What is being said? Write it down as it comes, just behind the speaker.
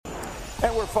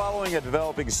And we're following a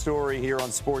developing story here on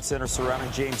SportsCenter surrounding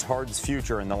James Harden's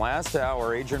future. In the last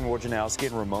hour, Adrian Wojnarowski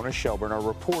and Ramona Shelburne are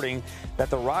reporting that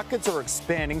the Rockets are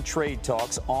expanding trade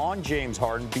talks on James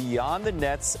Harden beyond the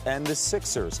Nets and the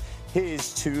Sixers.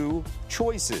 His two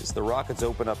choices. The Rockets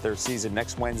open up their season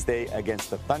next Wednesday against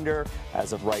the Thunder.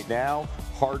 As of right now,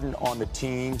 Harden on the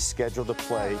team, scheduled to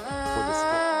play for the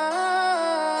Spurs.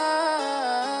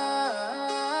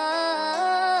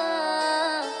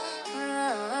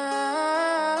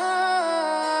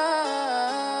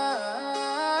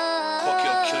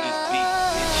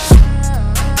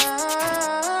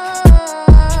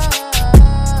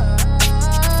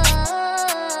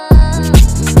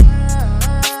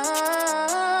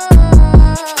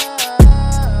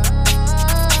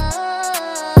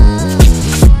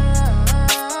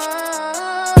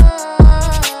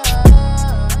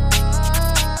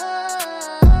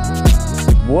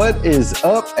 What is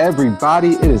up,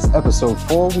 everybody? It is episode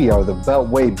 4. We are the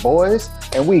Beltway Boys,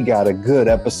 and we got a good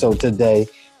episode today.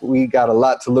 We got a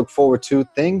lot to look forward to.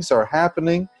 Things are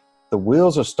happening. The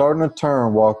wheels are starting to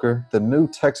turn, Walker. The new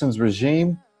Texans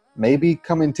regime may be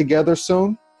coming together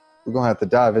soon. We're going to have to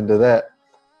dive into that.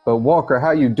 But, Walker,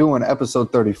 how you doing?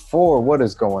 Episode 34, what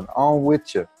is going on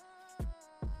with you?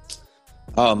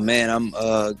 Oh, man, I'm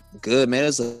good, man.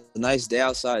 It's a nice day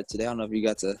outside today. I don't know if you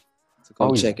got to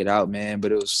go check it out, man.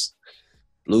 But it was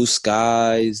blue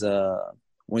skies. Went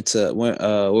with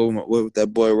that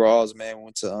boy Rawls, man.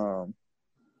 Went to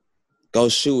go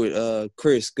shoot with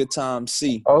Chris. Good time,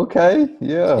 C. Okay,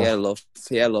 yeah. He had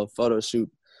a little photo shoot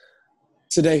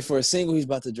today for a single he's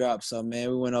about to drop. So, man,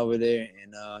 we went over there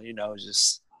and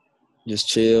just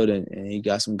chilled and he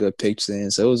got some good pictures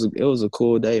in. So it was a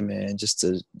cool day, man. Just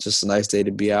a nice day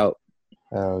to be out.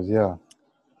 Yeah,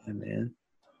 man.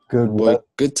 Good boy,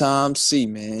 good time, C,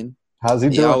 man. How's he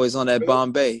doing? He always on that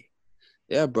Bombay.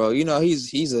 Yeah, bro. You know,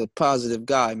 he's a positive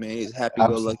guy, man. He's a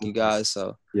happy-go-lucky guy.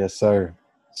 So yes, sir.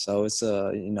 So it's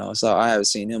so I haven't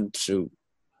seen him shoot.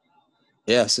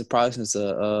 Yeah, probably since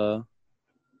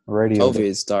radio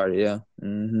COVID started. Yeah.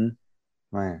 Mm-hmm.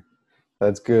 Man,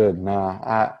 that's good. Nah,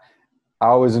 I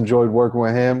always enjoyed working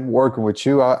with him, working with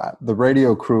you. The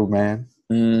radio crew, man.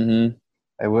 Mm-hmm.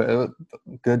 It was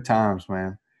good times,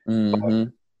 man. Mm-hmm.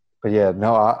 But yeah,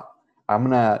 no, I'm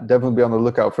gonna definitely be on the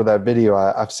lookout for that video.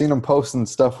 I've seen him posting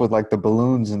stuff with like the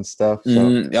balloons and stuff.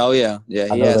 So Oh yeah. He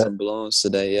had some balloons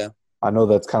today. Yeah, I know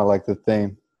that's kind of like the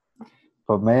thing.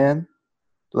 But man,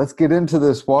 let's get into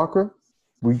this, Walker.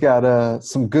 We got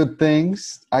some good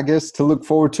things, I guess, to look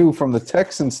forward to from the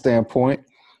Texans standpoint.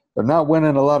 They're not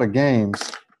winning a lot of games,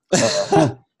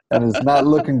 and it's not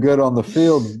looking good on the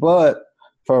field. But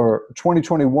for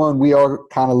 2021, we are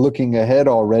kind of looking ahead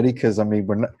already because I mean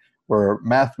we're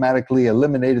mathematically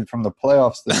eliminated from the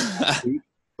playoffs this week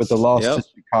with the loss to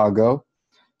Chicago.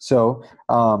 So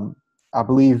I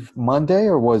believe Monday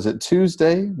or was it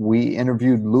Tuesday, we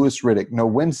interviewed Louis Riddick. No,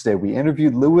 Wednesday. We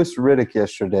interviewed Louis Riddick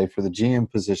yesterday for the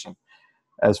GM position.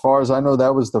 As far as I know,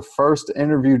 that was the first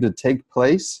interview to take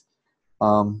place.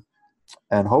 And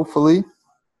hopefully,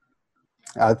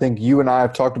 I think you and I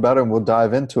have talked about it and we'll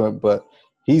dive into it, but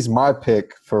he's my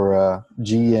pick for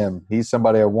GM. He's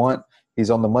somebody I want. He's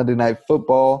on the Monday Night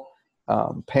Football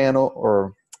panel,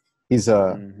 or he's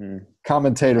a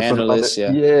commentator analyst,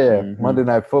 for Monday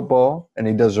Night Football, and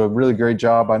he does a really great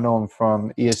job. I know him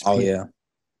from ESPN. Oh,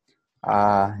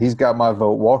 yeah. He's got my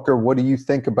vote. Walker, what do you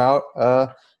think about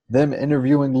them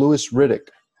interviewing Louis Riddick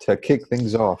to kick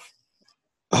things off?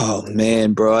 Oh,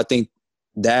 man, bro. I think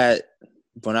that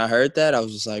when I heard that, I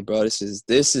was just like, bro, this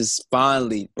is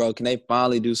finally, bro, can they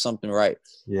finally do something right?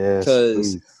 Yes,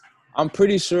 because please. I'm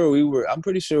pretty sure we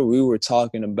were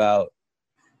talking about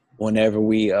whenever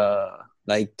we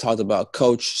talked about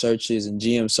coach searches and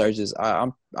GM searches.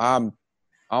 I'm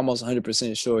almost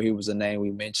 100% sure he was a name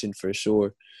we mentioned for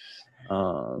sure.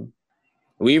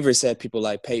 We even said people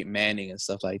like Peyton Manning and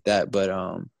stuff like that, but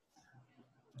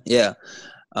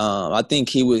I think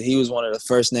he was one of the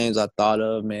first names I thought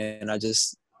of, man. I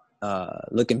just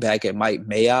looking back at Mike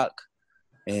Mayock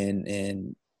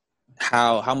and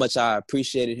how much I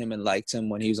appreciated him and liked him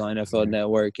when he was on NFL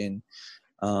Network, and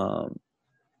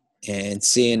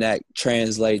seeing that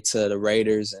translate to the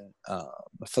Raiders, and I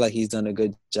feel like he's done a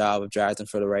good job of drafting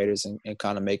for the Raiders and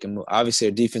kind of making move. Obviously,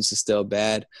 their defense is still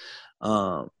bad,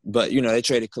 but they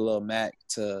traded Khalil Mack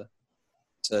to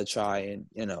try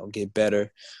and get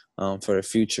better for the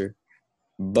future.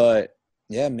 But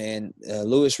yeah, man,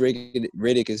 Louis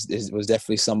Riddick was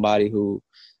definitely somebody who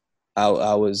I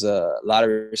was a lot of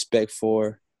respect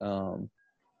for.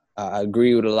 I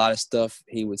agree with a lot of stuff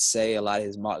he would say, a lot of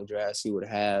his mock drafts he would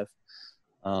have.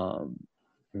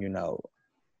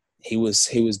 he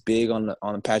was big on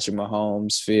the Patrick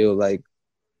Mahomes field. Like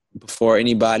before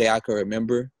anybody I could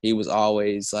remember, he was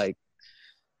always like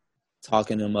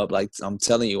talking him up. Like, I'm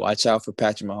telling you, watch out for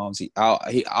Patrick Mahomes.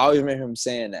 I always remember him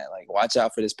saying that, like, watch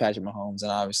out for this Patrick Mahomes.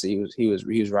 And obviously he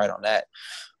was right on that.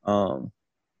 And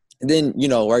then, you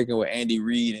know, working with Andy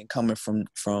Reid and coming from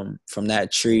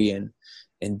that tree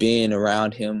and being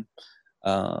around him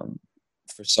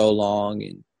for so long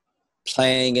and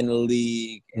playing in the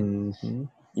league. And,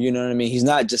 you know what I mean? He's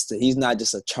not just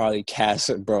a Charlie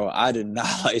Casserly, bro. I did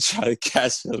not like Charlie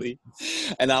Casserly,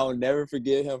 and I will never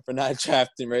forgive him for not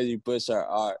drafting Reggie Bush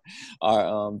or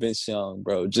Vince Young,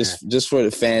 bro. Just for the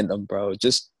fandom, bro.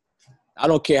 Just, I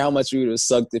don't care how much we would have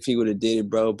sucked if he would have did it,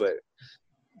 bro. But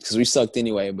because we sucked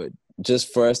anyway. But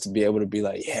just for us to be able to be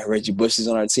like, yeah, Reggie Bush is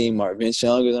on our team, or Vince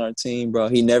Young is on our team, bro.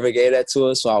 He never gave that to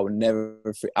us, so I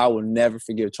will never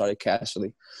forgive Charlie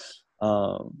Casserly.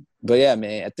 But yeah,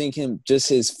 man, I think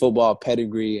his football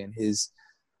pedigree and his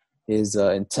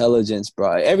intelligence,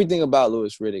 bro. Everything about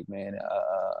Louis Riddick, man,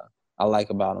 I like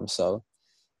about him. So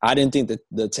I didn't think that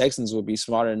the Texans would be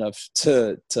smart enough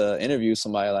to interview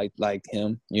somebody like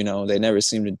him. You know, they never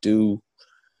seem to do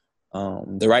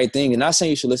the right thing. And not saying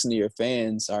you should listen to your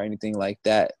fans or anything like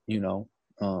that. You know,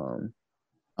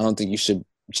 I don't think you should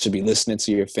be listening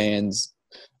to your fans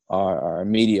or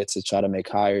media to try to make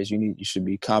hires. You should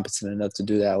be competent enough to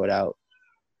do that without,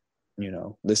 you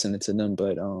know, listening to them.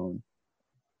 But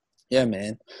yeah,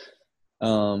 man,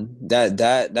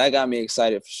 that got me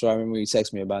excited for sure. I remember you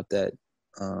texted me about that.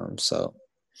 So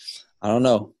I don't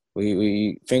know.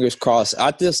 We fingers crossed.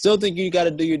 I still think you got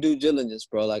to do your due diligence,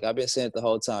 bro. Like I've been saying it the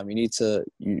whole time. You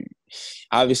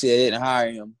obviously they didn't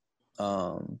hire him.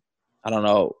 I don't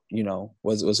know, you know,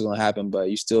 what's going to happen,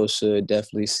 but you still should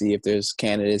definitely see if there's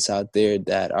candidates out there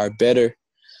that are better.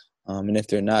 And if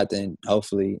they're not, then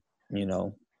hopefully, you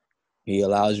know, he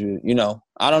allows you, you know,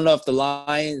 I don't know if the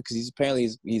Lions, because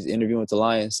he's interviewing with the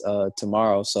Lions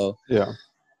tomorrow. So yeah,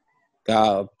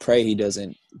 God, pray he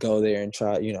doesn't go there and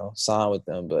try, you know, sign with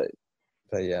them. But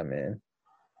yeah, man,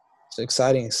 it's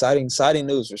exciting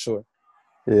news for sure.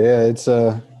 Yeah,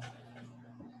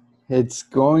 it's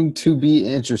going to be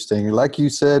interesting. Like you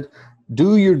said,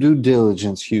 do your due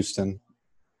diligence, Houston.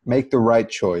 Make the right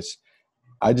choice.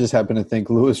 I just happen to think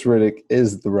Louis Riddick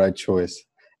is the right choice.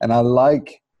 And I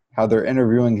like how they're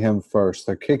interviewing him first.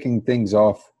 They're kicking things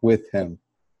off with him.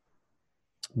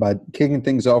 By kicking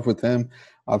things off with him,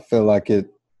 I feel like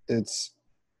it's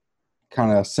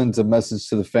kind of sends a message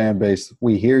to the fan base.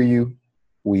 We hear you.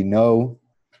 We know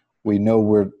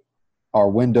we're our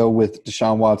window with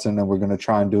Deshaun Watson, and we're going to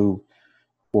try and do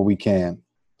what we can.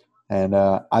 And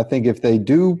I think if they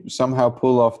do somehow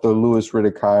pull off the Louis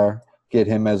Riddick hire, get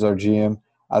him as our GM,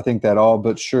 I think that all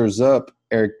but shores up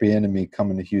Eric Bieniemy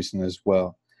coming to Houston as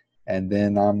well. And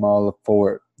then I'm all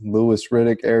for it. Louis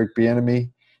Riddick, Eric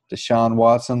Bieniemy, Deshaun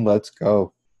Watson, let's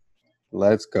go.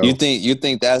 Let's go. You think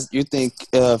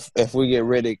if we get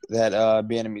Riddick that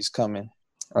Bieniemy's coming?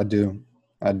 I do.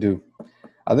 I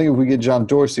think if we get John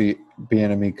Dorsey,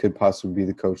 Bieniemy could possibly be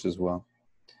the coach as well.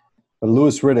 But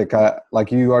Louis Riddick,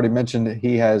 like you already mentioned,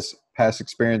 he has past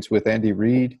experience with Andy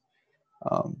Reid.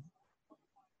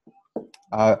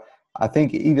 I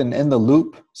think even in the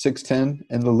Loop, 610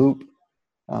 in the Loop,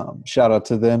 shout out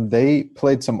to them. They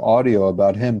played some audio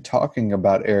about him talking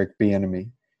about Eric Bieniemy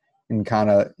and kind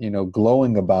of, you know,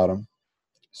 glowing about him.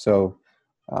 So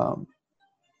I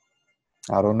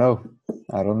don't know.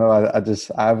 I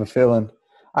have a feeling.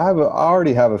 I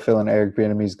already have a feeling Eric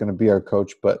Bieniemy is going to be our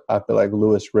coach, but I feel like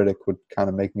Louis Riddick would kind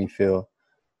of make me feel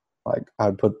like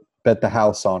I'd bet the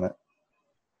house on it.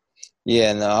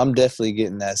 Yeah, no, I'm definitely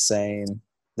getting that same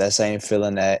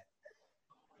feeling that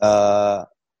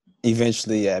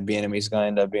eventually, yeah, Bieniemy's going to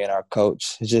end up being our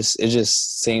coach. It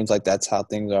just seems like that's how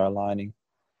things are aligning.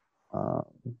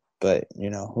 But you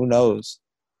know, who knows?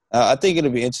 I think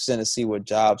it'll be interesting to see what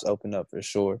jobs open up for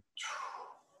sure.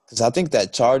 Because I think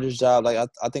that Chargers job, like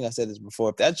I think I said this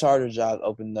before, if that Chargers job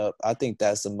opened up, I think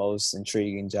that's the most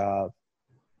intriguing job.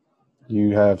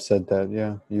 You have said that,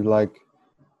 yeah. You like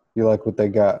what they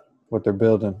got, what they're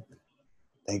building.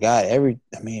 They got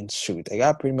they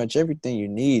got pretty much everything you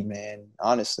need, man,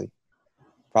 honestly.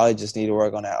 Probably just need to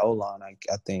work on that O-line.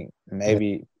 I think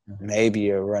maybe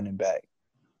a running back.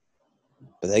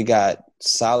 But they got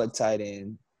solid tight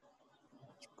end,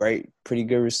 pretty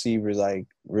good receivers, like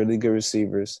really good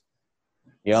receivers,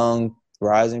 young,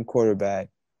 rising quarterback,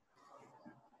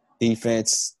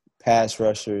 defense, pass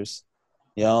rushers,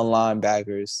 young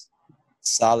linebackers,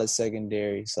 solid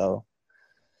secondary. So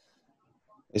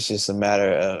it's just a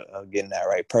matter of getting that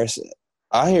right person.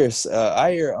 I hear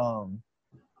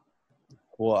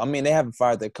Well, I mean, they haven't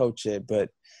fired their coach yet,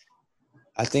 but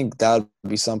I think that would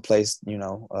be someplace,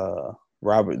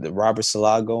 Robert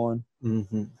Salah going.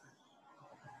 Mm-hmm.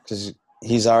 Because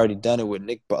he's already done it with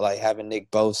having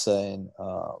Nick Bosa and,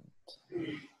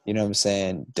 you know what I'm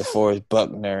saying, DeForest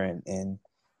Buckner and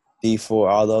D4,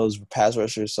 all those pass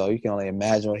rushers. So you can only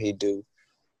imagine what he'd do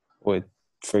with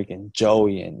freaking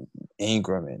Joey and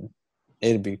Ingram, and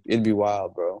it'd be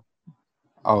wild, bro.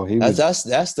 Oh, That's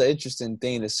the interesting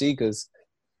thing to see, because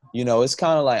it's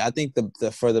kind of like, I think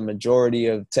the for the majority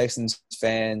of Texans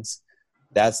fans,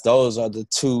 those are the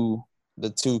two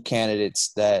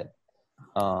candidates that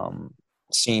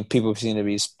people seem to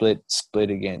be split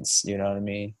against. You know what I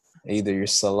mean? Either you're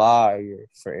Salah or you're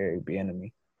for Eric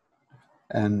Bieniemy.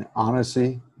 And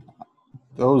honestly,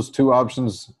 those two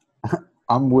options,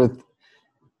 I'm with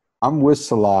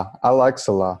Salah. I like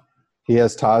Salah. He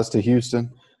has ties to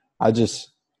Houston.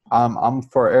 I'm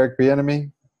for Eric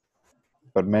Bieniemy,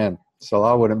 but man,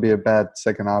 Salah wouldn't be a bad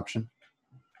second option.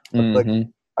 Mm-hmm.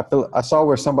 I saw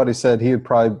where somebody said he would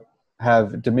probably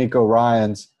have D'Amico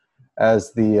Ryans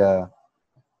as the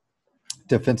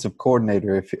defensive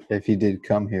coordinator if he did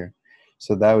come here.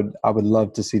 So I would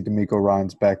love to see D'Amico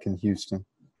Ryans back in Houston.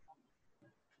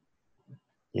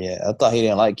 Yeah, I thought he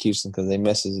didn't like Houston because they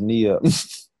messed his knee up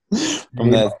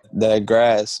from that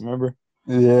grass. Remember?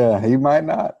 Yeah, he might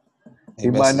not. He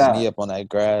messed his knee up on that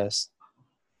grass.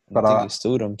 But I think he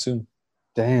sued him too.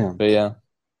 Damn. But yeah,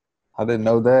 I didn't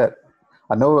know that.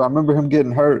 I remember him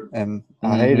getting hurt, and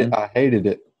I hated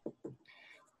it.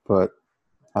 But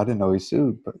I didn't know he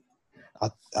sued. But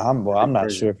I'm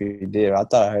not sure if he did. I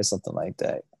thought I heard something like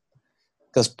that.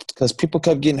 Because people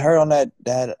kept getting hurt on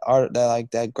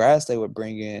that grass they would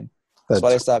bring in. That's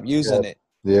why they stopped using it.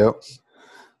 Yep.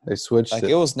 They switched it.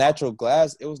 It was natural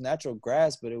grass. It was natural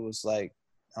grass, but it was like,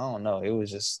 I don't know. It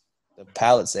was just the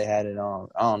pallets they had it on.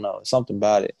 I don't know. Something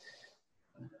about it.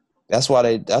 That's why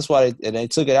they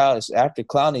took it out after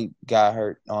Clowney got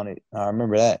hurt on it. I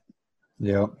remember that.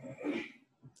 Yep.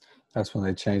 That's when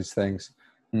they changed things.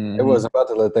 Mm-hmm. It wasn't about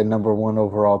to let their number 1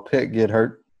 overall pick get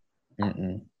hurt.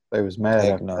 Mm-mm. They was mad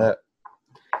after that.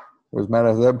 It was mad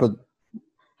after that. But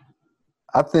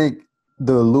I think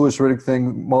the Louis Riddick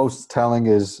thing most telling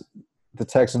is the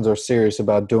Texans are serious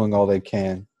about doing all they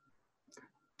can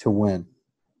to win.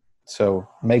 So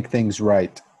make things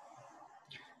right.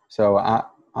 So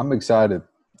I'm excited.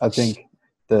 I think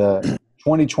the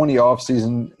 2020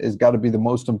 offseason has got to be the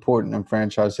most important in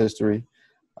franchise history.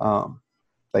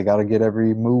 They got to get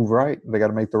every move right. They got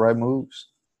to make the right moves.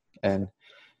 And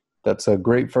that's a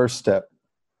great first step.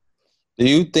 Do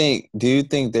you think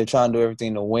they're trying to do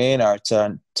everything to win, or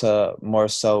to more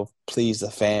so please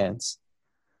the fans?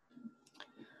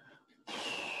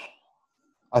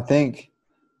 I think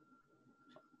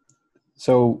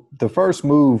so. The first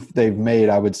move they've made,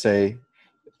 I would say,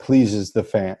 pleases the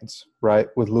fans, right?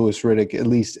 With Louis Riddick at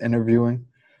least interviewing.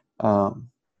 But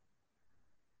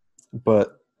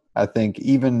I think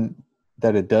even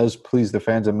that it does please the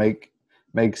fans and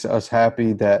makes us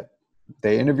happy that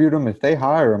they interviewed him. If they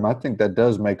hire him, I think that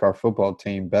does make our football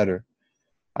team better.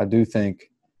 I do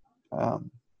think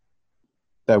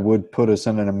that would put us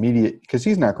in an immediate – because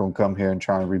he's not going to come here and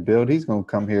try and rebuild. He's going to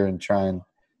come here and try and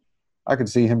 – I could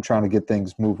see him trying to get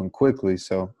things moving quickly.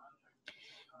 So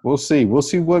we'll see. We'll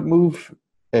see what moves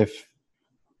they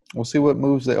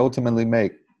ultimately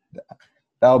make.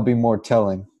 That'll be more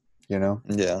telling, Yeah.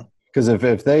 Because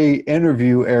if they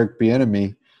interview Eric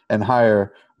Bieniemy and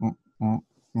hire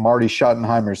Marty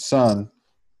Schottenheimer's son,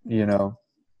 Yeah.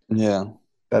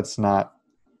 That's not,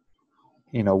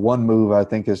 one move I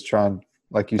think is trying,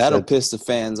 like you said. That'll piss the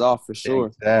fans off for sure.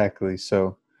 Exactly.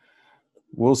 So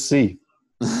we'll see.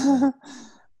 I'm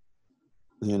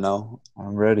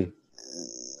ready.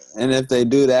 And if they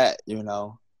do that,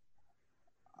 that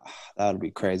would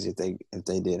be crazy if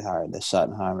they did hire the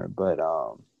Schottenheimer. But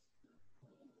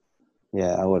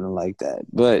yeah, I wouldn't like that.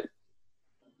 But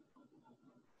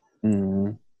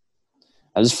I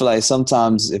just feel like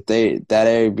sometimes if that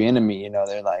Eric Bieniemy,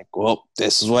 they're like, well,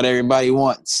 this is what everybody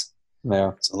wants.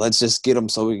 Yeah. So let's just get them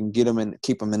so we can get them and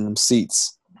keep them in them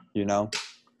seats,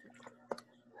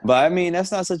 But, I mean,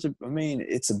 that's not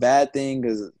it's a bad thing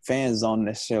because fans don't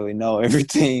necessarily know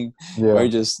everything. Yeah. They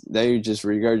just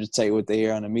regurgitate what they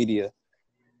hear on the media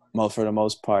for the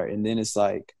most part. And then it's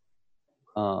like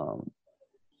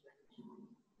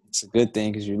it's a good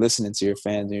thing because you're listening to your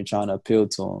fans and you're trying to appeal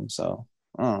to them. So,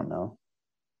 I don't know.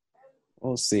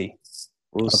 We'll see.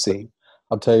 We'll see.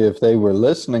 I'll tell you, if they were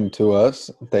listening to us,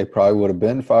 they probably would have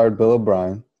been fired Bill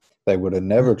O'Brien. They would have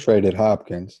never traded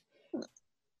Hopkins,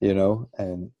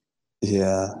 and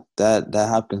yeah, that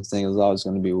Hopkins thing is always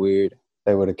going to be weird.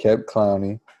 They would have kept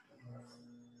Clowney.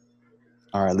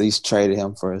 Or at least traded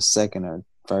him for a second or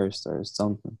first or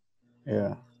something.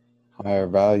 Yeah. Higher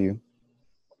value.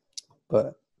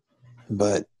 But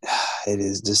it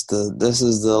is just this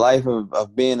is the life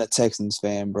of being a Texans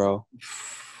fan, bro.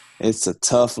 It's a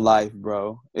tough life,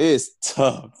 bro. It's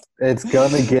tough. It's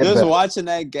gonna get just better. Watching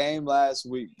that game last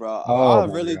week, bro. Oh,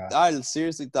 I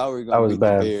seriously thought we were gonna beat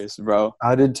bad. the Bears, bro.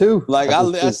 I did too. Like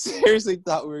I seriously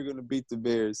thought we were gonna beat the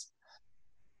Bears,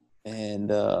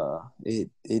 and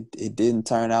it didn't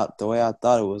turn out the way I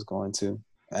thought it was going to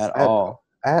at all.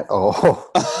 At all.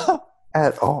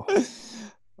 At all.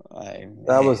 Like,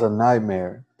 that was a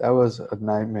nightmare. That was a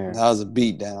nightmare. That was a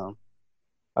beatdown.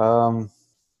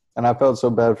 And I felt so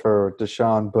bad for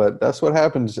Deshaun, but that's what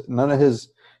happens.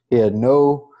 He had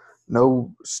no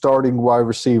starting wide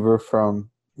receiver from,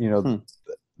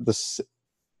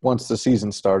 once the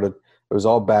season started. It was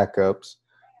all backups.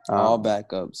 All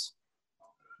backups.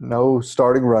 No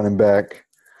starting running back.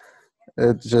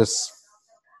 It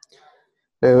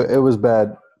was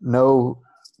bad. No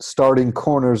starting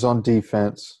corners on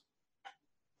defense.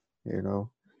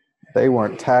 They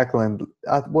weren't tackling.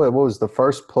 What was the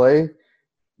first play?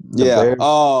 Bears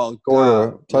scored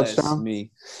a touchdown.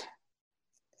 Me.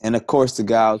 And of course, the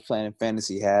guy I was playing in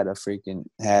fantasy had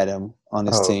him on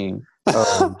his team.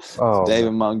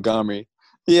 David Montgomery.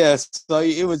 Yes, so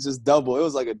it was just double. It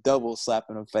was like a double slap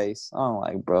in the face. I'm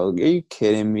like, bro, are you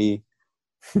kidding me?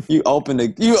 You opened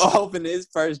his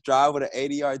first drive with an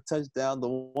 80-yard touchdown. The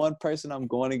one person I'm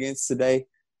going against today,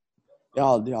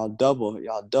 y'all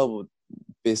double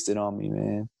fisted on me,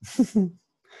 man.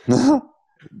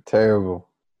 Terrible.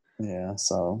 Yeah,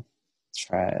 so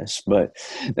trash. But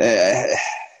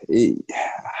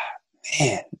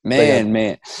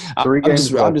man.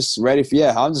 I'm just ready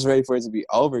for it to be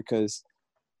over because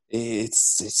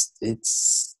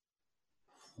it's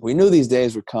we knew these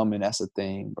days were coming. That's the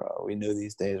thing, bro. We knew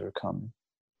these days were coming.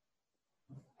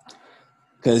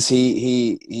 Cause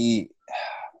he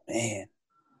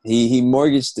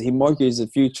mortgaged the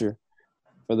future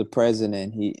for the present,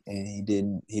 and he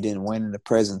didn't win in the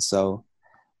present. So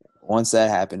once that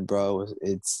happened, bro,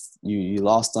 it's you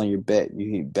lost on your bet.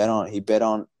 He bet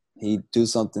on he'd do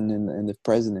something in the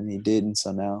present, and he didn't.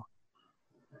 So now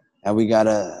we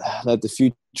gotta let the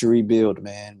future rebuild,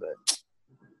 man. But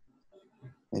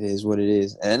it is what it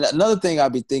is. And another thing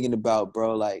I'd be thinking about,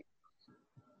 bro, like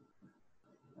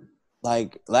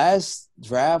last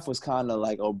draft was kind of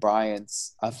like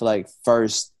O'Brien's, I feel like,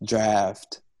 first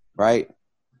draft, right?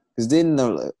 Because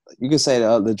you could say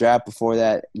the draft before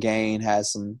that, Gain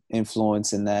has some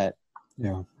influence in that.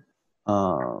 Yeah.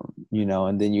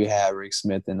 And then you had Rick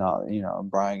Smith and all,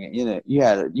 Brian. You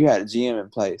had a GM in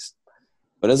place,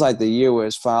 but it's like the year where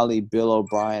it's finally Bill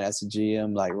O'Brien as a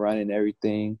GM, like running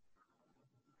everything.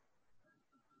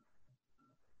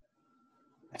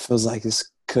 It feels like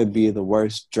this could be the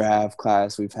worst draft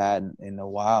class we've had in a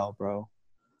while, bro.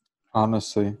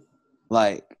 Honestly,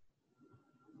 like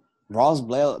Ross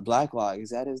Blacklock,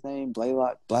 is that his name?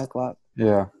 Blacklock.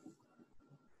 Yeah.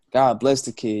 God bless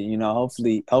the kid.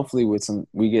 Hopefully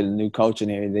we get a new coach in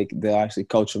here, they'll actually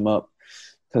coach him up.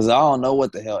 Because I don't know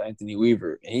what the hell Anthony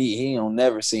Weaver. He don't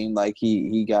never seem like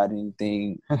he got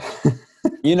anything.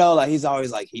 Like he's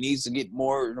always like he needs to get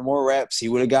more reps. He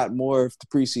would have got more if the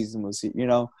preseason was. He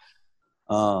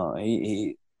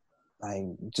like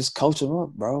just coach him up,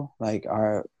 bro. Like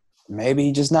maybe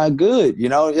he's just not good.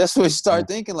 That's what we start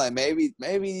thinking. Like maybe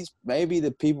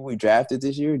the people we drafted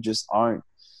this year just aren't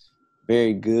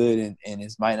very good, and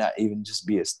it might not even just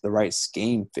be the right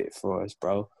scheme fit for us,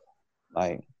 bro.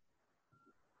 Like,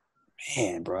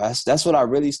 man, bro, that's what I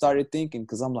really started thinking,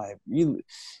 because I'm like, you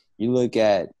look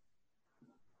at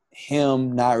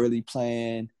him not really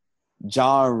playing,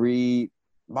 John Reed,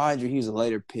 mind you, he's a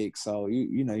later pick, so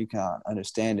you kind of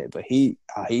understand it, but he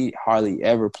hardly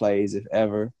ever plays, if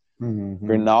ever. Mm-hmm.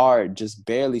 Bernard just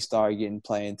barely started getting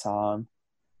playing time,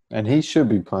 and he should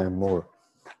be playing more.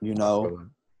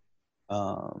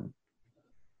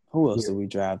 Who else did we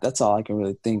draft? That's all I can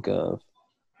really think of.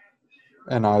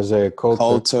 And Isaiah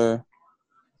Coulter.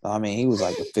 I mean, he was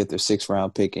like a 5th or 6th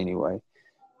round pick anyway.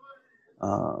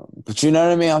 But you know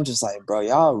what I mean? I'm just like, bro,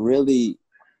 y'all really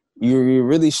 – you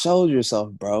really showed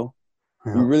yourself, bro.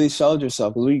 Yeah. You really showed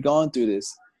yourself, because we gone through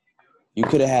this. You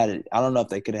could have had it. I don't know if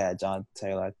they could have had John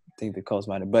Taylor. I think the Colts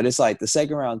might have. But it's like the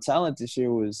second-round talent this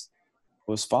year was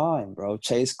fine, bro.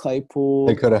 Chase Claypool.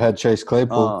 They could have had Chase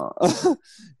Claypool.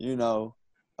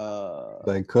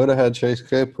 They could have had Chase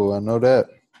Claypool. I know that.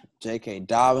 J.K.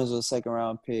 Dobbins was a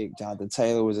second-round pick. Jonathan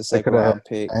Taylor was a second-round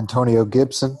pick. Antonio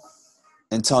Gibson.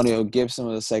 Antonio Gibson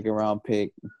was a second-round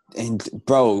pick. And,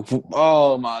 bro,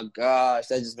 oh, my gosh.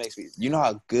 That just makes me – you know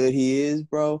how good he is,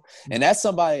 bro? And that's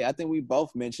somebody I think we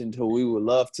both mentioned who we would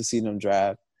love to see them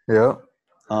draft. Yeah.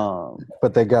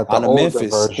 But they got the out of older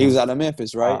Memphis. version. He was out of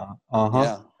Memphis, right? Uh-huh.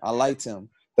 Yeah, I liked him.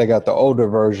 They got the older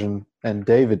version and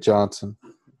David Johnson.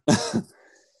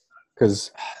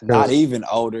 Because not even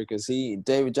older, because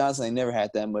David Johnson ain't never had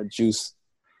that much juice.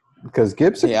 Because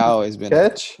Gibson always been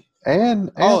catch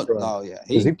and run. Oh yeah,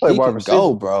 he played wide can receiver.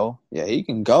 Go, bro. Yeah, he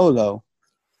can go though.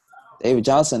 David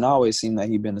Johnson always seemed like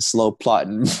he been a slow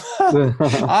plotting.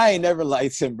 I ain't never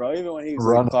liked him, bro. Even when he was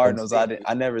in the Cardinals,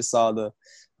 I never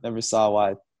saw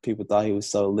why people thought he was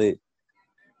so lit.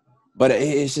 But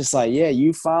it's just like, yeah,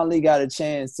 you finally got a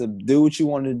chance to do what you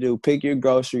wanted to do, pick your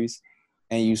groceries,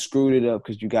 and you screwed it up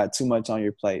because you got too much on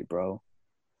your plate, bro.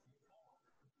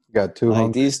 Got too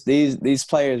hungry. These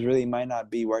players really might not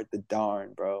be worth the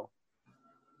darn, bro.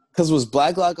 Because was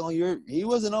Blacklock on he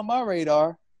wasn't on my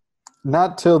radar.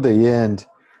 Not till the end.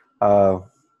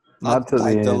 Not till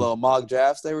the end. The little mock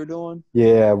drafts they were doing?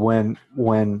 Yeah, when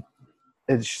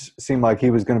it seemed like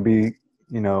he was going to be,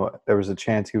 there was a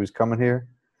chance he was coming here.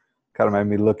 Kind of made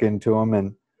me look into him,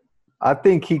 and I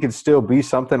think he could still be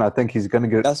something. I think he's going to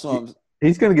get. That's what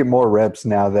he's going to get more reps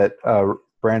now that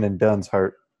Brandon Dunn's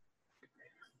hurt.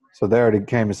 So they already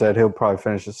came and said he'll probably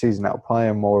finish the season out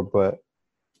playing more, but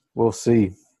we'll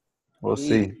see. We'll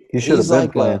see. He should have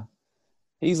been playing.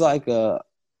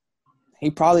 He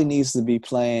probably needs to be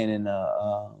playing in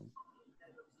a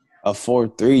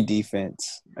 4-3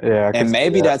 defense. Yeah, and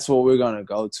maybe that's what we're gonna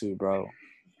go to, bro.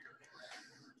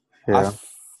 Yeah. I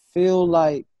feel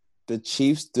like the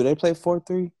Chiefs, do they play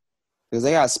 4-3? Because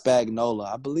they got Spagnuolo.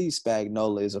 I believe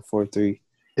Spagnuolo is a 4-3.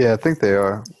 Yeah, I think they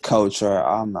are. Coach, or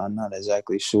I'm not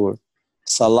exactly sure.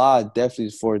 Salah definitely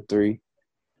is 4-3.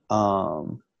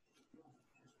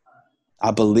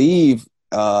 I believe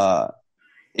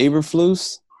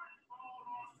Eberflus.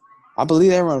 I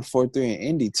believe they run 4-3 in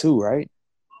Indy too, right?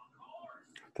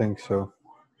 I think so.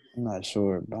 I'm not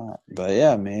sure, but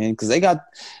yeah, man, because I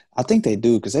think they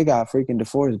do, because they got freaking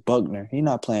DeForest Buckner. He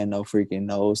not playing no freaking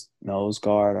nose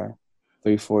guard or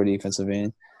 3-4 defensive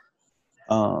end.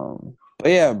 But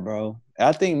yeah, bro,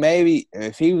 I think maybe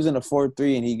if he was in a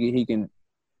 4-3 and he can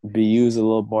be used a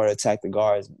little more to attack the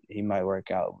guards, he might work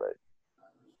out. But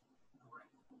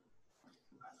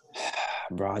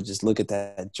bro, just look at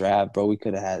that draft, bro. We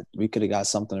could have got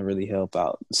something to really help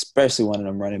out, especially one of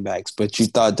them running backs. But you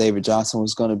thought David Johnson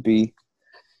was gonna be,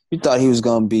 he was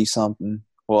gonna be something.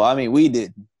 Well, I mean, we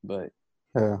didn't, but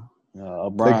yeah,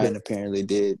 O'Brien apparently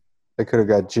did. They could have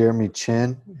got Jeremy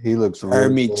Chin. He looks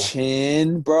really good.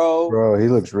 Chin, bro. Bro, he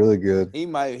looks really good. He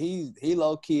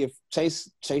low key, if Chase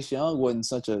Young wasn't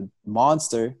such a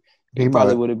monster, he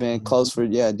probably would have been close for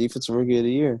defensive rookie of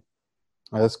the year.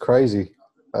 That's crazy.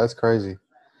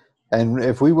 And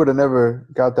if we would have never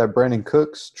got that Brandon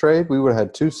Cooks trade, we would have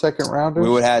had 2 second-rounders. We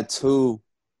would have had 2.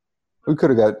 We could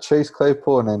have got Chase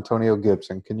Claypool and Antonio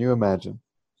Gibson. Can you imagine?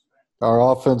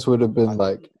 Our offense would have been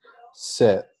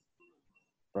set.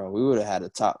 Bro, we would have had a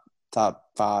top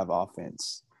 5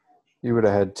 offense. You would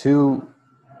have had 2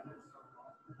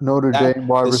 Notre Dame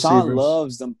wide receivers. Deshaun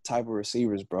loves them type of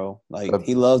receivers, bro.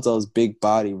 He loves those big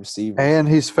body receivers. And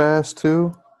he's fast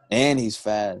too. And he's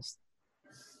fast.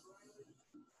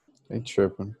 They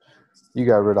tripping. You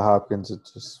got rid of Hopkins.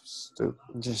 It's just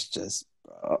stupid. Just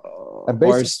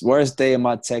worst day of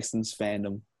my Texans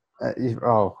fandom.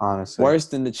 Honestly.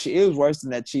 It was worse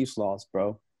than that Chiefs loss,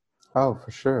 bro. Oh,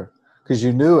 for sure. Because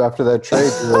you knew after that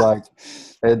trade, you were like,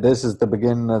 hey, this is the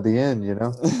beginning of the end, you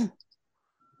know?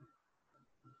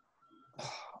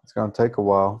 It's going to take a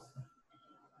while.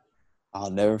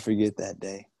 I'll never forget that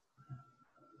day.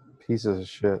 Pieces of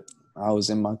shit. I was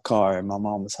in my car at my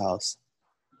mama's house.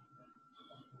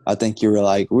 I think you were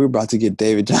like, we're about to get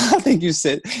David Johnson. I think you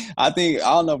said, I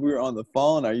don't know if we were on the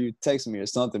phone or you texted me or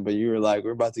something, but you were like,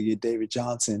 we're about to get David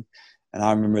Johnson. And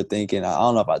I remember thinking, I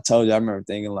don't know if I told you, I remember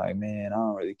thinking like, man, I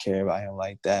don't really care about him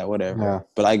like that, whatever. Yeah.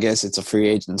 But I guess it's a free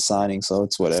agent signing, so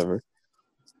it's whatever.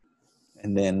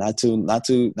 And then not too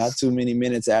many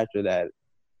minutes after that,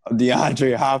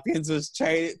 DeAndre Hopkins was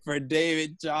traded for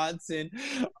David Johnson.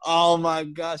 Oh my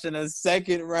gosh, in a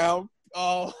second round.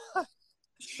 Oh,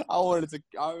 I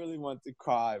really wanted to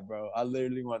cry, bro. I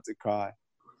literally want to cry.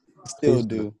 Still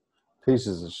do.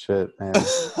 Pieces of shit, man.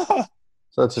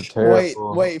 Such a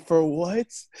terrible. Wait, for what?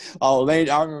 Oh, I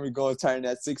remember going turning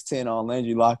that 6'10" on.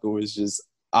 Landry Locker was just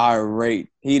irate.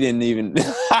 He didn't even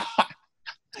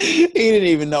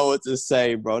know what to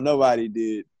say, bro. Nobody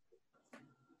did.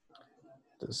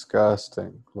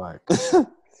 Disgusting.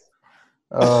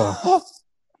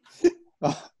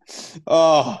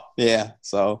 Oh, yeah.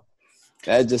 So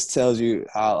that just tells you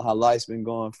how life's been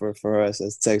going for us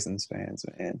as Texans fans,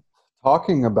 man.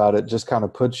 Talking about it just kind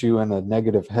of puts you in a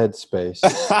negative headspace.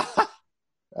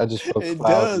 I just feel It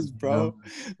cloudy, does, bro.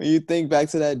 When you think back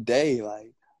to that day,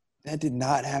 like that did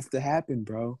not have to happen,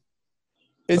 bro.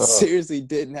 It Ugh, seriously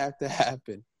didn't have to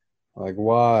happen. like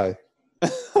why?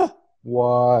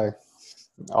 Why?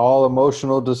 All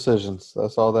emotional decisions.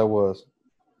 That's all that was.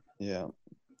 Yeah.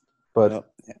 But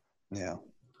Yep. Yeah.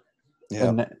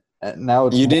 Yeah. and now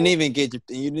it's You more, didn't even get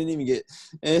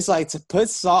and it's like to put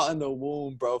salt in the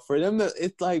wound, bro. For them to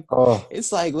oh,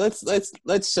 it's like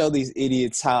let's show these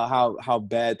idiots how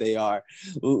bad they are.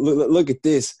 Look at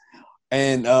this.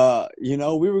 And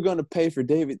we were gonna pay for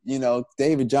David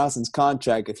Johnson's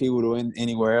contract if he would have went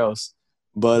anywhere else.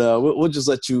 But we'll just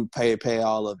let you pay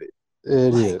all of it.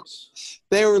 Like idiots.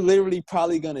 they were literally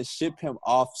probably gonna ship him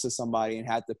off to somebody and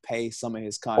have to pay some of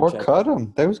his Or contract. cut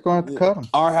him. They was going to have to cut him.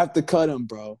 Or have to cut him,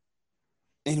 bro.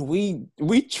 And we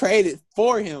traded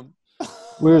for him.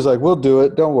 We was like, we'll do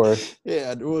it. Don't worry.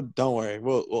 Yeah, don't worry.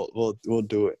 We'll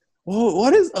do it. Well,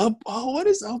 what is up? Oh, what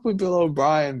is up with Bill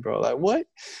O'Brien, bro? Like, what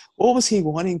was he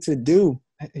wanting to do?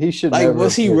 He should Like, never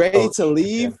was he be a ready coach to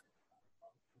leave? again.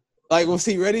 Like, was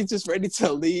he ready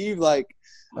to leave? Like,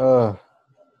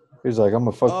 He's like, I'm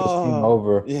gonna fuck this team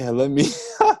over. yeah. Let me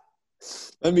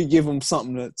give him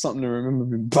something to remember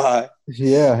me by.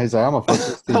 Yeah, he's like, I'm gonna fuck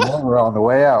this team over on the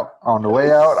way out. On the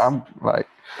way out, I'm like,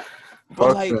 But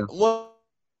fuck like, them. what?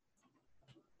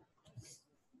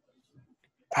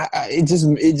 It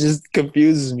just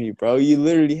confuses me, bro. You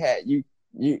literally had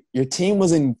your team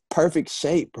was in perfect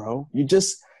shape, bro. You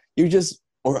just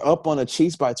were up on the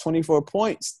Chiefs by 24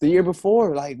 points the year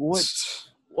before. Like what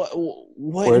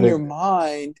Where in they- your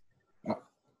mind?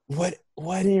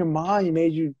 What in your mind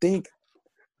made you think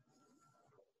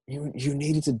you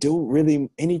needed to do really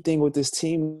anything with this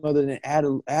team other than add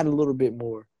a little bit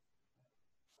more?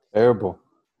 Terrible.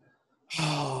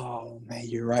 Oh man,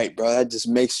 you're right, bro. That just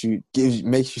makes you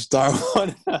start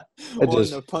wanting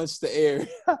to punch the air.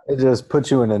 It just puts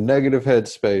you in a negative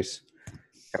headspace.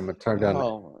 I'm gonna turn down the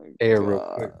Oh my air real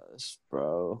quick. gosh,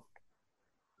 bro.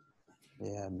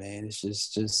 Yeah, man, it's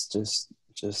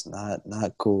just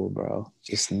not cool, bro.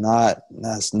 That's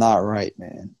not right,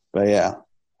 man. But yeah.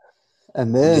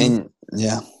 And then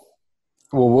Yeah.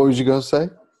 well, what was you gonna say?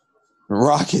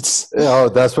 Rockets. Oh,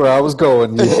 that's where I was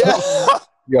going.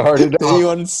 You already know. You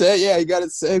want to say? Yeah, you got to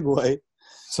segue.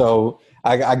 So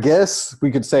I guess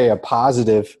we could say a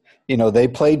positive. They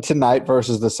played tonight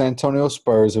versus the San Antonio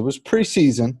Spurs. It was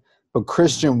preseason, but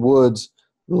Christian Woods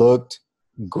looked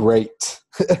great.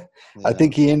 I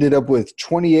think he ended up with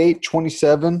 28,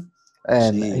 27,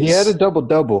 and he had a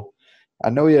double-double. I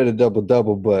know he had a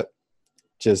double-double, but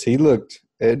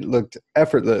it looked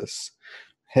effortless.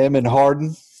 Him and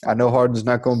Harden. I know Harden's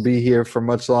not going to be here for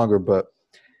much longer, but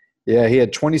yeah, he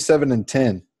had 27 and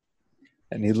 10,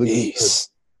 and he looked good,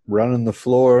 running the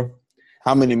floor.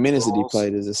 How many minutes did he play,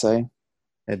 does it say?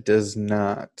 It does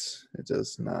not. It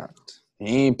does not.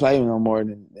 He ain't playing no more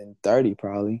than 30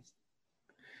 probably.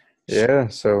 Yeah,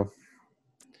 so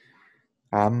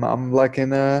I'm liking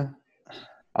that,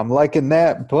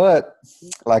 but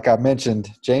like I mentioned,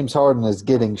 James Harden is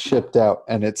getting shipped out,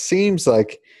 and it seems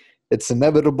like it's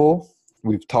inevitable.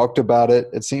 We've talked about it.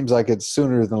 It seems like it's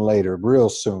sooner than later, real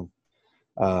soon.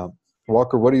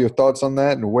 Walker, what are your thoughts on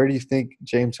that, and where do you think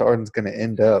James Harden's going to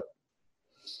end up?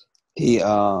 He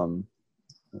let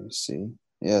me see.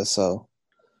 Yeah, so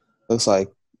looks like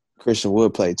Christian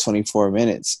Wood played 24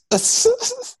 minutes.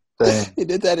 He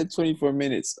did that in 24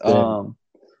 minutes. Damn.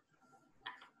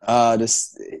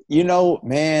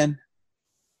 Man,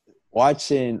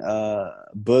 watching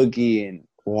Boogie and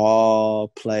Wall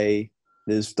play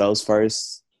those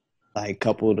first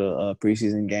couple of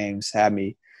preseason games had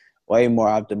me way more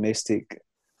optimistic.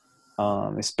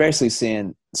 Especially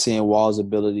seeing Wall's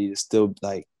ability to still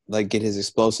get his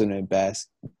explosiveness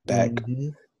back. Mm-hmm.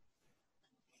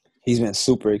 He's been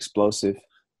super explosive.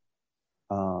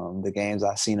 The games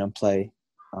I've seen him play,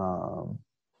 and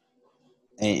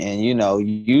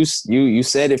you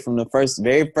said it from the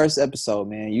very first episode,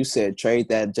 man. You said trade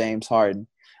that James Harden.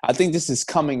 I think this is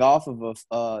coming off of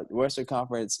a Western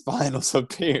Conference Finals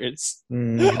appearance.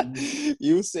 Mm-hmm.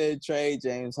 You said trade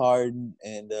James Harden,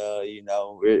 and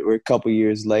we're a couple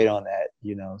years late on that.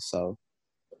 So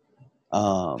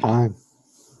Time.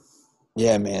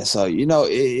 yeah, man. So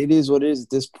it is what it is at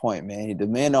this point, man. The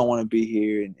man don't want to be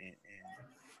here, and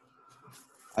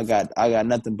I got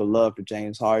nothing but love for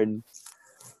James Harden.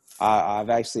 I've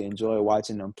actually enjoyed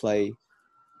watching him play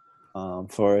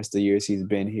for us the years he's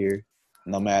been here.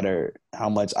 no matter how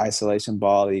much isolation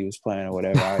ball he was playing or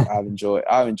whatever. I've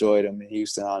enjoyed him in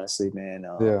Houston, honestly, man.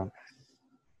 Yeah.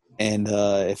 And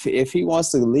if he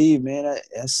wants to leave, man,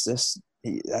 that's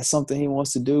something he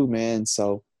wants to do, man.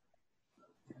 So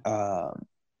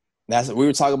we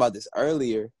were talking about this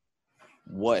earlier.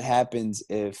 What happens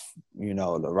if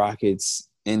the Rockets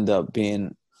end up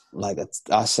being like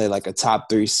a top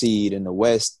 3 seed in the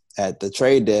West at the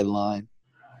trade deadline?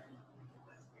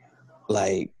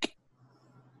 Like,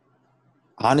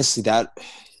 honestly,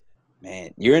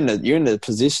 man, you're in the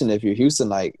position if you're Houston.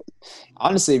 Like,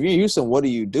 honestly, if you're Houston, what do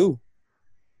you do?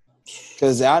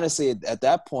 Because honestly, at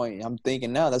that point, I'm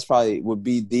thinking now that's probably would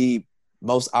be the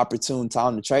most opportune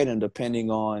time to trade him, depending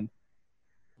on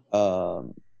how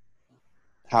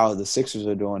the Sixers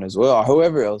are doing as well, or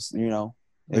whoever else.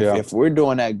 If we're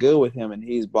doing that good with him and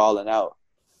he's balling out,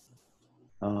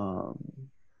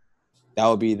 that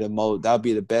would be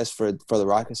the best for the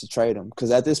Rockets to trade him.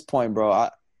 Because at this point, bro,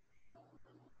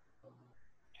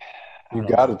 you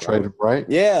got to trade him, right?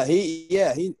 Yeah,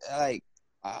 he like.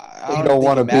 I don't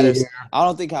want to be here. I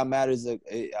don't think how matters of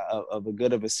a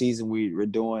good of a season we're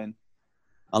doing,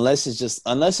 unless it's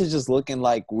just looking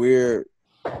like we're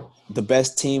the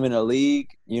best team in the league.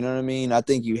 You know what I mean? I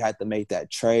think you have to make that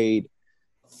trade,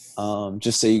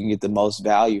 just so you can get the most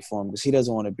value for him, because he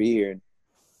doesn't want to be here.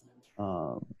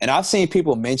 And I've seen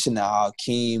people mention how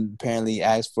Hakeem apparently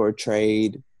asked for a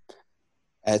trade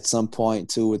at some point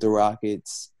too with the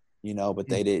Rockets, but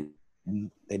they didn't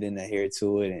adhere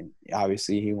to it, and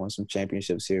obviously he won some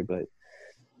championships here, but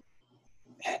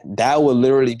that would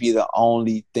literally be the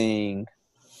only thing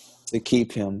to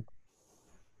keep him,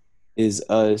 is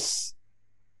us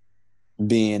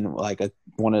being like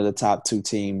one of the top 2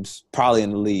 teams probably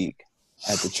in the league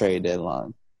at the trade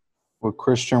deadline. With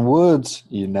Christian Woods,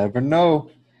 you never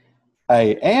know.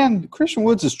 Hey, and Christian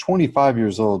Woods is 25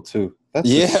 years old too.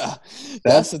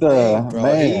 That's the thing, bro.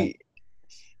 Man.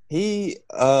 He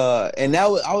and I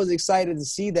was excited to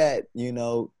see that,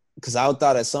 because I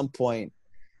thought at some point,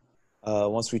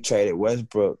 once we traded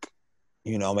Westbrook,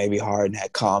 maybe Harden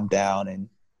had calmed down and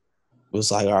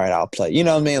was like, all right, I'll play. You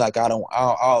know what I mean? Like,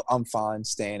 I'm fine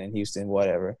staying in Houston,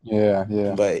 whatever.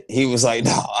 Yeah. But he was like,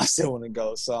 no, I still want to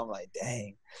go. So I'm like,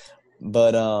 dang.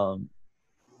 But I'm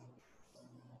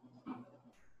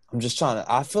just trying to.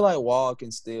 I feel like Wall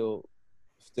can still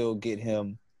get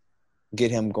him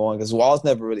going, because Wall's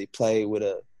never really played with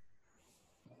a.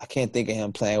 I can't think of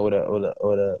him playing with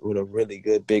a really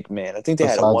good big man. I think they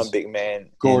had one big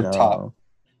man. Gortat.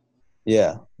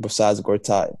 Besides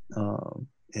Gortat,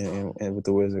 and with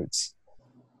the Wizards.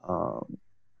 But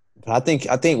I think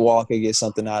Wall could get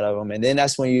something out of him, and then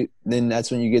that's when you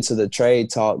get to the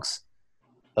trade talks.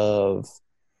 A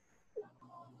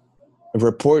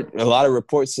lot of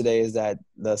reports today is that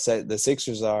the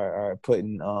Sixers are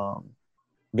putting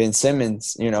Ben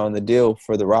Simmons, in the deal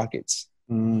for the Rockets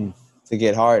to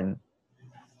get Harden.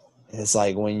 It's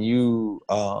like when you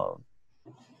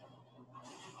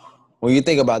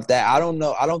think about that, I don't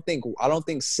know. I don't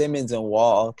think Simmons and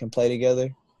Wall can play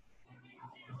together.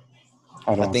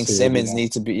 I think Simmons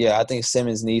needs to be. Yeah, I think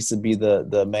Simmons needs to be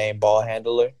the main ball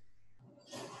handler.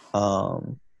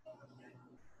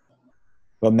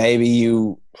 But maybe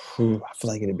I feel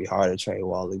like it'd be hard to trade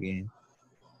Wall again.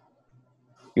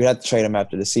 You'd have to trade him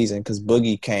after the season, because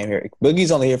Boogie came here.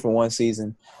 Boogie's only here for one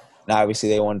season, and obviously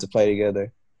they wanted to play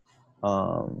together.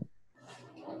 But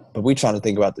we trying to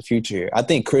think about the future here. I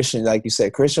think Christian, like you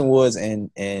said, Christian Woods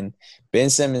and Ben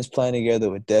Simmons playing together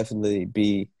would definitely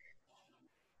be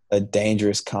a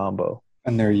dangerous combo.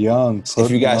 And they're young.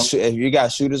 If you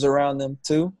got shooters around them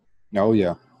too. Oh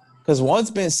yeah. Because once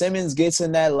Ben Simmons gets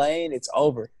in that lane, it's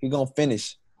over. He gonna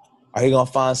finish, or he gonna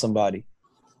find somebody.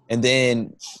 And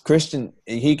then Christian,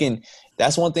 he can.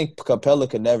 That's one thing Capella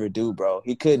could never do, bro.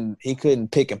 He couldn't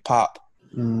pick and pop.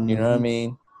 Mm-hmm. You know what I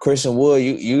mean? Christian Wood,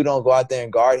 you don't go out there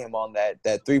and guard him on that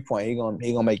 3-point. He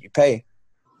gonna make you pay.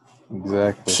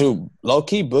 Exactly. Shoot, low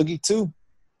key Boogie too.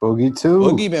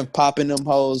 Boogie been popping them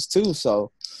hoes too.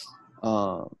 So,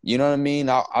 you know what I mean?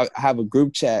 I have a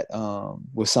group chat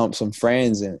with some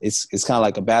friends, and it's kind of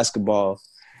like a basketball.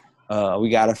 We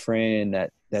got a friend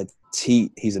that's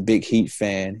Heat. He's a big Heat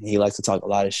fan. He likes to talk a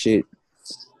lot of shit.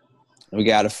 We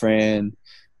got a friend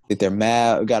that they're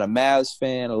Mavs. We got a Mavs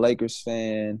fan, a Lakers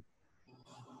fan.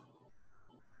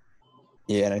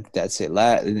 Yeah, and that's it.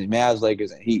 The Mavs,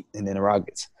 Lakers, and Heat, and then the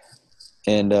Rockets.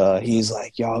 And he's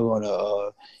like,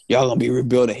 y'all gonna be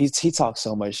rebuilding. He talks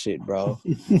so much shit, bro.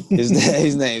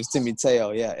 His name's Timmy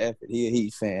Teo. Yeah, F it. He a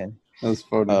Heat fan. That's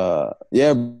funny.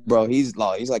 Yeah, bro. He's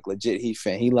like legit Heat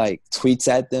fan. He like tweets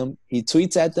at them. He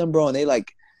tweets at them, bro, and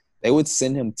they would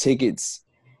send him tickets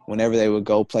whenever they would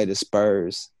go play the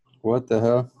Spurs. What the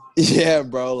hell? Yeah,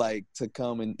 bro, like to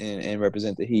come and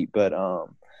represent the Heat. But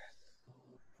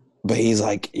he's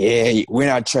like, yeah, we're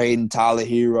not trading Tyler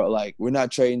Hero. Like, we're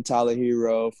not trading Tyler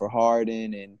Hero for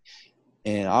Harden.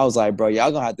 And I was like, bro,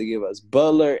 y'all gonna have to give us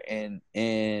Butler and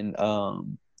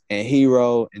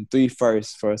Hero and 3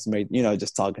 firsts for us to make,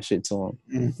 just talking shit to him.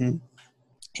 Mm-hmm.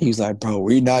 He was like, bro,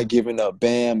 we're not giving up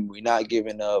Bam. We're not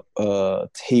giving up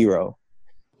Hero.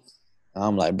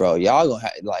 I'm like, bro, y'all gonna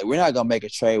we're not gonna make a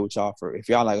trade with y'all if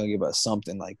y'all not gonna give us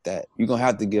something like that. You're gonna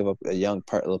have to give up a young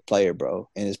player, bro,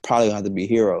 and it's probably gonna have to be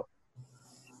Hero.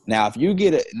 Now,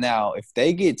 if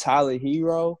they get Tyler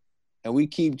Hero and we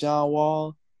keep John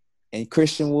Wall and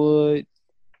Christian Wood,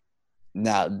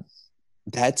 now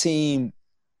that team,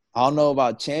 I don't know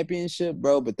about championship,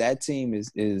 bro, but that team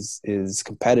is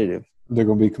competitive. They're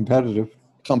gonna be competitive.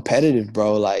 Competitive,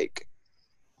 bro. Like,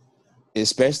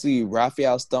 especially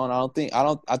Raphael Stone. I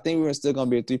think we're still gonna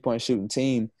be a 3-point shooting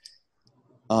team.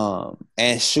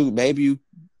 And shoot, maybe you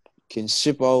can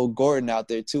ship old Gordon out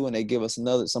there too, and they give us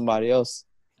somebody else.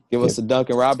 Give us a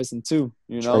Duncan Robinson too,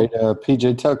 Trade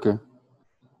PJ Tucker.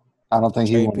 I don't think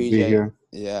he wants to be here.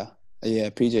 Yeah,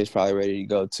 PJ's probably ready to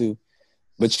go too.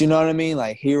 But you know what I mean?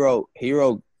 Like Hero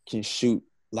can shoot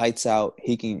lights out.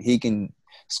 He can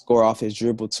score off his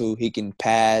dribble too. He can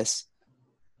pass.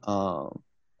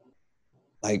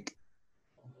 Like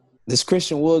this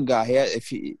Christian Wood guy, if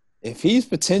he's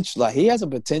potential, like he has a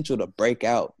potential to break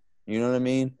out. You know what I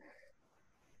mean?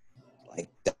 Like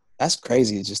that's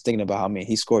crazy. Just thinking about how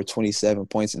he scored 27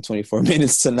 points in 24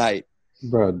 minutes tonight.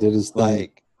 Bro, did his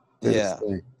thing.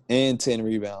 Like, and 10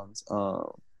 rebounds.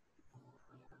 So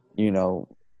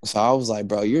I was like,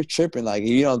 bro, you're tripping. Like,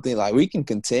 you don't think like we can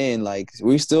contend? Like,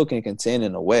 we still can contend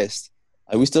in the West.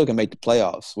 Like, we still can make the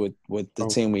playoffs with the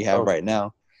team we have right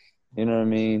now. You know what I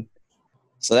mean?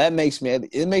 So that makes me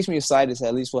excited to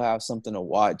at least we'll have something to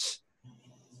watch.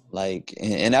 Like,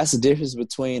 and that's the difference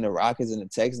between the Rockets and the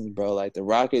Texans, bro. Like the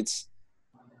Rockets,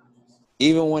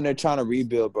 even when they're trying to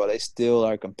rebuild, bro, they still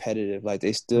are competitive. Like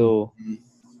they still,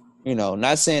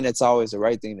 not saying that's always the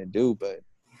right thing to do, but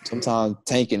sometimes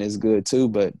tanking is good too.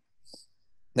 But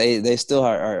they still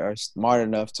are smart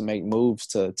enough to make moves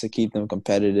to keep them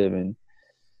competitive and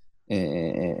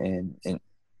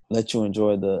let you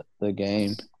enjoy the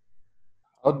game.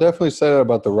 I'll definitely say that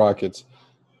about the Rockets.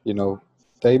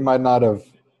 They might not have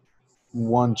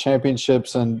won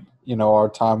championships in, our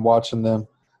time watching them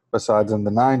besides in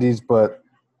the 90s, but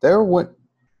their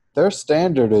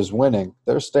standard is winning.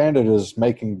 Their standard is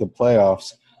making the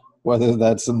playoffs, whether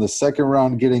that's in the second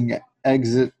round getting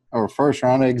exit or first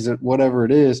round exit, whatever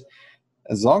it is.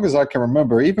 As long as I can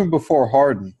remember, even before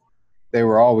Harden, they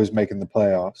were always making the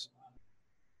playoffs.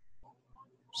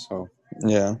 So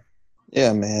yeah,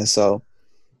 man. So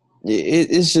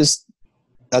it's just,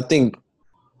 I think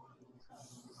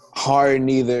Harden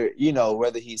either,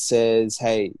 whether he says,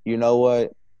 hey, you know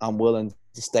what, I'm willing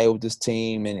to stay with this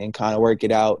team and kind of work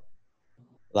it out.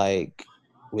 Like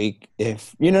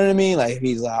if you know what I mean, like if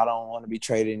he's like, I don't want to be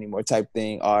traded anymore type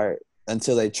thing, or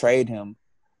until they trade him,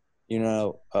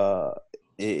 it's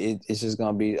just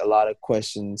gonna be a lot of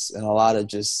questions and a lot of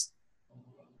just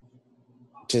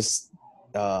what's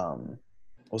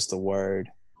the word?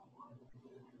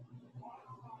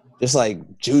 Just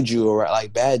like juju around,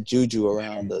 like bad juju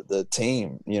around the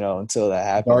team, until that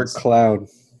happens. Dark cloud.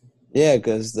 Yeah,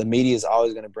 because the media is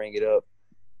always going to bring it up.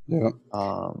 Yeah.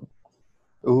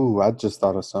 I just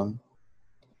thought of something.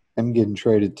 I'm getting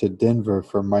traded to Denver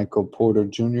for Michael Porter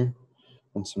Jr.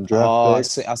 and some draft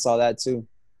picks. I saw that too.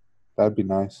 That'd be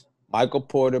nice. Michael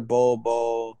Porter,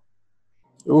 Bol.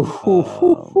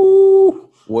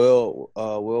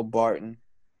 Will Barton.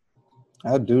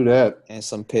 I'd do that. And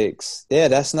some picks.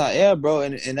 Yeah, bro.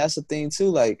 And that's the thing too.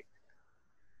 Like,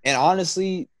 and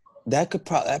honestly, that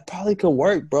probably could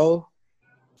work, bro.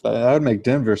 That would make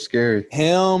Denver scary.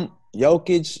 Him,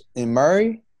 Jokic, and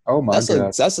Murray. Oh my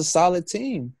God. That's a solid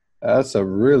team. That's a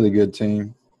really good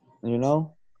team.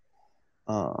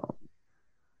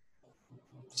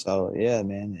 So yeah,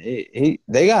 man.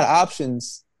 They got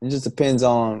options. It just depends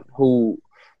on who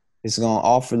is gonna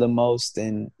offer the most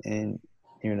and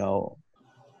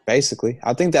basically.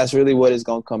 I think that's really what it's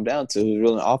gonna come down to, who's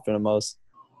really offering the most.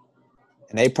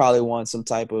 And they probably want some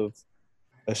type of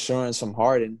assurance from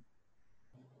Harden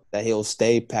that he'll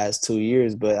stay past 2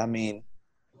 years. But I mean,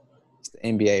 it's the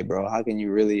NBA, bro. How can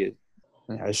you really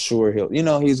assure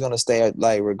he's gonna stay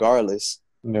regardless?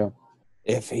 Yeah.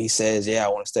 If he says, yeah, I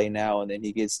want to stay now, and then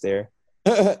he gets there,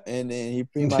 and then he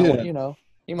might,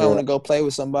 he might want to go play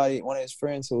with somebody, one of his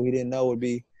friends who he didn't know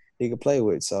he could play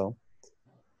with. So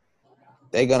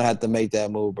they're gonna have to make that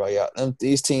move, bro. Yeah,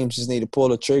 these teams just need to pull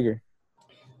the trigger.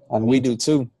 We do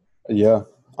too. Yeah,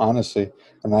 honestly,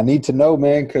 and I need to know,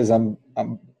 man, because I'm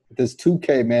this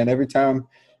 2K, man. Every time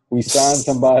we sign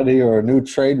somebody or a new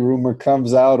trade rumor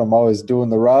comes out, I'm always doing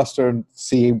the roster and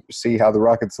see how the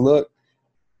Rockets look.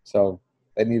 So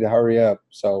they need to hurry up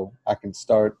so I can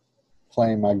start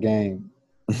playing my game.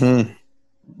 Mm-hmm.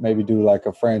 Maybe do like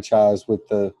a franchise with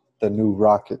the new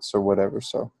Rockets or whatever.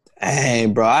 So, hey,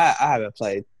 bro, I haven't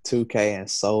played 2K in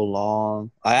so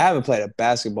long. I haven't played a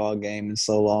basketball game in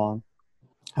so long.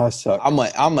 I suck. I'm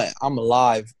a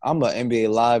live. I'm an NBA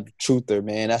live truther,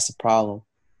 man. That's the problem.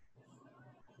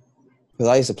 Because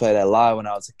I used to play that live when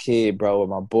I was a kid, bro, with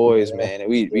my boys, man. And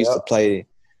we used to play.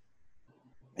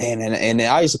 And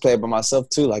I used to play it by myself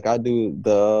too. Like I do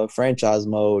the franchise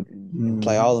mode and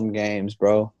play all them games,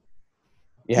 bro.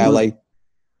 You have like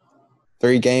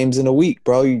 3 games in a week,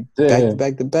 bro. You back to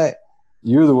back to back.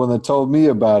 You're the one that told me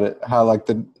about it. How like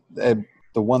the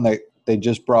one that they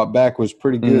just brought back was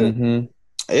pretty good. Mm-hmm.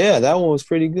 Yeah, that one was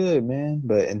pretty good, man.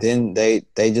 And then they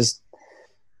just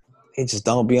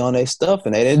don't be on their stuff,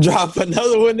 and they didn't drop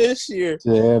another one this year.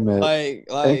 Yeah, man. Like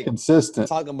inconsistent.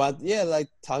 Talking about they're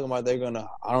gonna.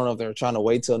 I don't know if they're trying to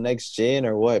wait till next gen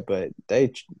or what, but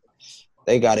they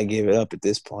got to give it up at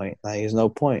this point. Like, there's no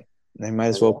point. They might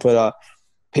as well put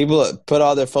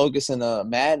all their focus in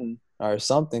Madden or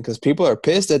something, because people are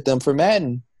pissed at them for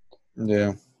Madden.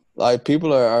 Yeah, like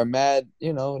people are mad,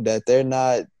 that they're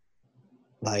not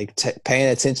like paying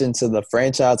attention to the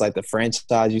franchise. Like the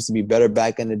franchise used to be better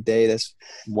back in the day. This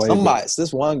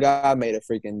one guy made a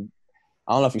freaking,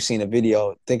 I don't know if you've seen a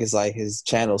video. I think it's like his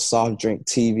channel, Soft Drink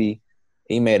TV.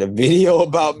 He made a video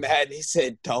about Madden. He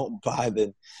said, "Don't buy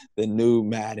the new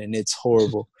Madden. It's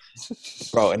horrible."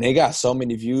 Bro, and they got so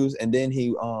many views. And then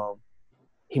he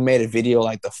made a video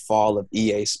like the fall of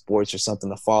EA Sports or something,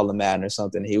 the fall of Madden or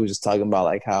something. He was just talking about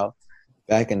like how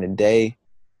back in the day,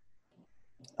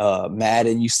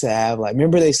 Madden used to have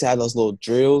remember they used to have those little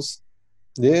drills?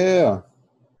 Yeah.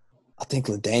 I think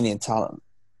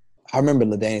I remember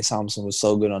LaDainian Thompson was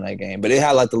so good on that game. But it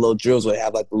had like the little drills where they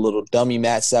have like the little dummy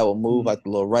mats that would move, like the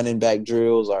little running back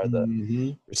drills or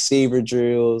the receiver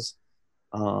drills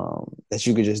that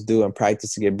you could just do in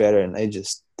practice to get better. And they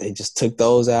just took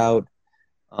those out.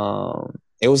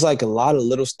 It was like a lot of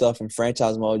little stuff in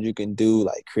franchise mode you can do,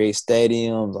 like create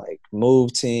stadiums, like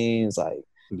move teams, like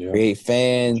create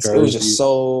fans. Jerseys. It was just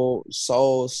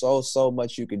so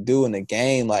much you could do in the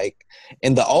game, like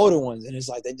in the older ones. And it's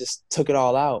like they just took it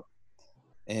all out.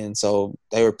 And so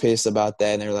they were pissed about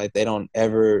that. And they were like, they don't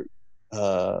ever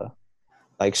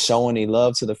show any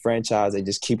love to the franchise. They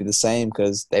just keep it the same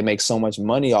because they make so much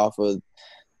money off of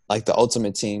like the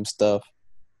Ultimate Team stuff.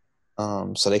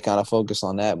 So they kind of focus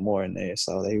on that more in there.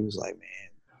 So they was like, man,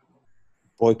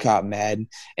 boycott Madden.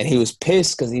 And he was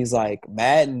pissed because he's like,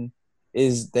 Madden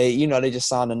is they just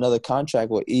signed another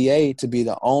contract with EA to be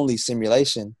the only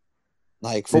simulation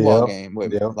like football game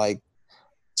with like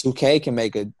 2K can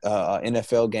make a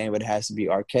NFL game, but it has to be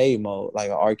arcade mode, like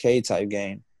an arcade type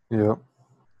game. Yeah,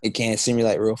 it can't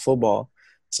simulate real football.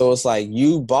 So it's like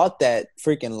you bought that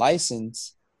freaking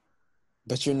license,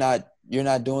 but you're not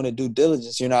doing the due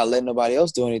diligence. You're not letting nobody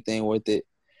else do anything with it.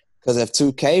 Because if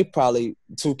 2K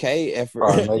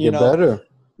effort, make it better.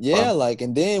 Yeah,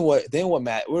 and then what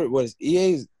Matt? What is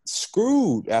EA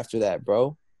screwed after that,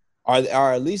 bro? Or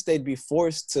at least they'd be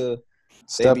forced to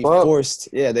step up.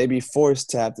 They'd be forced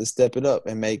to have to step it up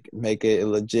and make it a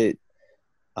legit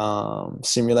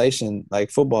simulation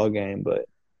like football game. But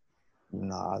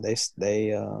nah, they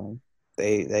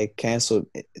canceled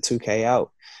 2K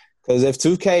out. Because if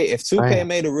 2K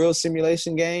made a real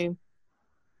simulation game,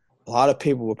 a lot of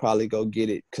people would probably go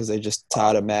get it because they're just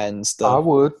tired of Madden stuff. I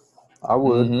would.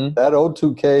 Mm-hmm. That old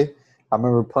 2K, I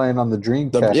remember playing on the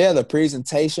Dreamcast. The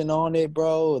presentation on it,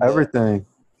 bro. Everything.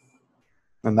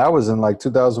 And that was in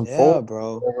 2004. Yeah,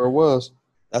 bro. Whatever it was.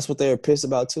 That's what they were pissed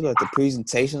about too, like the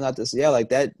presentation, like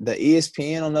that. The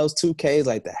ESPN on those 2Ks,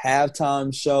 like the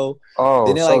halftime show. Oh,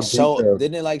 didn't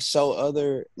it show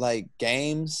other like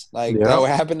games that were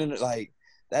happening? Like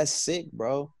that's sick,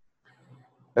 bro.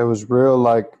 It was real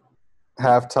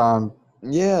halftime.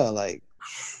 Yeah,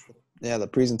 the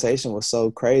presentation was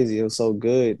so crazy. It was so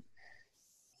good.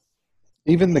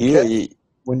 Even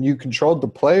when you controlled the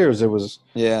players, it was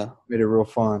made it real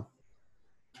fun.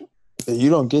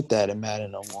 You don't get that in Madden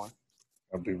no more.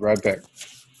 I'll be right back.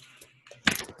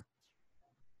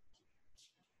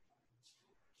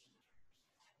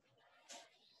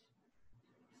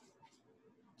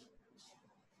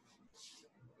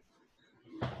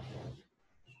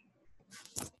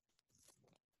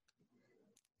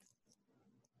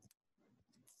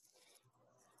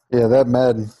 Yeah, that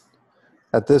Madden.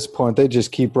 At this point, they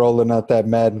just keep rolling out that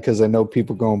Madden because they know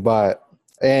people going to buy it.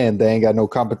 And they ain't got no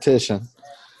competition.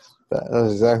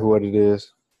 That's exactly what it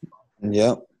is.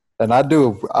 Yep. And I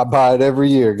do. I buy it every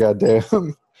year,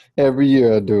 goddamn. Every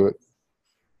year I do it.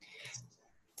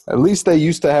 At least they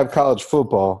used to have college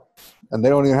football, and they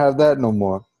don't even have that no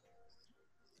more.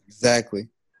 Exactly.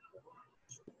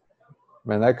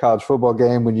 Man, that college football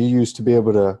game when you used to be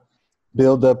able to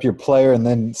build up your player and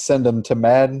then send them to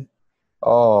Madden,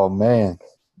 oh, man.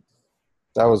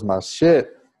 That was my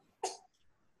shit.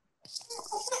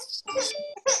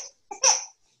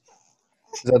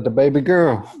 Is that the baby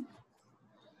girl?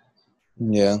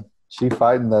 Yeah. She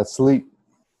fighting that sleep.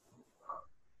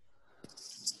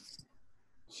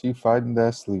 She fighting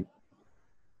that sleep.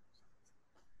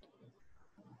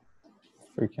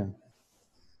 Freaking.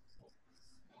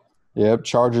 Yep,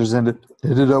 Chargers ended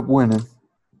up winning.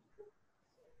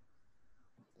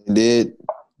 It did.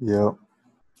 Yep.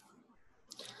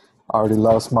 I already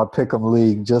lost my pick'em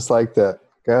league just like that.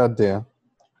 God damn.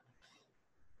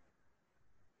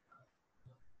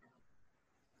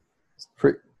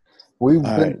 We've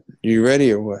All been right. You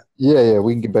ready or what? yeah,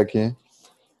 we can get back in.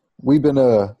 We've been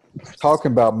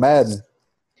talking about Madden.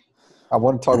 I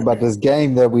want to talk about this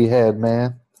game that we had,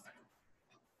 man.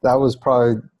 That was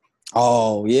probably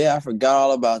Oh, yeah. I forgot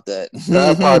all about that.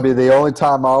 that'll probably be the only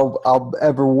time I'll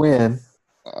ever win.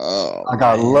 Oh, I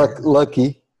got man.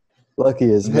 lucky.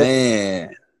 Lucky as hell.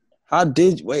 Man. How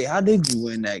did you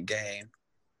win that game?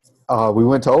 We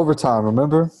went to overtime,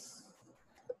 remember?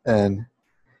 And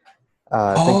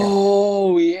I think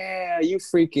Oh, yeah. They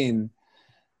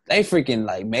freaking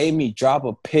like made me drop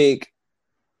a pick.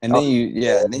 And then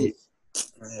yeah,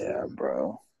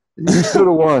 bro. you should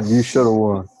have won. You should have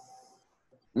won.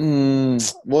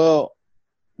 Well,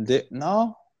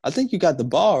 no, I think you got the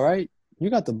ball, right? You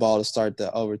got the ball to start the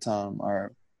overtime,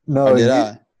 or No, did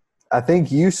I? I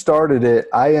think you started it.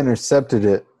 I intercepted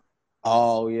it,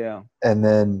 Oh, yeah. and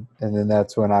then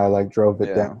that's when I like drove it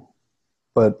Yeah. down.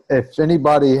 But if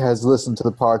anybody has listened to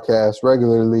the podcast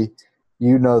regularly,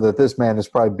 you know that this man has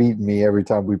probably beaten me every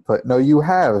time we play. No, you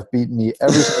have beaten me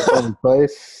every single time we played,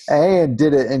 and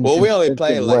did it in Well, we only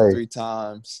consistent played way. like 3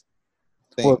 times.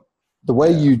 I think. Well, the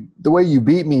way you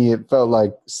beat me, it felt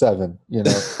like 7. You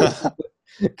know,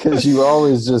 because you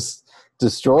always just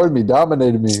destroyed me,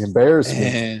 dominated me, embarrassed me.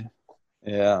 Man.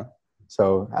 Yeah.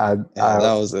 So I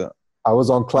was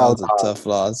on cloud that was a tough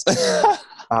loss.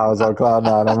 I was on cloud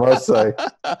 9, I must say.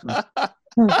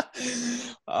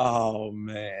 Oh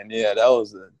man, yeah, that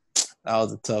was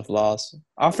a tough loss.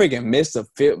 I freaking missed a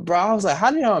field, bro. I was like,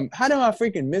 how did I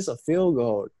freaking miss a field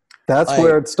goal? That's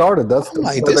where it started. That's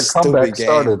where the comeback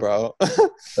started, bro.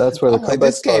 That's where the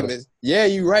comeback started. Game is. Yeah,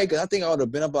 you're right. Because I think I would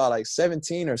have been about like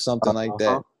 17 or something like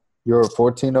that. You're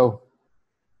 14-0.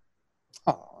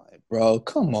 Oh, bro,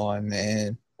 come on,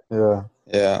 man. Yeah.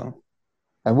 Yeah.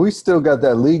 And we still got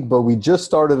that league, but we just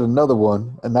started another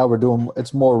one, and now we're doing –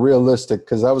 it's more realistic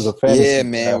because that was a fantasy. Yeah,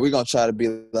 man. We're going to try to be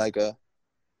like a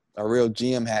real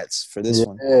GM hats for this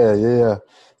one. Yeah.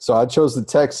 So I chose the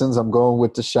Texans. I'm going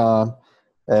with Deshaun.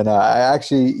 And I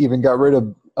actually even got rid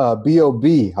of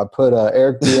B.O.B. I put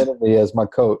Eric Bieniemy as my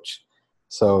coach.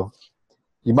 So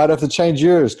you might have to change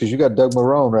yours because you got Doug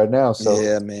Marrone right now. So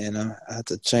yeah, man. I have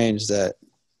to change that.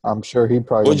 I'm sure he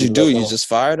probably – What'd you do? You just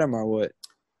fired him or what?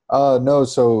 No,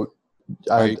 so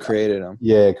you created him.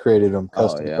 Yeah, created him,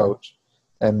 custom coach.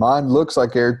 And mine looks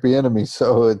like Eric Bieniemy,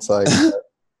 so it's like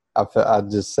I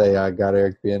just say I got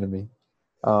Eric Bieniemy.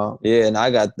 Yeah, and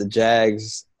I got the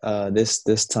Jags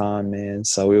this time, man.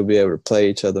 So we'll be able to play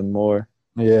each other more.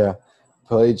 Yeah,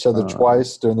 play each other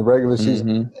twice during the regular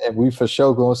season, and we for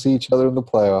sure going to see each other in the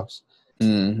playoffs.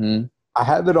 Mm-hmm. I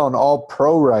have it on All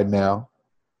Pro right now.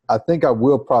 I think I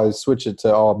will probably switch it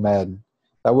to All Madden.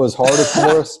 That was harder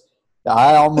for us.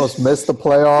 I almost missed the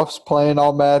playoffs playing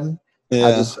All Madden.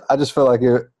 Yeah. I just feel like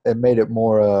it made it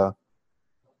more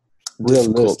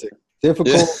realistic.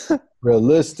 Difficult,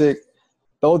 realistic.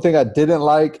 The only thing I didn't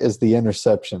like is the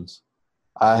interceptions.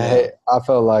 I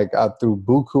felt like I threw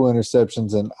buku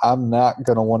interceptions, and I'm not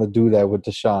going to want to do that with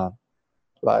Deshaun.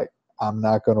 Like, I'm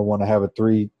not going to want to have a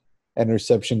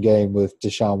 3-interception game with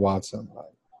Deshaun Watson. Like,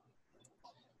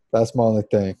 that's my only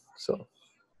thing. So.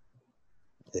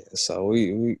 Yeah, so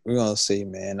we're gonna see,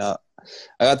 man. I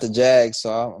got the Jags, so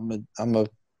I'm gonna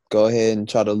go ahead and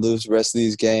try to lose the rest of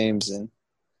these games, and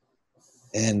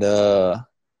I'm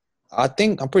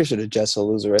pretty sure the Jets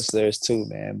will lose the rest of theirs too,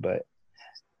 man. But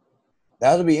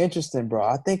that'll be interesting, bro.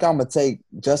 I think I'm gonna take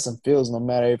Justin Fields, no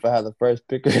matter if I have the first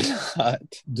pick or not.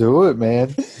 Do it,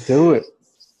 man. Do it.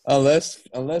 Unless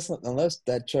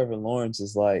that Trevor Lawrence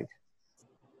is like.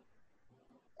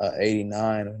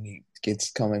 '89 when he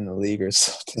gets come in the league or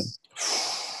something.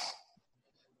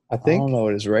 I I think don't know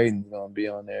what his rating's gonna be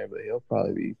on there, but he'll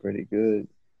probably be pretty good.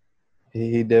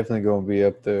 he definitely gonna be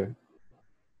up there.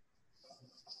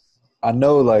 I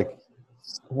know, like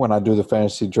when I do the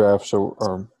fantasy drafts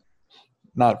or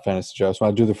not fantasy drafts, when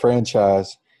I do the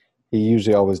franchise, he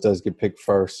usually always does get picked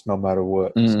first, no matter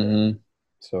what. Mm-hmm.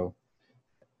 So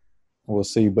we'll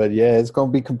see. But yeah, it's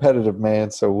gonna be competitive,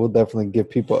 man. So we'll definitely give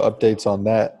people updates on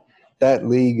that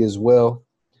league as well.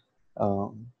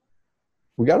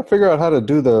 We got to figure out how to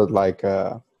do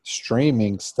the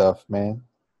streaming stuff, man.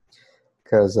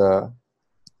 Because I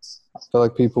feel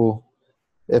like people,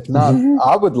 if not,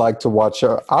 I would like to watch.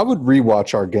 I would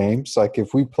rewatch our games. Like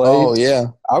if we played, Oh yeah,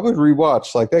 I would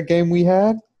rewatch. Like that game we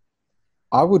had,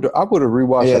 I would have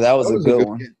rewatched. yeah, That. that was That a was a good good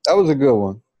one. game. That was a good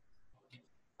one.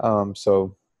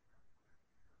 So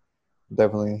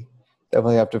definitely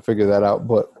have to figure that out.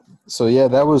 But so yeah,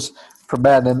 that was for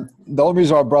Madden. And the only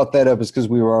reason I brought that up is because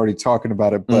we were already talking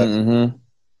about it. But Mm-hmm.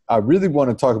 I really want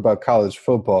to talk about college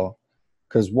football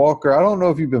because Walker, I don't know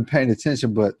if you've been paying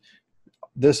attention, but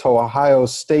this whole Ohio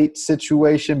State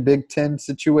situation, Big Ten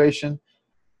situation,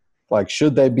 like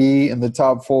should they be in the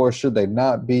top four? Should they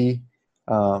not be?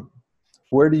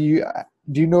 Where do you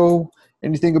know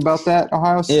anything about that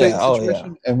Ohio Yeah. State Oh yeah.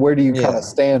 situation, and where do you kind Yeah. of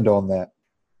stand on that?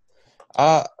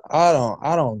 I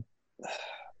don't.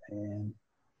 Man,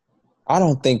 I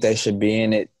don't think they should be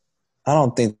in it. I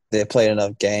don't think they played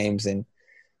enough games, and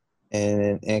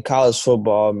in college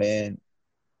football, man,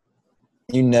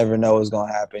 you never know what's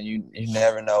gonna happen. You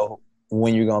never know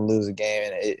when you're gonna lose a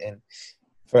game, and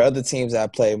for other teams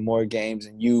that play more games,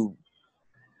 and you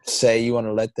say you want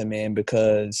to let them in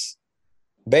because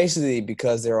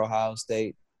they're Ohio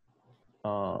State.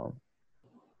 I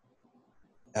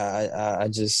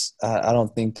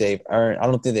don't think they've earned. I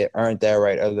don't think they've earned that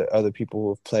right. Other people who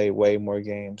have played way more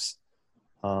games.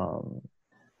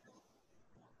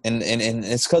 And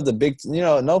it's because the Big,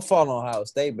 no fault on Ohio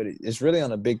State, but it's really on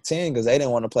the Big Ten because they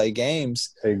didn't want to play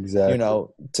games, Exactly.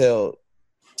 till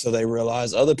they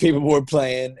realized other people were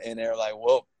playing, and they're like,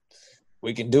 well,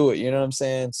 we can do it. You know what I'm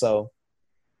saying? So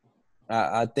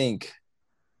I think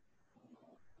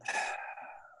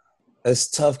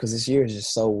it's tough because this year is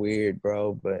just so weird,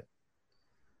 bro. But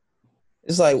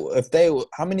it's like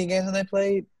how many games have they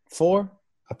played? 4?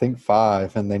 I think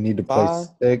 5, and they need to play 5?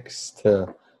 6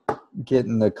 to get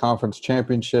in the conference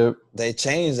championship. They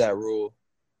changed that rule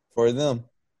for them.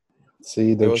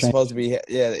 See, It they're was changing. supposed to be,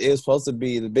 it was supposed to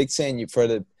be the Big Ten.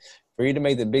 For you to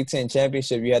make the Big Ten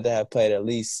championship, you had to have played at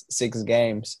least 6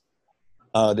 games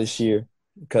this year,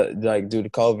 due to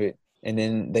COVID, and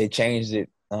then they changed it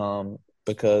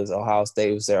because Ohio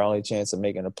State was their only chance of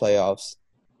making the playoffs.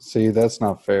 See, that's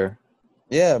not fair.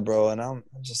 Yeah, bro, and I'm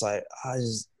just like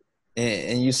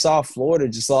and you saw Florida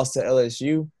just lost to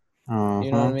LSU. Uh-huh.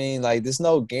 You know what I mean? Like, there's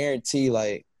no guarantee.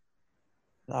 Like,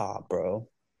 nah, bro.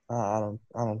 I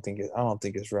don't think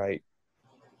it's right.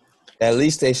 At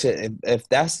least they should. If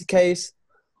that's the case,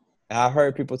 and I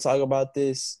heard people talk about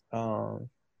this on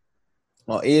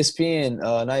ESPN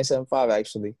 97.5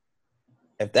 actually.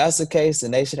 If that's the case,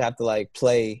 then they should have to like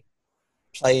play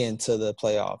into the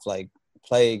playoff, like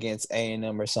play against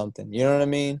A&M or something. You know what I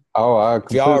mean? Oh, I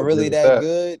If y'all completely are really agree with that that.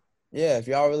 good, yeah. If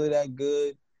y'all are really that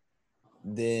good,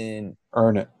 then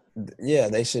Earn it. yeah,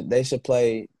 they should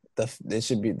play they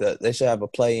should have a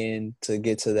play in to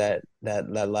get to that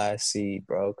last seed,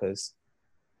 bro. Because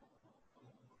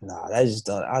I just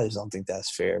don't think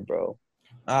that's fair, bro.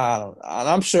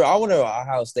 I'm sure. I wonder what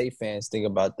Ohio State fans think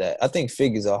about that. I think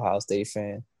Fig is an Ohio State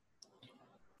fan.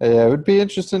 Yeah, it would be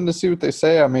interesting to see what they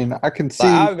say. I mean, I can Like, see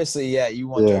obviously, yeah, you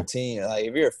want your team. Like,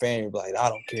 if you're a fan, you're like, I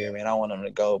don't care, man. I want them to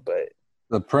go. But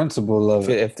the principle of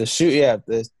it. if the shoe, if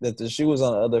the shoe was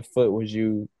on the other foot, would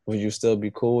you still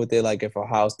be cool with it? Like, if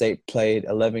Ohio State played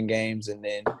 11 games and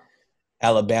then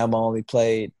Alabama only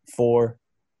played 4,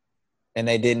 and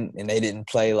they didn't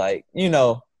play, like,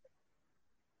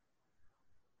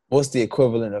 what's the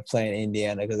equivalent of playing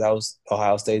Indiana? Because that was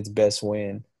Ohio State's best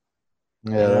win.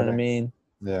 Yeah, you know what I mean?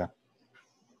 Yeah.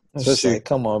 It's just like,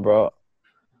 come on, bro.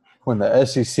 When the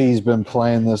SEC's been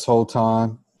playing this whole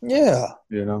time. Yeah.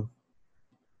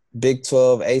 Big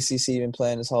 12, ACC been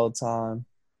playing this whole time.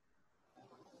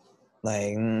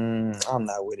 Like, I'm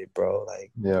not with it, bro.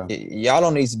 Like, y'all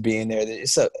don't need to be in there.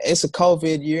 It's a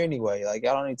COVID year anyway. Like,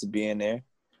 y'all don't need to be in there.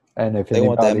 And if they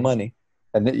want that money.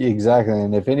 And exactly.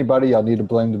 And if anybody, y'all need to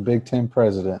blame the Big Ten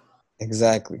president.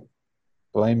 Exactly.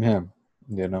 Blame him.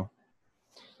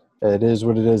 It is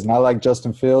what it is. And I like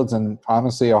Justin Fields. And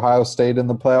honestly, Ohio State in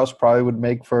the playoffs probably would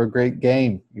make for a great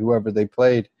game, whoever they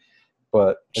played.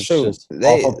 but it's Shoot, just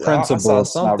off of I principle, saw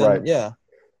it's not something. right. Yeah,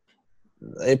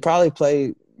 they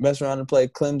probably mess around and play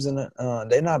Clemson.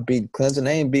 They not beat Clemson.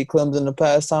 They ain't beat Clemson the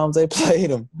past times they played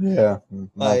them. Yeah, not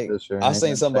Like this year. I Ain't seen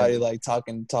been somebody changing. like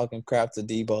talking crap to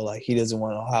Debo, like he doesn't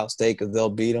want Ohio State because they'll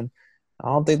beat him. I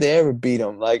don't think they ever beat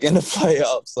him like in the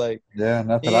playoffs. Like Yeah,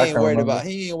 not that he I ain't can worried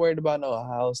remember. about no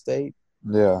Ohio State.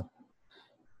 Yeah,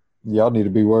 y'all need to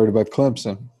be worried about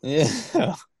Clemson. Yeah.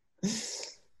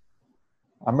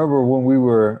 I remember when we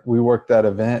worked that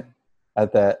event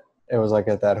at that. It was like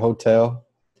at that hotel,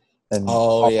 and Oh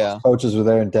all yeah. those coaches were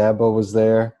there, and Dabo was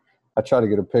there. I tried to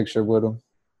get a picture with him,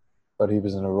 but he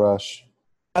was in a rush.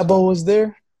 Dabo was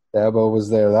there. Dabo was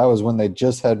there. That was when they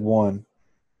just had won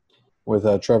with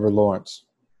Trevor Lawrence,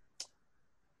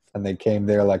 and they came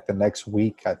there like the next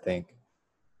week, I think.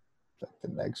 Like the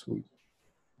next week.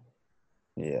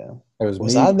 Yeah. It was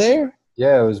Was me. I there?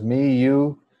 Yeah, it was me,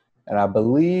 you, and I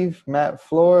believe Matt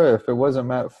Floor. If it wasn't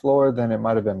Matt Floor, then it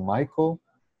might have been Michael.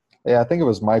 Yeah, I think it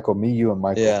was Michael. Me, you, and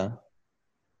Michael. Yeah.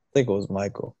 I think it was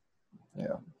Michael.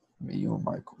 Yeah, me, you, and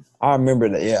Michael. I remember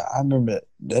that. Yeah, I remember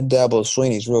that Dabo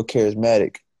Sweeney's real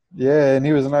charismatic. Yeah, and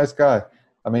he was a nice guy.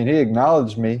 I mean, he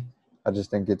acknowledged me. I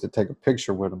just didn't get to take a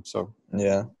picture with him, so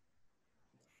Yeah.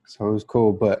 it was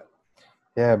cool. But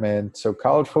yeah, man. So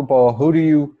college football, who do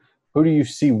you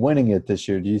see winning it this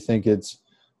year? Do you think it's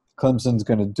Clemson's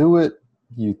going to do it?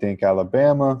 Do you think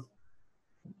Alabama?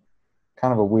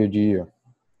 Kind of a weird year.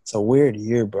 It's a weird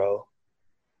year, bro.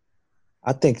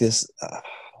 I think this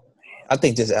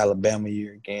Alabama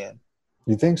year again.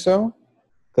 You think so?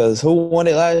 Because who won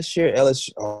it last year?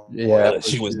 LSU. Oh, Yeah,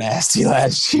 LSU was nasty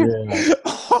last year. Yeah.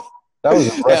 That was a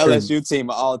That record. LSU team,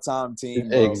 an all-time team,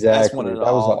 bro. Exactly. That's one of the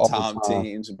That was an all-time all-time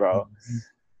teams, bro.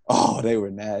 Oh, they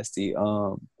were nasty.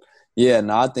 Yeah,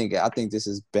 no, I think this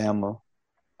is Bama.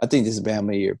 I think this is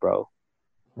Bama year, bro.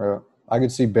 Yeah. I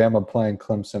could see Bama playing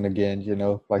Clemson again,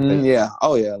 like Yeah.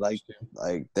 Oh yeah, like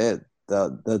that.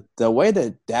 The way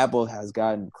that Dabo has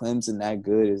gotten Clemson that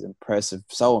good is impressive.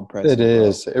 So impressive. It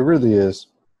is. Bro. It really is.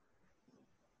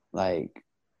 Like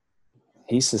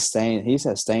he's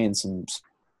sustained some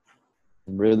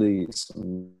really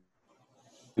some.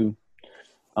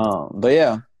 But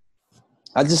yeah,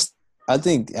 I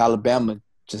think Alabama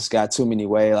just got too many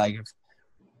ways. Like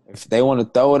if they want to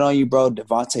throw it on you, bro,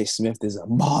 Devontae Smith is a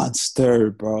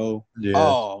monster, bro. Yeah.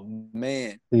 Oh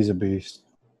man, he's a beast.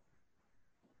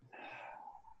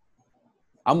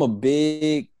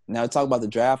 Now talk about the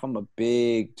draft. I'm a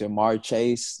big Jamar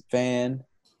Chase fan,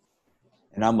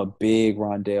 and I'm a big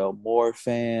Rondale Moore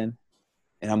fan,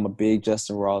 and I'm a big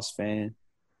Justin Ross fan.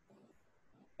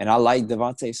 And I liked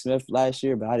Devontae Smith last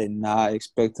year, but I did not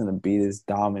expect him to be this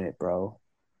dominant, bro.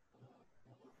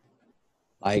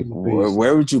 Like,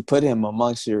 where would you put him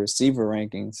amongst your receiver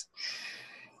rankings?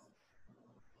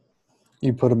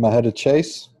 You put him ahead of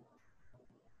Chase?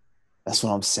 That's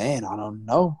what I'm saying. I don't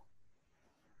know.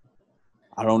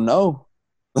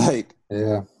 Like,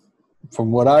 yeah.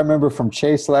 From what I remember from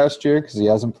Chase last year, because he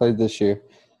hasn't played this year,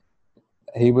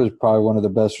 he was probably one of the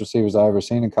best receivers I ever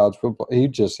seen in college football. He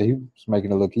was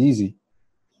making it look easy.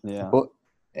 Yeah. But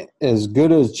as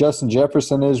good as Justin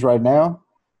Jefferson is right now,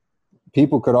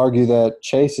 people could argue that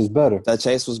Chase is better. That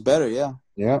Chase was better, yeah.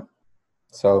 Yeah.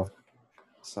 So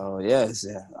yes,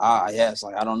 yeah. It's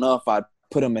like I don't know if I'd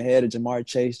put him ahead of Jamar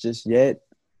Chase just yet.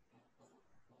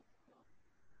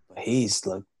 But he's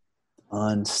looked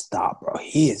unstopped, bro.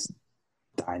 He is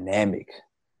dynamic.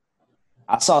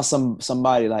 I saw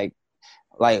somebody like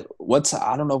I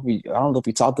don't know if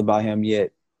we talked about him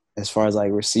yet as far as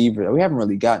like receiver. We haven't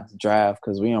really gotten to draft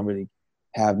because we don't really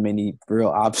have many real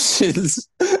options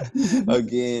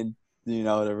again,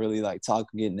 to really like talk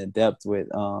and get into depth with.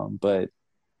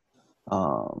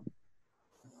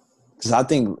 Because I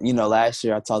think, last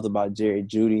year I talked about Jerry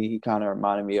Jeudy. He kind of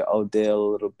reminded me of Odell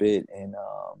a little bit, and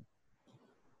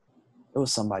it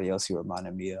was somebody else he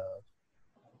reminded me of.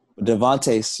 But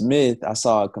Devontae Smith, I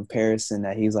saw a comparison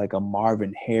that he's like a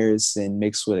Marvin Harrison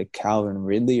mixed with a Calvin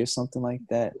Ridley or something like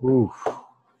that. Ooh,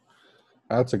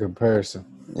 that's a comparison.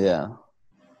 Yeah.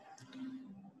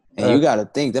 And you got to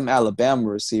think, them Alabama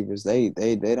receivers, they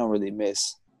don't really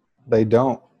miss. They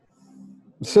don't.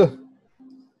 You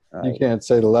can't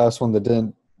say the last one that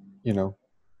didn't,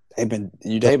 They've been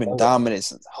dominant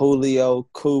since Julio,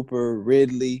 Cooper,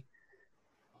 Ridley,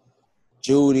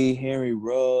 Jeudy, Henry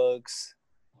Ruggs.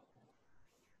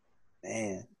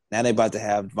 Man, now they about to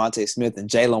have Devontae Smith and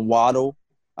Jalen Waddle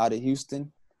out of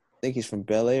Houston. I think he's from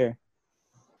Bel Air,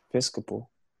 Episcopal.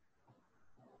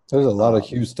 There's a lot of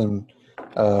Houston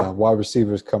wide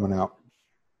receivers coming out.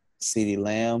 CeeDee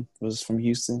Lamb was from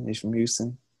Houston. He's from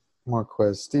Houston.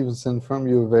 Marquez Stevenson from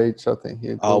U of H. I think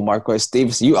he'd Oh, go. Marquez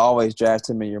Stevenson. You always draft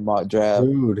him in your mock draft.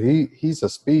 Dude, he's a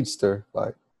speedster.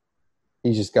 Like,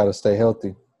 he just got to stay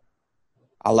healthy.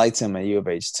 I liked him at U of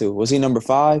H too. Was he number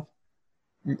 5?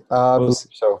 I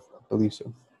believe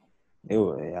so.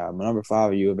 Number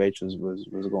 5 at U of H was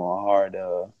going hard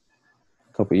a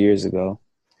couple years ago.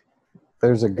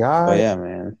 There's a guy. But yeah,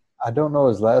 man. I don't know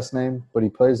his last name, but he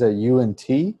plays at UNT.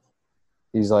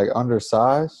 He's like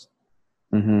undersized.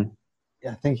 Mm-hmm.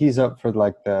 Yeah, I think he's up for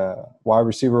like the wide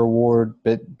receiver award,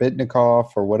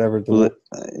 Bitnikoff or whatever. Fred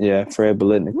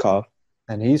Biletnikoff.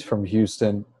 And he's from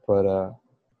Houston, but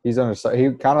he's undersized. He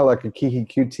kind of like a Kiki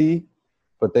QT,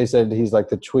 but they said he's like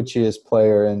the twitchiest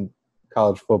player in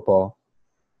college football.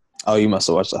 Oh, you must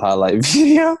have watched the highlight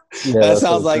video. Yeah, that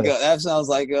sounds like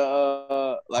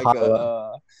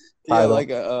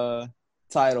a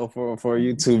title for a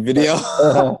YouTube video.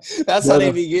 That's how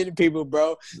they be getting people,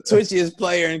 bro. Twitchiest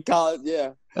player in college,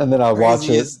 yeah. And then I watch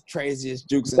it. Craziest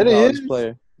jukes in college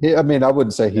player. Yeah, I mean, I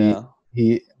wouldn't say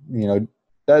he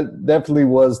that definitely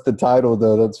was the title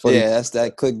though. That's funny. Yeah, that's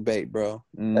that clickbait, bro.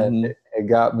 Mm-hmm. And it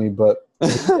got me, but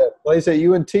plays at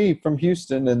UNT from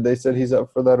Houston, and they said he's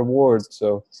up for that award,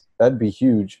 so that'd be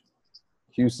huge.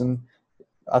 Houston,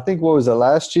 I think what was it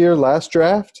last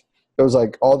draft? It was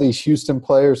like all these Houston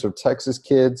players or Texas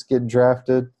kids get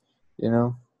drafted,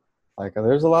 Like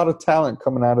there's a lot of talent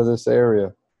coming out of this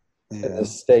area in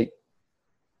this state.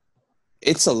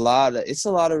 It's a lot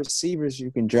of receivers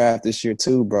you can draft this year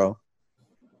too, bro.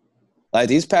 Like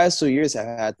these past 2 years have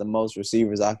had the most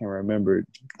receivers I can remember.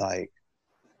 Like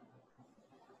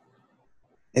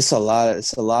it's a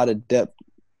lot of depth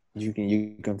you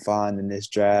can find in this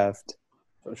draft.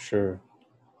 For sure.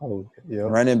 Oh, yeah.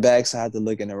 Running backs, I had to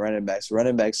look into running backs.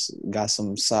 Running backs got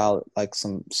some solid, like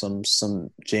some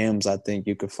gems I think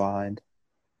you could find.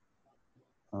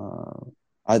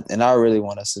 I really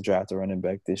want us to draft a running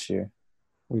back this year.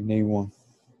 We need one.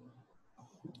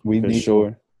 For sure.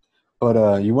 One.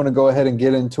 But you want to go ahead and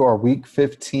get into our Week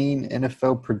 15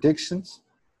 NFL predictions?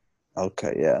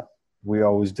 Okay, yeah. We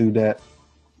always do that.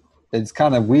 It's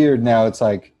kind of weird now. It's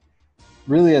like,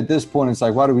 really at this point, it's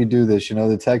like, why do we do this?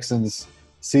 The Texans –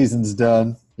 season's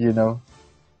done, It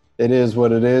is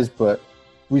what it is, but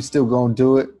we still gonna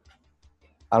do it.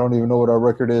 I don't even know what our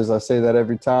record is. I say that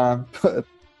every time, but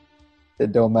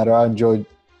it don't matter. I enjoy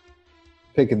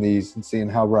picking these and seeing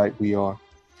how right we are.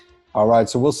 All right,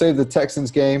 so we'll save the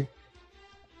Texans game.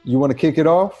 You want to kick it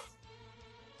off?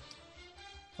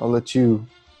 I'll let you.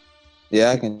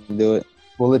 Yeah, I can do it.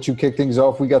 We'll let you kick things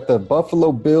off. We got the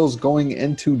Buffalo Bills going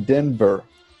into Denver.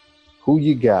 Who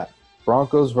you got?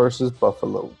 Broncos versus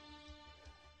Buffalo.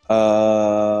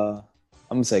 I'm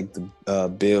going to take the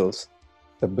Bills.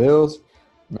 The Bills?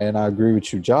 Man, I agree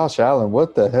with you. Josh Allen,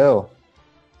 what the hell?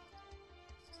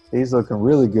 He's looking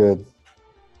really good.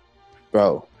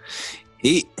 Bro,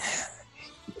 I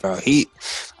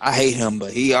hate him,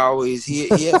 but he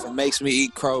makes me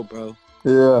eat crow, bro.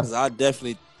 Yeah. Because I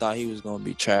definitely thought he was going to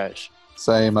be trash.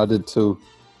 Same, I did too.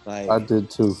 I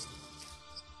did too.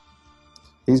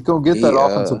 He's going to get that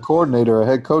offensive coordinator a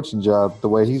head coaching job the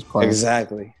way he's playing.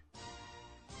 Exactly.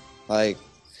 Like,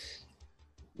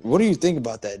 what do you think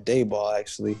about that Dayball,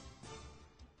 actually?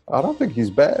 I don't think he's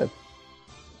bad.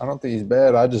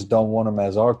 I just don't want him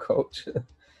as our coach.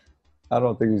 I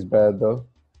don't think he's bad, though.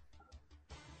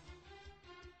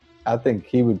 I think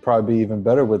he would probably be even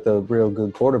better with a real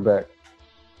good quarterback.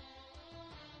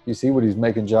 You see what he's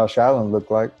making Josh Allen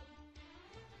look like.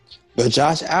 But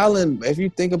Josh Allen, if you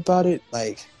think about it,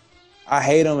 like, I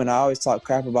hate him and I always talk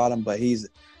crap about him, but he's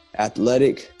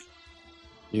athletic.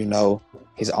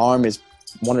 His arm is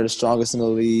one of the strongest in the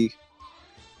league.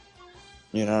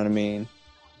 You know what I mean?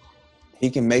 He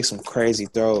can make some crazy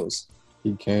throws.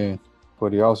 He can,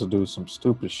 but he also do some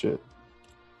stupid shit.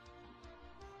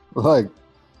 Like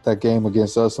that game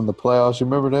against us in the playoffs. You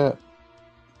remember that?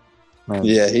 Man.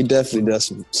 Yeah, he definitely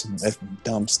does some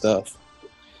dumb stuff.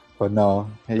 But no,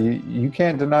 you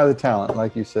can't deny the talent.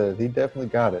 Like you said, he definitely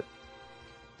got it.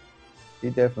 I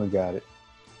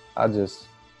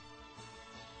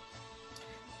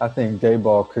think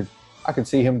Dayball I could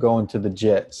see him going to the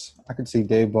Jets. I could see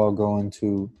Dayball going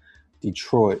to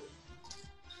Detroit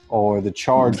or the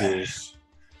Chargers,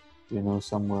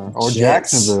 somewhere. Or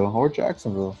Jets.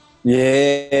 Jacksonville.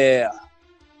 Yeah.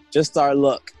 Just our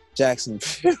luck,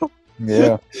 Jacksonville.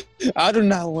 Yeah. I do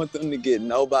not want them to get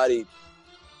nobody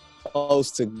close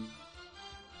to.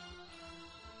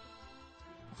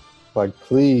 Like,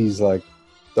 please,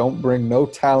 don't bring no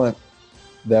talent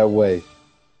that way.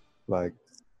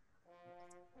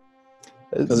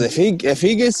 Because if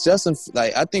he gets Justin,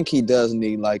 I think he does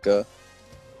need a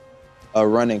a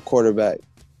running quarterback.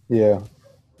 Yeah,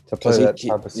 to play that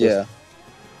type of system. Yeah.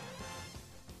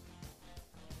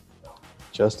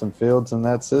 Justin Fields in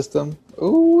that system.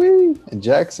 Ooh-wee. And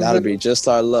Jacksonville. That'll be just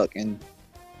our luck. And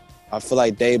I feel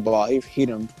like Daboll, he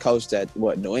done coached at,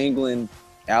 New England,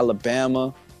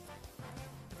 Alabama.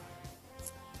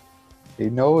 He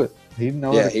know it. He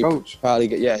know the coach. He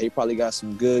probably got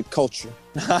some good culture.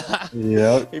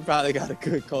 Yeah. He probably got a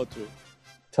good culture.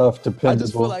 Tough, dependable. I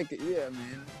just feel like,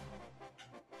 man.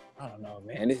 I don't know,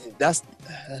 man. That's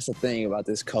the thing about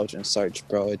this coaching search,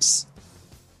 bro. It's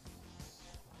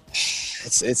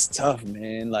tough,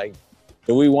 man. Like,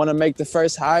 do we want to make the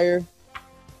first hire?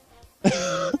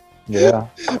 Yeah.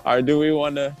 Or do we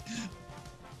want to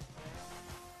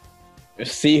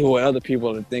see what other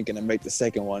people are thinking and make the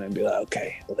second one and be like,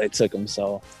 okay, well, they took him,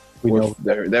 so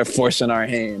they're forcing our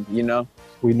hand, you know?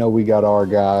 We know we got our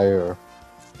guy, or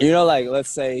like, let's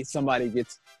say somebody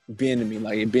gets Bieniemy,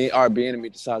 like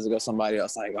Bieniemy decides to go somebody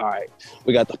else, like, all right,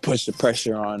 we got to push the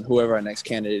pressure on whoever our next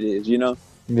candidate is, you know?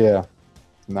 Yeah.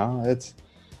 No,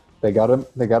 they gotta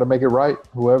make it right.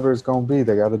 Whoever it's gonna be,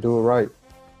 they gotta do it right.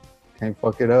 Can't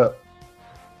fuck it up.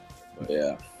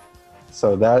 Yeah.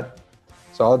 So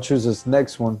I'll choose this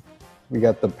next one. We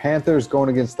got the Panthers going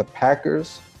against the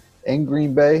Packers in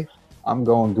Green Bay. I'm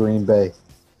going Green Bay.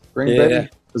 Green Bay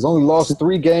has only lost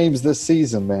 3 games this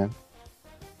season, man.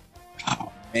 Oh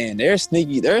man, they're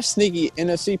sneaky. They're a sneaky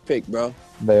NFC pick, bro.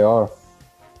 They are.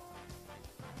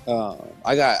 I'm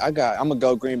gonna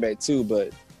go Green Bay too,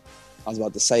 but I was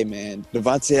about to say, man,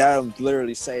 Devontae Adams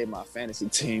literally saved my fantasy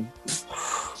team.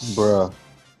 Bruh.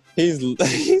 He's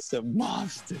a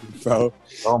monster, bro.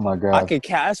 Oh my god.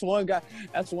 That's one guy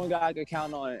I could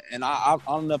count on. And I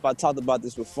don't know if I talked about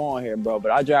this before on here, bro,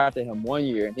 but I drafted him one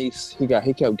year and he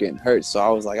kept getting hurt. So I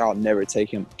was like, I'll never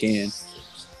take him again.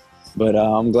 But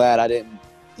I'm glad I didn't,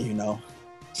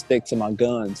 stick to my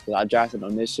guns, because I drafted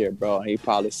him this year, bro. And he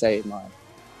probably saved mine.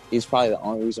 He's probably the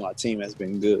only reason my team has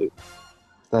been good.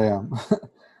 Damn.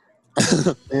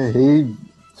 Yeah,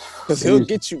 because he'll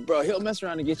get you, bro. He'll mess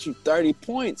around and get you 30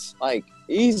 points. Like,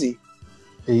 easy.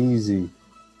 Easy.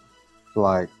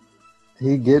 Like,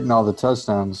 he getting all the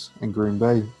touchdowns in Green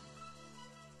Bay.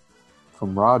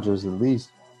 From Rodgers, at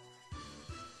least.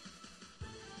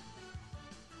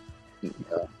 Yeah.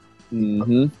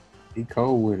 Mm-hmm. He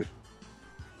cold with it.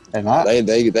 And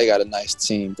they got a nice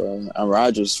team, bro. And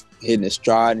Rodgers hitting his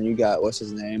stride, and you got, what's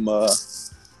his name?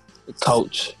 The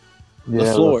coach.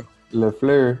 Yeah,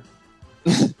 LaFleur.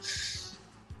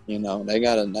 They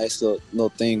got a nice little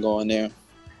thing going there.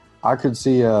 I could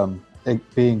see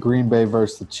it being Green Bay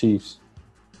versus the Chiefs.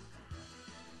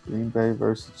 Green Bay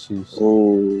versus the Chiefs.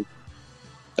 Oh,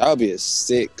 that would be a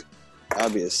sick.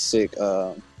 Be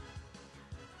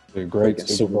a great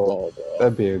Super Bowl.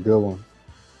 That'd be a good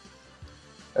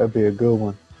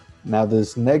one. Now,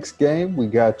 this next game, we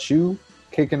got you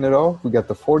kicking it off. We got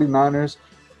the 49ers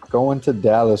going to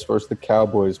Dallas versus the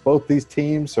Cowboys. Both these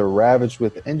teams are ravaged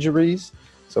with injuries,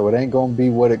 so it ain't going to be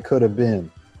what it could have been.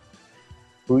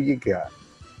 Who you got?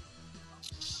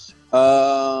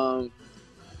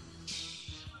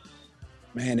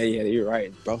 Man, you're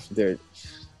right. Both of their.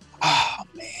 Oh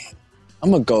man,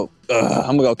 I'm gonna go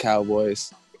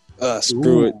Cowboys.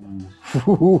 Screw it.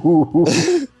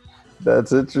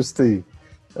 That's interesting.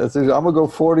 I'm gonna go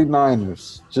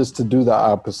 49ers just to do the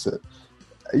opposite.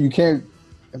 You can't.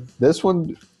 This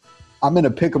one, I'm in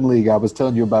a pick'em league. I was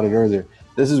telling you about it earlier.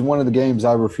 This is one of the games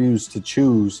I refuse to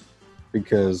choose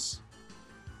because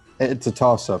it's a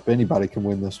toss-up. Anybody can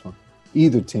win this one.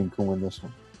 Either team can win this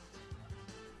one.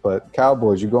 But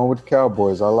Cowboys, you're going with the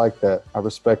Cowboys. I like that. I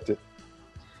respect it.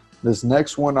 This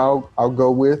next one I'll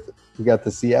go with. We got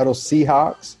the Seattle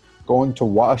Seahawks going to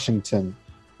Washington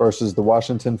versus the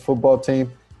Washington football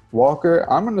team. Walker,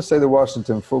 I'm going to say the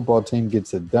Washington football team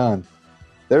gets it done.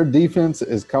 Their defense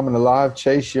is coming alive.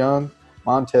 Chase Young,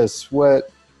 Montez Sweat,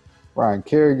 Ryan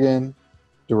Kerrigan,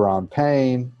 Deron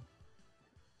Payne,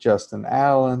 Justin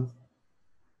Allen.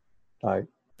 Like,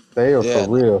 they are for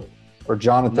real. Or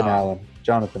Jonathan Allen.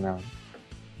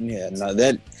 Yeah, no,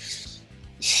 that's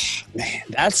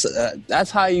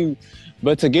how you.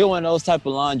 But to get one of those type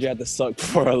of lines, you have to suck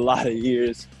for a lot of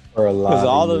years. Because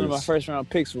all of them are first round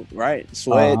picks, right?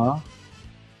 Sweat,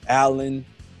 Allen,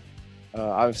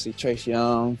 obviously Chase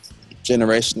Young,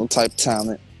 generational type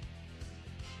talent.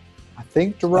 I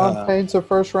think Deron Payne's a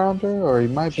first rounder, or he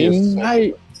might be. He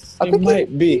might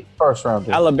be first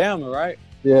rounder. Alabama, right?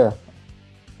 Yeah,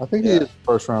 I think he is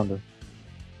first rounder.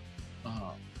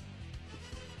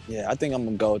 Yeah, I think I'm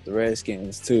gonna go with the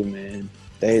Redskins too, man.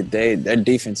 Their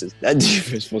defense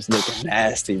was looking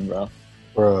nasty, bro.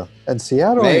 Bruh. And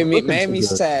Seattle made ain't me looking made too me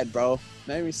good. sad, bro.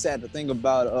 Made me sad to think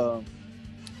about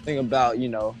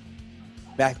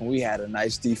back when we had a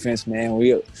nice defense, man.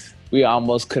 We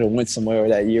almost could have went somewhere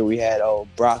that year. We had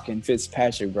Brock and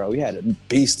Fitzpatrick, bro. We had a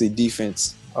beastly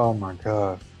defense. Oh my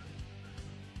God.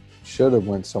 Should have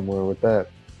went somewhere with that.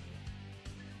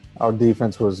 Our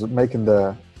defense was making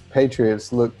the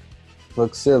Patriots look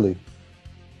silly.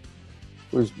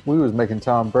 We was making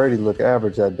Tom Brady look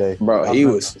average that day. Bro, I he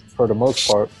remember, was, for the most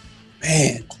part.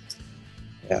 man.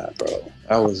 Yeah, bro.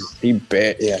 That was he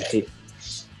bad. Yeah, he.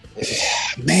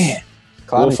 Man,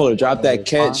 Will Fuller dropped that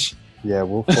catch. Yeah,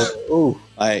 Will Fuller. Ooh,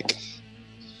 Like,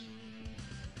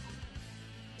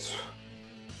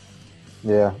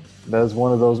 yeah, that's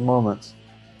one of those moments.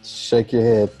 Shake your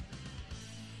head.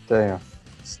 Damn.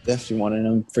 it's definitely one of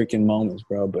them freaking moments,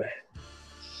 bro. But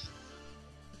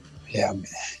yeah, man.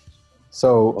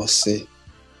 So We'll see.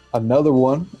 another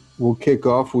one. We'll kick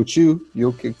off with you.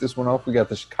 You'll kick this one off. We got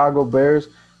the Chicago Bears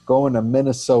going to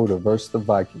Minnesota versus the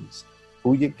Vikings.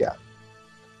 Who you got?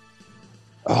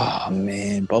 Oh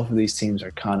man, both of these teams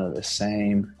are kind of the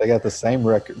same. They got the same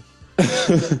record.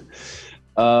 I'm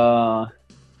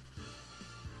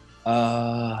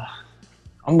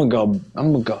gonna go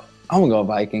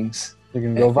Vikings. You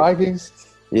can go Vikings?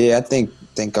 Yeah, I think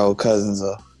old Cousins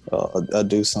will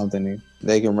do something.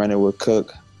 They can run it with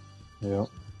Cook. Yeah.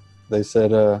 They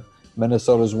said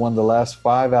Minnesota's won the last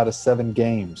 5 out of 7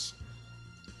 games.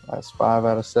 Last 5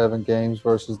 out of 7 games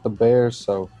versus the Bears.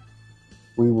 So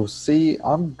we will see.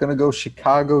 I'm going to go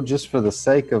Chicago just for the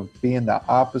sake of being the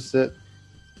opposite.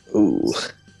 Ooh.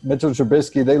 Mitchell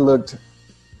Trubisky, they looked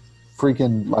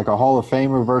freaking like a Hall of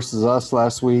Famer versus us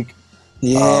last week.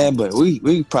 Yeah, but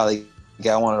we probably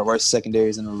got one of the worst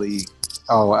secondaries in the league.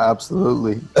 Oh,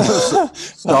 absolutely.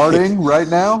 Starting right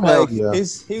now? Hell Like, yeah.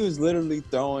 he was literally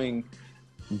throwing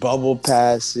bubble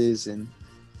passes and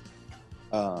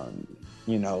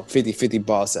 50-50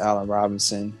 balls to Allen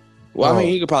Robinson. Well, I mean,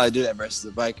 he could probably do that versus the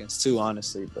Vikings too,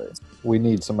 honestly. But We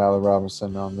need some Allen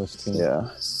Robinson on this team. yeah,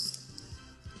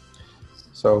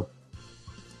 So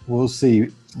we'll see.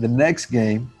 The next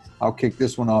game, I'll kick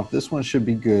this one off. This one should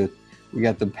be good. We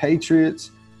got the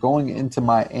Patriots going into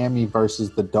Miami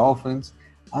versus the Dolphins.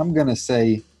 I'm going to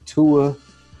say Tua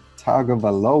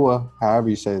Tagovailoa, however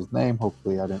you say his name.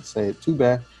 Hopefully I didn't say it too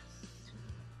bad.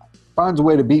 Finds a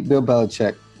way to beat Bill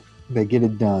Belichick. They get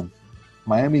it done.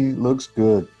 Miami looks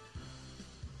good.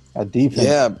 A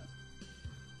defense.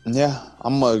 yeah,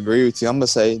 I'm gonna agree with you. I'm gonna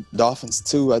say Dolphins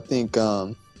too. I think,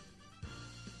 man,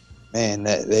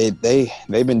 that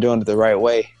they've been doing it the right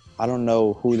way. I don't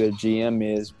know who their GM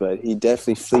is, but he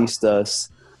definitely fleeced us.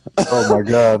 Oh my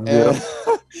God. Yeah.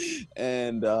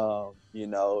 And he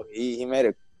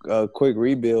made a quick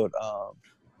rebuild,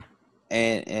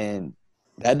 and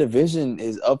that division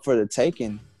is up for the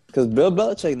taking because Bill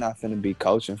Belichick not finna be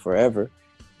coaching forever.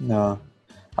 No.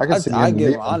 I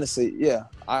give him honestly, yeah.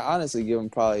 I honestly give him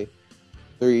probably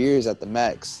 3 years at the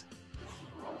max.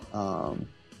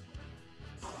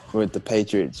 With the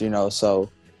Patriots, so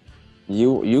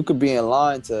you could be in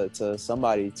line to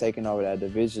somebody taking over that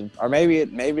division, or maybe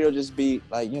it'll just be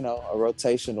like a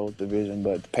rotational division.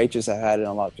 But the Patriots have had it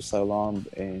unlocked for so long,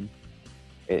 and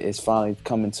it's finally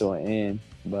coming to an end.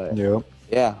 But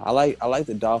yeah, I like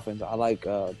the Dolphins. I like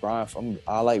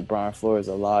Brian Flores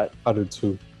a lot. I do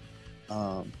too.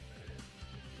 I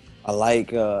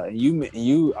like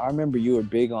you. I remember you were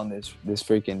big on this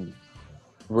freaking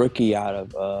rookie out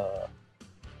of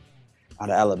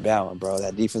Alabama, bro.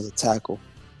 That defensive tackle.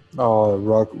 Oh,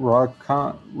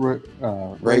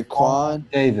 Raekwon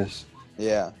Davis.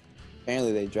 Yeah.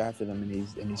 Apparently they drafted him and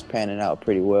he's panning out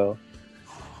pretty well.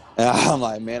 And I'm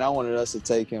like, man, I wanted us to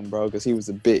take him, bro, because he was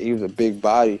a big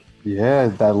body. Yeah,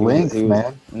 that length,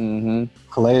 man. Mm-hmm.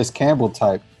 Calais Campbell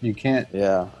type. You can't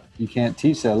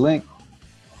teach that length.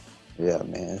 Yeah,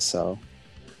 man. So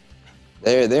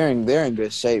they're in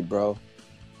good shape, bro.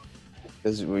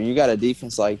 Because when you got a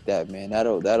defense like that, man,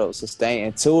 that'll sustain.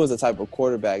 And Tua is the type of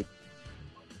quarterback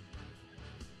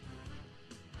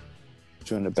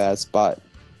you're in a bad spot.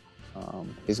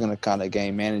 He's gonna kind of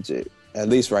game manage it, at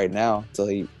least right now, until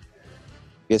he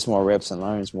gets more reps and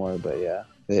learns more. But yeah,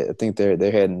 I think they're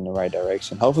heading in the right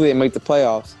direction. Hopefully, they make the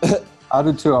playoffs. I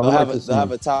do too. They'll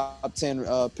have a top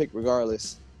 10 pick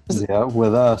regardless. Yeah,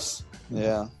 with us.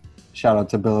 Yeah. Shout out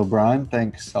to Bill O'Brien.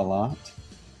 Thanks a lot.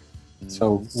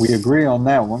 So we agree on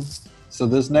that one. So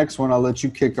this next one, I'll let you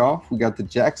kick off. We got the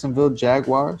Jacksonville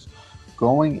Jaguars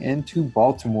going into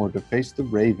Baltimore to face the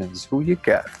Ravens. Who you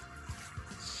got?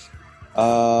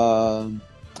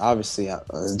 Obviously,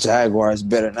 Jaguars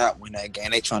better not win that game.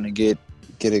 They trying to get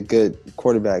a good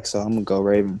quarterback, so I'm gonna go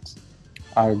Ravens.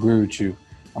 I agree with you.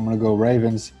 I'm going to go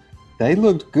Ravens. They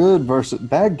looked good versus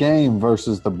that game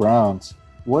versus the Browns.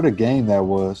 What a game that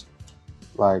was.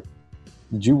 Like,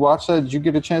 did you watch that? Did you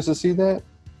get a chance to see that?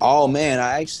 Oh man,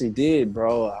 I actually did,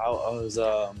 bro. I was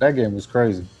That game was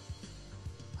crazy.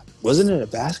 wasn't it a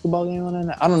basketball game on that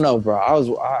night? I don't know, bro.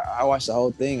 I watched the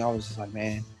whole thing. I was just like,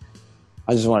 man,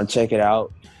 I just want to check it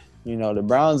out. You know, the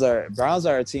Browns are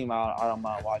a team I don't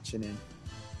mind watching, and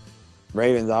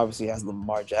Ravens obviously has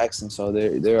Lamar Jackson, so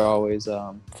they're always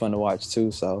fun to watch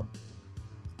too. So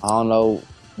I don't know,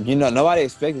 you know, nobody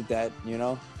expected that, you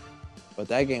know, but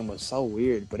that game was so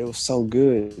weird, but it was so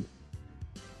good.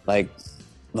 Like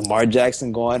Lamar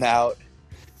Jackson going out,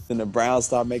 then the Browns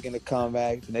start making a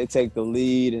comeback, and they take the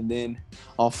lead, and then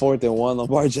on 4th and 1,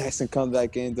 Lamar Jackson comes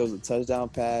back in, throws a touchdown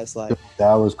pass. Like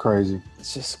that was crazy.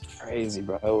 It's just crazy,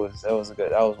 bro. That was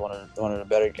one of the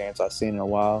better games I've seen in a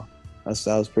while. That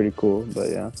was pretty cool, but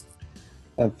yeah.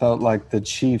 That felt like the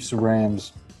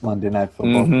Chiefs-Rams Monday Night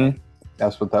Football. Mm-hmm.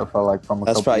 That's what that felt like from a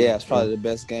That's couple probably years it's probably the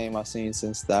best game I've seen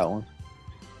since that one.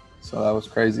 So that was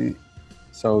crazy.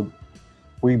 So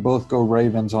we both go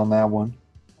Ravens on that one.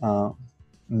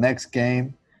 Next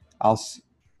game,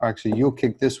 you'll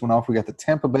kick this one off. We got the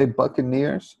Tampa Bay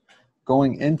Buccaneers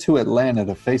going into Atlanta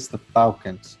to face the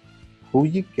Falcons. Who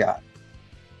you got?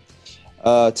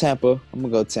 Tampa. I'm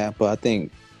gonna go Tampa. I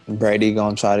think Brady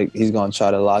gonna try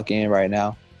to lock in right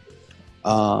now.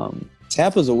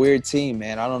 Tampa's a weird team,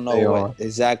 man. I don't know what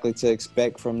exactly to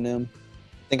expect from them.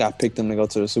 I think I picked them to go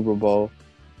to the Super Bowl.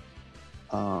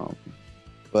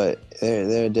 But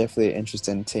they're definitely an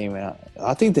interesting team, and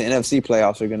I think the NFC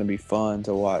playoffs are going to be fun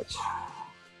to watch.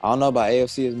 I don't know about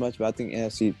AFC as much, but I think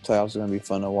NFC playoffs are going to be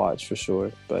fun to watch for sure.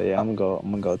 But yeah, I'm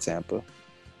gonna go Tampa.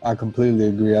 I completely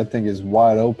agree. I think it's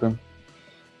wide open.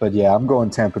 But yeah, I'm going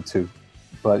Tampa too.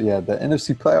 But yeah, the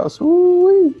NFC playoffs,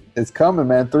 it's coming,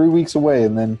 man. 3 weeks away,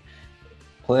 and then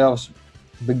playoffs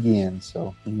begin.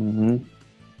 So, And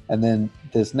then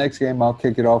this next game, I'll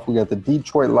kick it off. We got the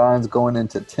Detroit Lions going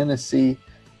into Tennessee.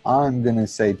 I'm going to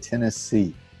say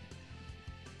Tennessee.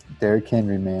 Derrick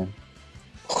Henry, man.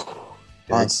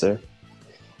 Monster.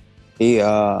 He's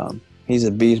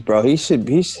a beast, bro. I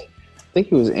think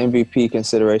he was MVP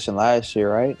consideration last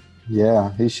year, right?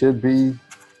 Yeah, he should be.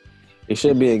 He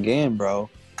should be again, bro.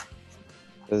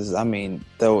 Because, I mean,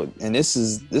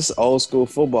 this old school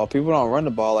football. People don't run the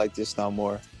ball like this no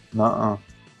more. Nuh-uh.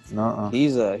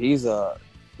 He's a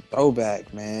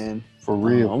throwback, man. For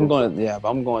real. I'm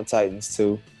going Titans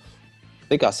too. I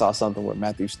think I saw something where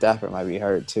Matthew Stafford might be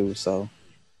hurt too. So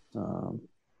I'm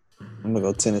gonna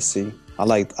go Tennessee. I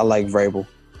like Vrabel.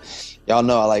 Y'all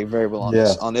know I like Vrabel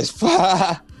on this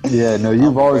pod. Yeah, no,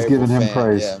 you've always given him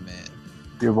praise. Yeah, man.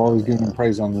 You've always given him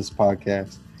praise on this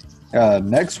podcast.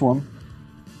 Next one,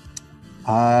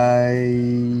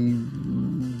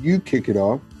 you kick it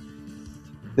off.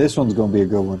 This one's going to be a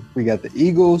good one. We got the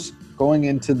Eagles going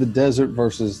into the desert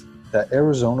versus the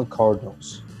Arizona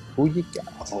Cardinals. Who you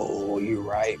got? Oh, you're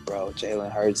right, bro.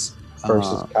 Jalen Hurts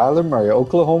versus Kyler Murray,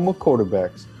 Oklahoma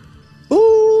quarterbacks.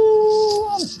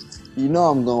 Ooh, you know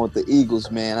I'm going with the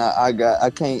Eagles, man. I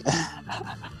can't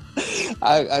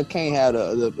I can't have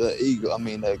the Eagle. I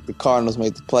mean, the Cardinals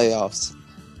make the playoffs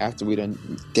after we done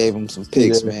gave them some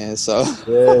picks, man. So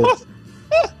yes.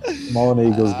 Come on,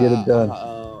 Eagles, get it done.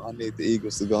 I need the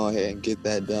Eagles to go ahead and get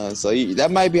that done. So that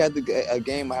might be a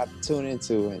game I have to tune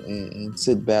into and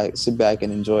sit back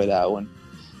and enjoy that one.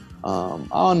 I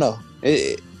don't know.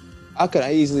 I could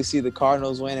easily see the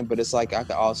Cardinals winning, but it's like I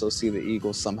could also see the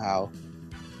Eagles somehow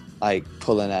like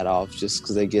pulling that off just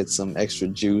because they get some extra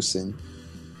juice, and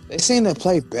they seem to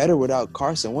play better without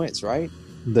Carson Wentz, right?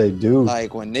 They do.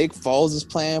 Like when Nick Foles is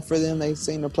playing for them, they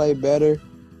seem to play better.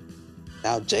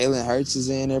 Now Jalen Hurts is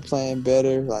in there playing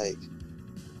better. Like,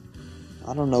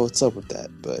 I don't know what's up with that,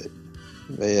 but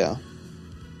yeah.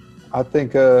 I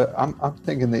think I'm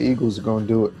thinking the Eagles are going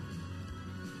to do it.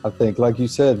 I think, like you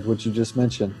said, what you just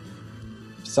mentioned,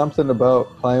 something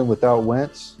about playing without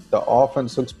Wentz. The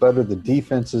offense looks better. The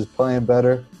defense is playing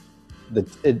better.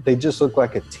 They just look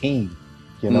like a team,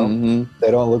 you know? Mm-hmm.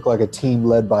 They don't look like a team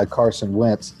led by Carson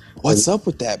Wentz. What's up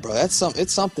with that, bro? It's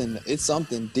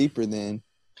something deeper than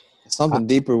something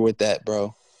deeper with that,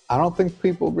 bro. I don't think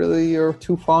people really are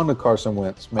too fond of Carson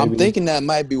Wentz. Maybe. I'm thinking that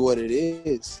might be what it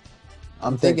is.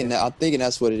 I'm thinking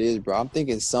that's what it is, bro. I'm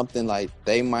thinking something like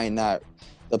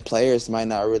the players might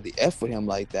not really F with him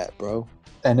like that, bro.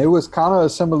 And it was kind of a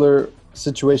similar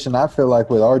situation, I feel like,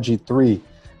 with RG3.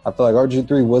 I feel like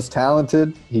RG3 was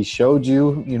talented. He showed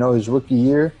you, his rookie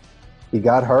year. He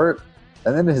got hurt.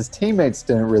 And then his teammates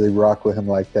didn't really rock with him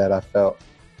like that, I felt.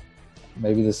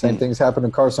 Maybe the same things happened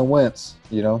to Carson Wentz,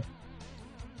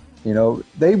 You know,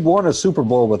 they won a Super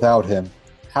Bowl without him.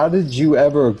 How did you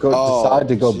ever decide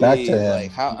to go back to him?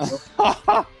 Like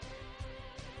how?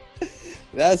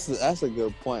 That's a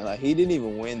good point. Like he didn't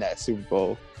even win that Super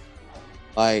Bowl.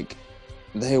 Like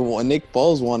they won. Nick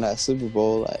Foles won that Super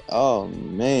Bowl. Like, oh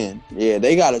man, yeah,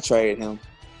 they gotta trade him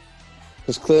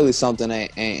because clearly something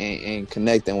ain't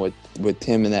connecting with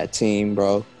him and that team,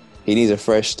 bro. He needs a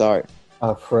fresh start.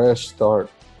 A fresh start.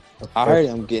 I heard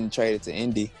him getting traded to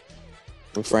Indy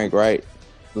with Frank Wright.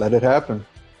 Let it happen.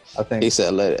 I think he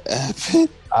said, "Let it happen."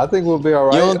 I think we'll be all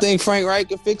right. You don't think Frank Wright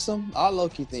could fix him? I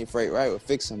low-key think Frank Wright would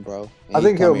fix him, bro. I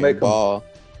think he'll make him ball.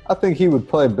 I think he would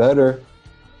play better,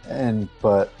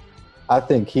 but I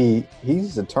think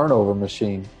he's a turnover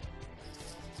machine.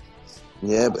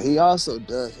 Yeah, but he also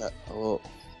does. Well,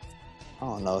 I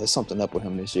don't know. There's something up with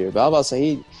him this year. But I was about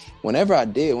to say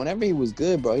whenever he was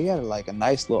good, bro, he had like a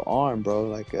nice little arm, bro.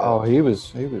 Like he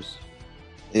was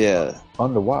yeah,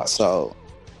 fun to watch. So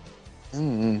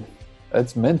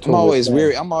that's mental. I'm always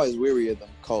weary of them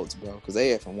Colts, bro, because they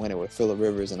have to win it with Phillip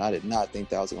Rivers, and I did not think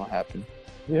that was gonna happen.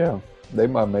 Yeah, they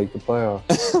might make the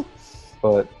playoffs,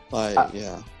 but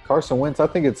yeah, Carson Wentz. I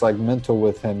think it's like mental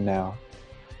with him now.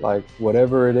 Like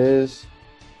whatever it is,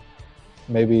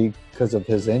 maybe because of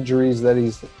his injuries that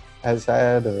has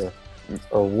had,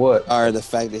 or what, or the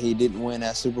fact that he didn't win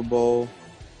that Super Bowl.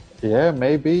 Yeah,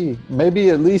 maybe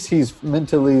at least he's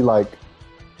mentally like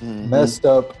messed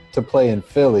up to play in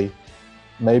Philly.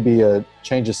 Maybe a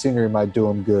change of scenery might do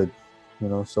him good. You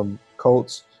know, some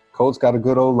Colts got a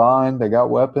good old line. They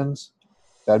got weapons.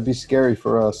 That'd be scary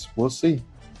for us. We'll see.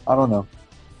 I don't know.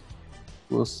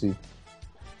 We'll see.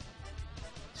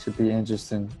 Should be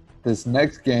interesting. This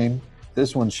next game,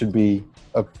 this one should be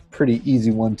a pretty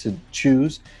easy one to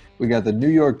choose. We got the New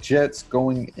York Jets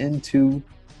going into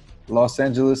Los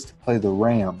Angeles to play the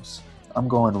Rams. I'm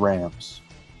going Rams.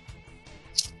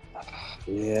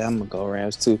 Yeah, I'm gonna go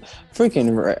Rams too.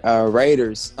 Freaking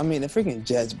Raiders. I mean, the freaking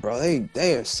Jets, bro.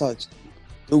 They are such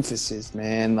doofuses,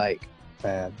 man. Like,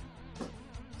 bad.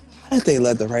 How did they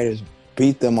let the Raiders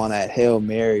beat them on that Hail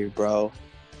Mary, bro?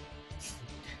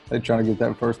 They're trying to get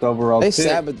that first overall pick.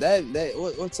 But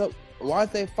what's up?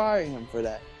 Why'd they fire him for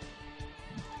that?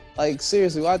 Like,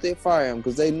 seriously, why'd they fire him?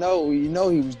 Because he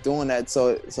was doing that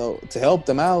so to help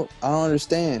them out. I don't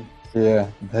understand. Yeah,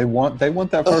 they want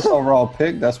that first overall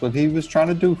pick. That's what he was trying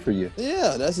to do for you.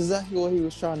 Yeah, that's exactly what he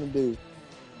was trying to do.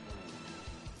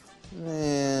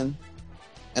 Man.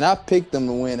 And I picked them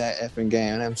to win that effing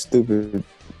game. And them stupid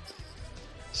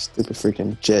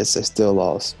freaking Jets that still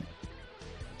lost.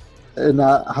 And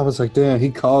I was like, damn, he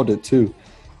called it too.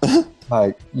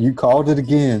 Like, you called it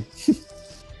again.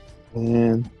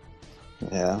 Man.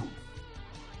 Yeah.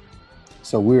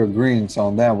 So we're agreeing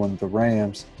on that one, the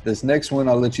Rams. This next one,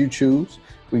 I'll let you choose.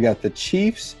 We got the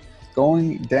Chiefs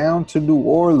going down to New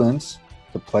Orleans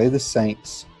to play the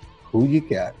Saints. Who you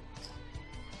got?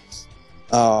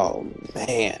 Oh,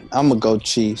 man. I'm going to go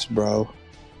Chiefs, bro.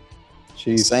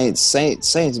 Chiefs.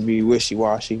 Saints be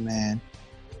wishy-washy, man.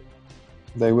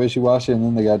 They wishy-washy, and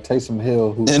then they got Taysom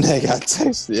Hill. And they got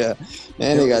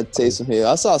Taysom Hill.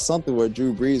 I saw something where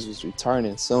Drew Brees was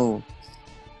returning soon.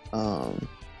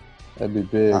 That'd be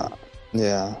big.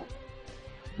 Yeah.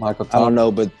 Michael Thomas. I don't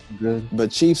know, good. But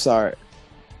Chiefs are.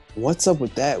 What's up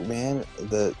with that, man?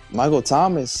 The Michael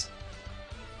Thomas,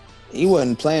 he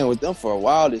wasn't playing with them for a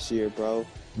while this year, bro.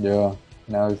 Yeah.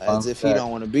 Now he's as if he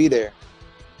don't want to be there.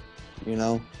 You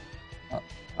know.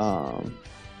 I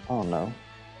don't know.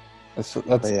 That's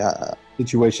a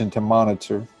situation to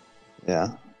monitor. Yeah,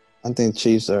 I think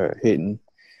Chiefs are hitting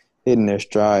their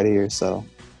stride here, so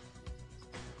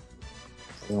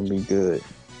they're gonna be good.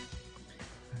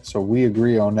 So we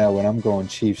agree on that one. I'm going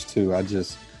Chiefs too. I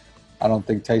don't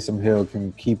think Taysom Hill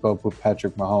can keep up with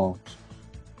Patrick Mahomes.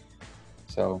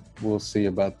 So we'll see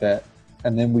about that.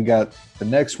 And then we got the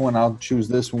next one. I'll choose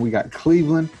this one. We got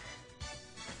Cleveland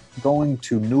going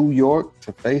to New York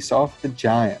to face off the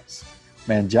Giants.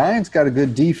 Man, Giants got a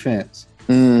good defense.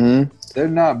 Mm-hmm. They're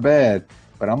not bad,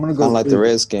 but I'm going to go. Unlike the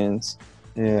Redskins.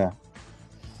 Yeah.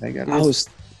 They got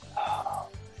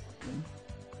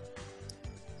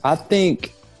I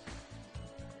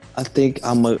think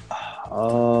I'm a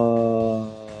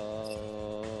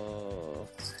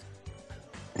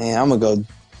man, I'm gonna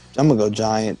go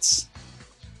Giants.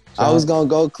 I was gonna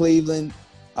go Cleveland.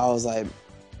 I was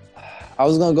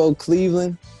gonna go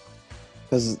Cleveland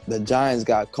because the Giants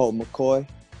got Colt McCoy.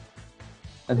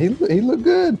 And he looked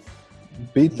good.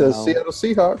 Beat the Seattle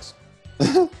Seahawks.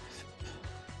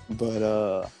 But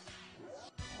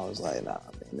I was like, nah,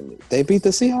 man, they beat the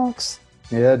Seahawks?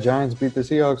 Yeah, Giants beat the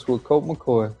Seahawks with Colt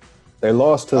McCoy. They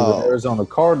lost to the Oh. Arizona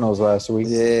Cardinals last week.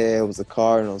 Yeah, it was the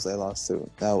Cardinals they lost to.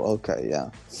 Okay, yeah.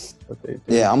 But they did.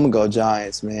 Yeah, I'm gonna go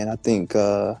Giants, man. I think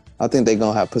they're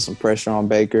gonna have put some pressure on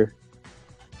Baker.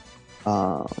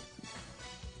 I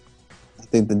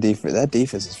think that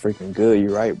defense is freaking good.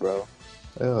 You're right, bro.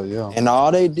 Hell yeah. And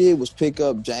all they did was pick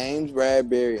up James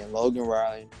Bradberry and Logan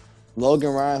Ryan. Logan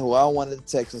Ryan, who I wanted the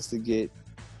Texans to get,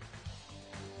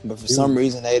 but for some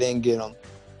reason they didn't get him.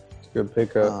 Good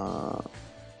pickup.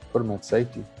 Put him at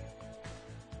safety.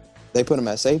 They put him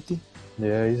at safety?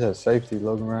 Yeah, he's at safety.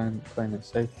 Logan Ryan playing at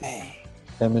safety. Man.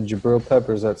 Him and Jabril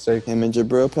Peppers at safety. Him and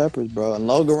Jabril Peppers, bro. And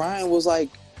Logan Ryan was like,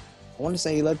 I want to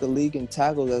say he led the league in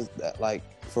tackles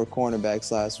for cornerbacks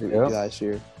last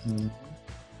year. Mm-hmm.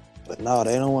 But no,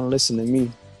 they don't want to listen to me.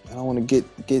 I don't want to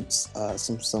get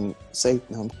some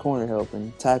safety, corner help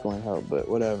and tackling help, but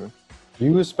whatever.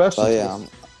 You especially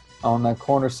on that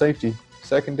corner safety,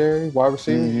 secondary, wide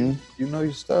receiver. Mm-hmm. You know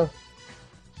your stuff.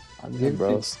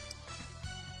 Bro.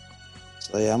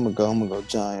 So yeah, I'm gonna go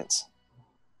Giants.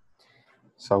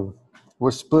 So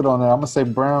we're split on it. I'm gonna say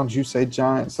Browns. You say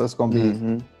Giants. That's gonna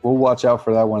be. We'll watch out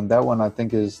for that one. That one I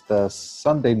think is the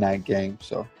Sunday night game.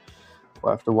 So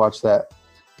we'll have to watch that.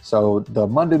 So the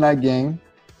Monday night game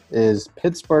is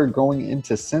Pittsburgh going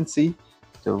into Cincy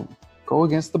to go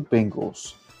against the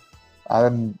Bengals.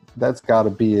 That's got to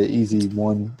be an easy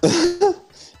one.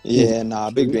 Yeah,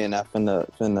 Big Ben not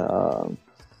finna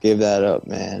give that up,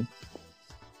 man.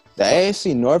 The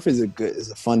AFC North is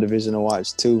a fun division to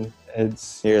watch too.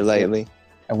 It's here lately,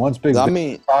 and once Big Ben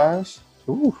retires,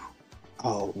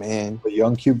 oh man, the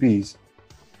young QBs.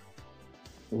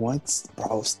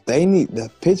 They need the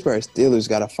Pittsburgh Steelers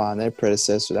got to find their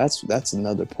predecessor. That's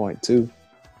another point too.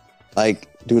 Like,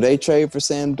 do they trade for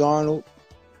Sam Darnold?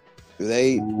 Do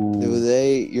they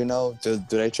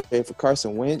trade for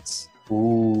Carson Wentz?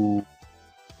 Ooh,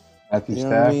 Matthew you know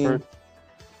Stafford. What I mean?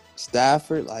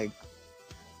 Stafford, like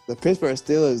the Pittsburgh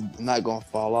Steelers not gonna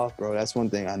fall off, bro. That's one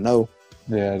thing I know.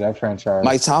 Yeah, that franchise.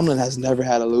 Mike Tomlin has never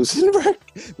had a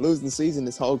losing season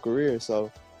his whole career, so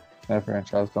that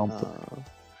franchise don't.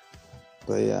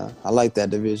 But yeah, I like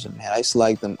that division, man. I used to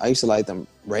like them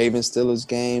Ravens Steelers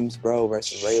games, bro,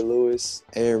 versus Ray Lewis,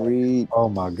 Air Reed. Oh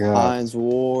my God, Hines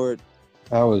Ward.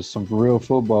 That was some real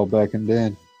football back in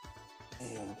then.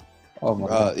 Man. Oh my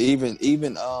God. Even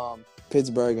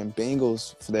Pittsburgh and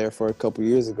Bengals there for a couple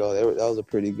years ago. Those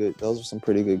were some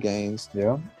pretty good games.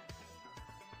 Yeah.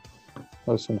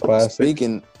 Those some classics.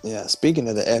 Speaking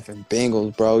of the effing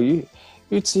Bengals, bro, you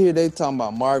hear they talking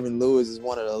about Marvin Lewis is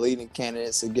one of the leading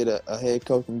candidates to get a head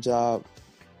coaching job.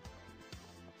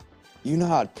 You know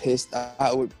how pissed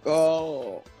I would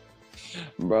go.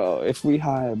 Bro, if we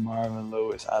hired Marvin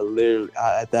Lewis,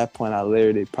 at that point I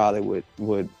probably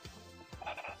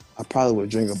would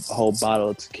drink a whole bottle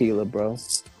of tequila, bro.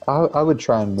 I would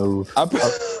try and move. I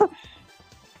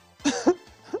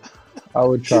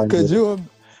would try. Could you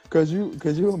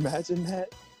imagine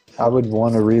that? I would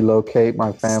want to relocate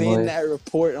my family. Seeing that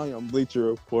report on your Bleacher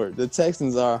Report, the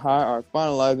Texans are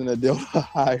finalizing a deal to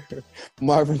hire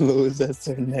Marvin Lewis as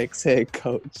their next head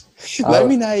coach. Let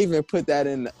me not even put that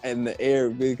in the air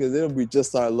because it'll be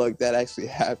just our luck that actually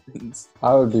happens.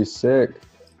 I would be sick.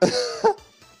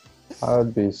 I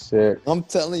would be sick. I'm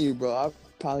telling you, bro. I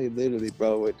probably literally,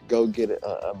 bro, would go get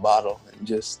a bottle and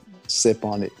just sip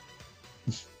on it.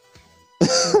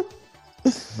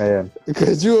 Man,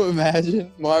 could you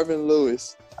imagine Marvin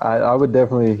Lewis? I would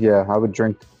definitely, yeah. I would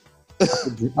drink.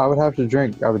 I would have to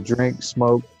drink. I would drink,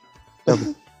 smoke.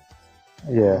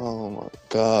 Yeah. Oh my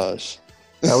gosh.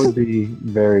 That would be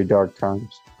very dark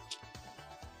times.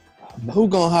 Who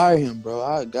gonna hire him,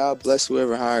 bro? God bless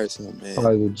whoever hires him, man.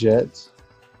 Probably the Jets.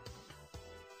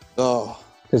 Oh,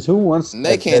 because who wants?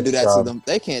 They can't do that to them.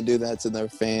 They can't do that to their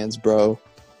fans, bro.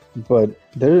 But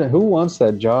who wants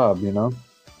that job? You know.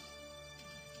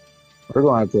 We're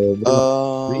going to have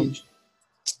to reach.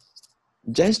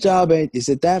 Jets' job is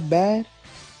it that bad?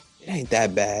 It ain't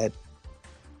that bad.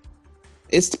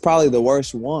 It's probably the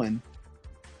worst one,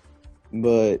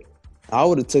 but I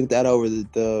would have took that over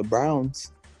the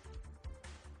Browns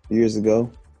years ago.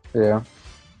 Yeah.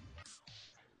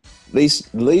 At least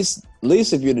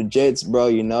if you're the Jets, bro,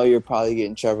 you know you're probably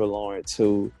getting Trevor Lawrence,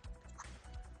 who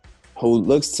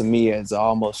looks to me as an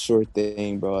almost sure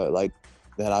thing, bro. Like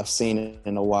that I've seen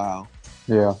in a while.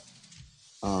 Yeah.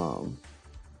 And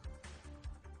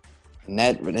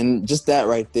just that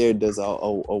right there does a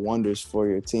wonders for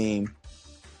your team.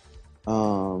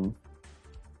 The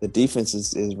defense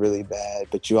is really bad,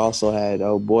 but you also had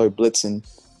blitzing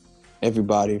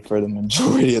everybody for the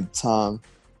majority of the time.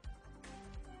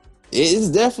 It's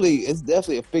definitely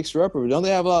a fixer upper. Don't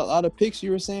they have a lot of picks?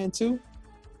 You were saying too.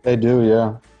 They do,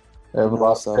 yeah. They have You a know,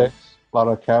 lot of so picks, a lot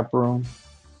of cap room.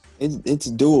 it's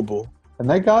doable. And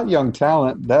they got young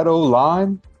talent. That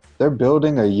O-line, they're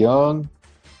building a young,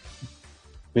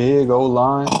 big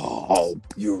O-line. Oh,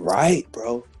 you're right,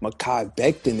 bro. Mekhi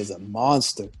Becton is a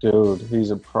monster. Dude,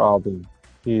 he's a problem.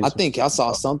 I think I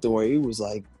saw something where he was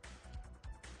like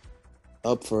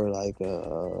up for like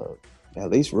at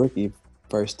least rookie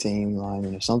first team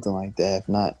lineman or something like that. If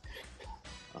not,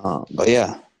 but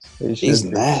yeah, He he's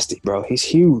should be. nasty, bro. He's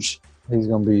huge. He's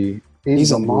gonna be.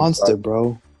 He's a gonna be monster, exciting.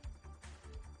 bro.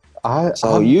 I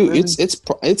So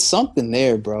it's something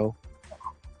there, bro.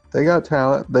 They got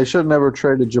talent. They should have never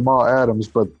traded Jamal Adams,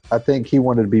 but I think he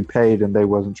wanted to be paid and they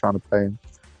wasn't trying to pay him.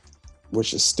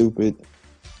 Which is stupid.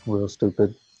 Real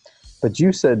stupid. But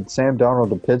you said Sam Darnold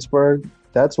to Pittsburgh.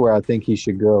 That's where I think he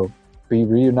should go. Be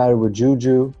reunited with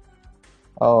Juju.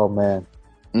 Oh man,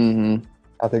 Mm-hmm.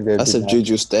 I think they'd That's be if nice.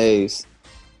 Juju stays.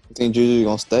 You think Juju's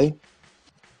gonna stay?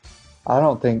 I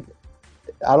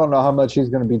don't know how much he's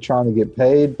going to be trying to get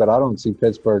paid, but I don't see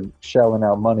Pittsburgh shelling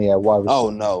out money at wide receiver. Oh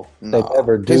no. They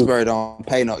never do. Pittsburgh don't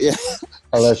pay no. Yeah.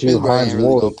 Unless you Pittsburgh Hines ain't really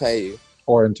Ward gonna pay you.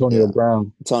 or Antonio Yeah.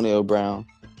 Brown. Antonio Brown.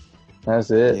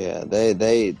 That's it. Yeah,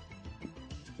 they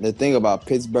the thing about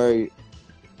Pittsburgh,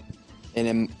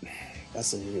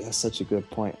 that's such a good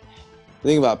point. The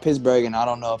thing about Pittsburgh, and I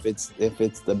don't know if it's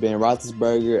the Ben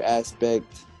Roethlisberger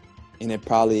aspect, and it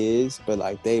probably is, but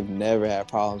like they've never had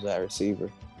problems at receiver.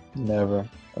 Never.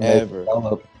 And Ever.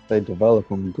 They develop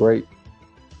them great.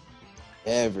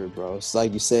 Ever, bro. It's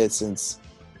like you said, since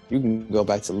you can go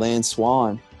back to Lynn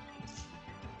Swan,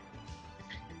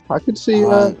 I could see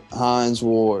Hines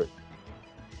Ward,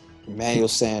 Emmanuel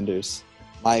Sanders,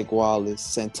 Mike Wallace,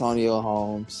 Santonio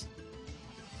Holmes.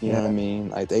 You know what I mean?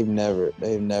 Like they've never.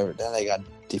 Then they got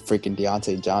the freaking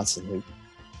Deontay Johnson who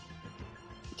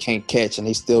can't catch, and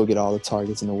he still get all the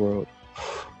targets in the world.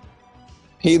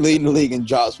 He leading the league in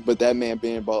drops, but that man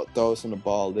throws him the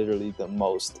ball literally the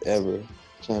most ever.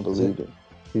 Can't believe it.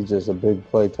 he's just a big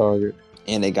play target.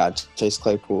 And they got Chase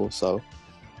Claypool, so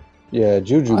Yeah,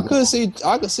 Juju. I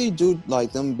could see Jude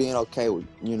like them being okay with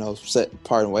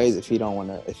parting ways if he don't want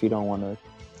to.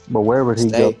 But where would he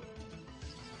stay. go?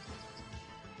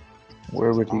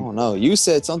 Where would I he? don't know. You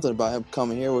said something about him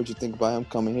coming here. What'd you think about him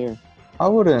coming here? I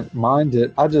wouldn't mind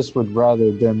it. I just would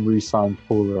rather them re-sign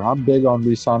Fuller. I'm big on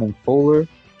re-signing Fuller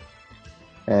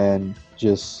and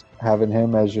just having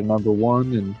him as your number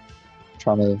one and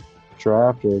trying to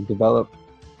draft or develop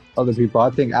other people.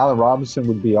 I think Allen Robinson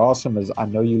would be awesome, as I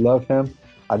know you love him.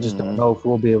 I just don't know if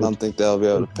we'll be I able don't think they'll be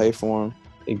able to pay for him.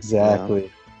 Exactly.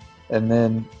 Yeah. And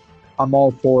then I'm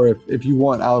all for if you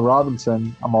want Allen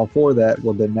Robinson, I'm all for that.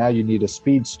 Well, then now you need a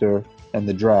speedster in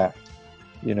the draft,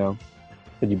 and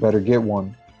you better get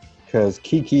one because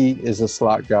Kiki is a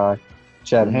slot guy.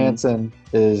 Chad Hansen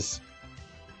is,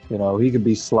 he could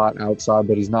be slot outside,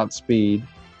 but he's not speed.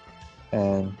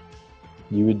 And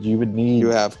you would need. You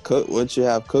have Cook. Would you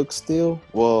have Cook still?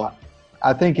 Well,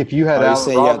 I think if you had you Allen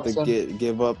say Robinson, you have to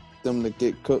give up them to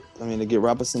get Cook. I mean, to get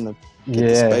Robinson to get yeah,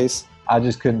 the space. I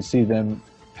just couldn't see them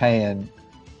paying.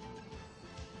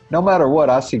 No matter what,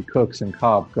 I see Cooks and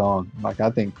Cobb gone. Like I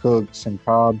think Cooks and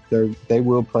Cobb, they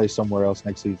will play somewhere else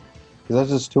next season because that's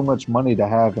just too much money to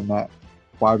have in that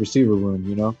wide receiver room,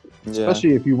 Yeah.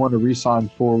 Especially if you want to re-sign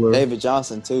Fuller. David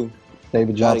Johnson too.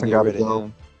 David Johnson got to go.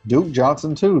 Him. Duke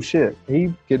Johnson too. Shit,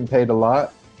 he getting paid a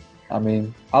lot. I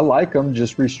mean, I like him.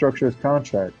 Just restructure his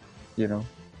contract. You'll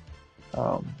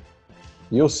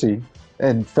see.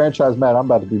 And franchise Matt, I'm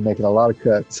about to be making a lot of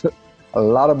cuts. A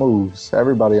lot of moves.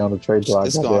 Everybody on the trade block.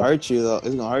 It's gonna hurt you though.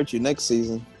 It's gonna hurt you next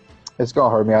season. It's gonna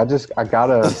hurt me. I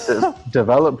gotta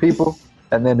develop people,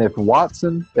 and then if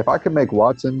I can make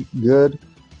Watson good,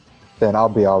 then I'll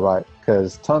be all right.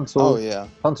 Because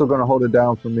Tunsil gonna hold it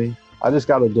down for me. I just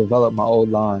gotta develop my old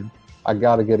line. I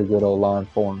gotta get a good old line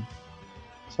for him.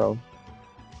 So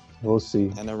we'll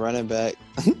see. And a running back.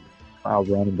 I'll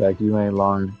run it back. You ain't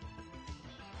lying,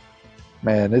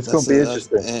 man. It's gonna be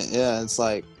interesting. It's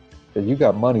like. You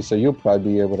got money, so you'll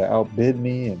probably be able to outbid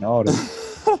me and all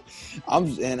this.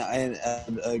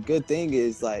 A good thing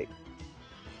is like,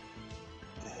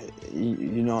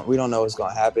 we don't know what's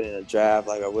gonna happen in the draft.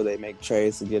 Like, or will they make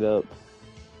trades to get up?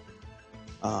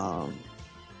 All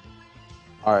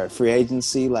right, free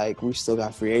agency. Like, we still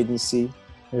got free agency.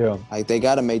 Yeah. Like, they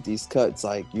got to make these cuts.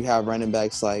 Like, you have running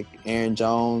backs like Aaron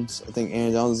Jones. I think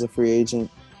Aaron Jones is a free agent.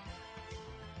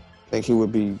 I think he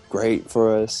would be great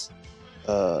for us.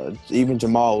 Even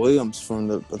Jamal Williams from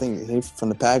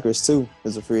the Packers too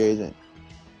is a free agent.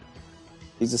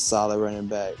 He's a solid running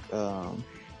back.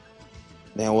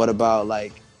 Then what about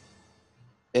like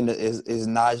And is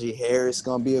Najee Harris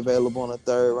gonna be available in the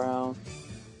third round?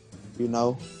 You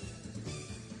know,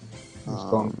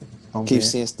 I keep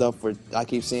seeing stuff where I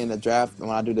keep seeing the draft when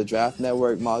I do the Draft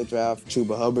Network mock draft.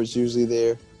 Chuba Hubbard's usually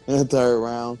there in the third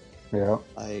round. Yeah,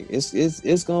 like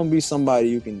it's gonna be somebody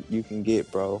you can get,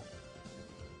 bro.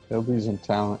 there'll be some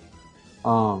talent.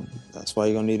 That's why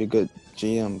you're gonna need a good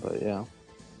GM. But yeah,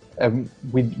 and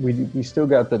we still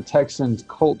got the Texans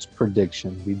Colts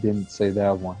prediction. We didn't say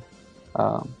that one.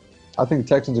 I think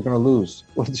Texans are going to lose.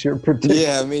 What's your prediction?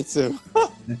 Yeah, me too.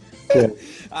 Yeah.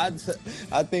 I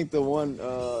think the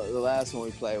last one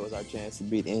we played was our chance to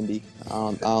beat Indy.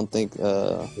 I don't think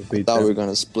I thought we were going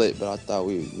to split, but I thought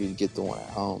we'd get the one at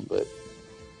home. But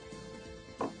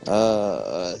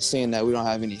seeing that we don't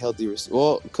have any healthy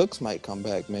well, Cooks might come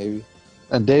back maybe.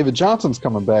 And David Johnson's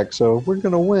coming back, so we're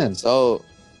going to win. So,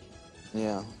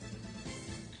 yeah.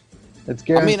 It's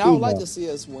guaranteed. I would like to see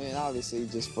us win, obviously,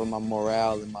 just for my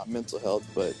morale and my mental health,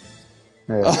 but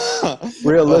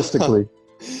realistically.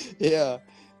 Yeah.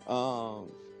 I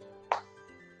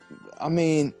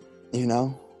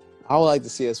would like to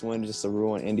see us win just to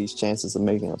ruin Indy's chances of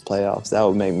making the playoffs. That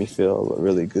would make me feel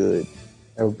really good.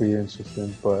 That would be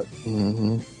interesting, but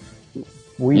you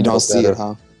don't see it,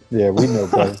 huh? Yeah, we know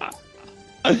better.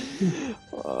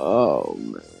 Oh,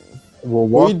 man.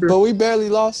 Well, but we barely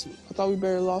lost. I thought we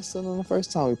barely lost them the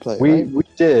first time we played. We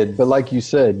did, but like you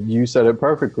said it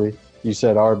perfectly. You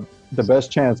said the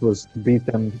best chance was to beat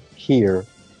them here.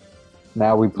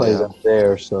 Now we play them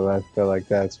there, so I feel like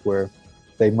that's where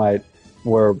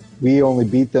where we only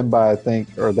beat them by, I think,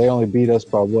 or they only beat us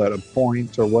by a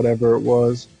point or whatever it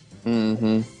was.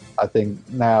 Mm-hmm. I think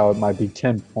now it might be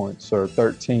 10 points or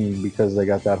 13 because they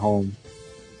got that home.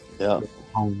 Yeah.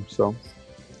 Home, so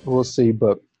we'll see,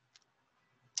 but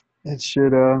it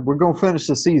should. We're gonna finish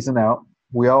the season out.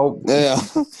 One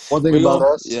thing about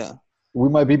us, we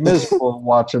might be miserable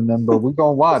watching them, but we're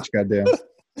gonna watch. Goddamn,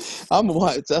 I'm gonna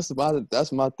watch.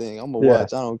 That's my thing. I'm gonna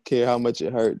watch. I don't care how much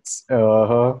it hurts.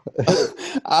 I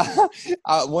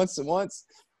once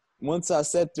I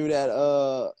sat through that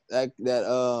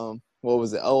what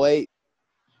was it? 08?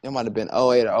 It might have been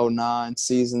 08 or 09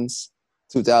 seasons.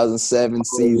 2007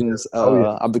 seasons.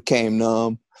 I became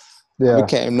numb. Yeah, I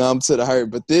became numb to the hurt.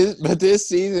 But this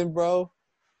season, bro,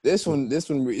 this one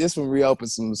reopened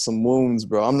some wounds,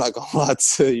 bro. I'm not gonna lie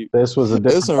to you. This was a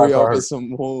different. This one reopened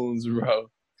some wounds,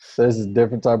 bro. This is a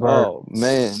different type of hurt. Oh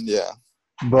man, yeah.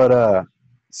 But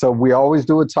so we always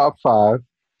do a top 5.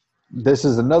 This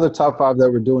is another top 5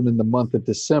 that we're doing in the month of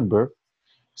December.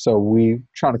 So we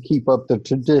trying to keep up the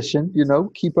tradition,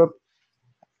 keep up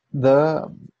the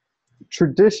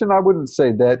tradition. I wouldn't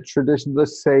say that tradition.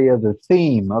 Let's say the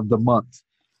theme of the month.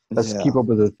 Let's keep up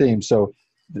with the theme. So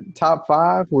the top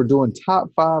 5, we're doing top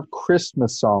 5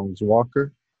 Christmas songs,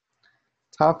 Walker.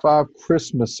 Top 5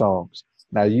 Christmas songs.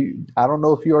 Now I don't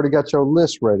know if you already got your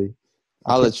list ready.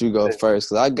 I'll let you go first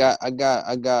because I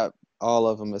got all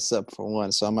of them except for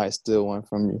one, so I might steal one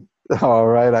from you. All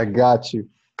right, I got you.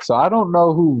 So I don't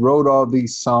know who wrote all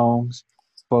these songs,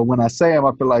 but when I say them,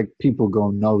 I feel like people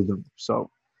gonna know them. So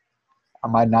I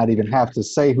might not even have to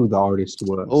say who the artist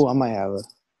was. Oh, I might have a.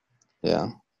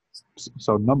 Yeah.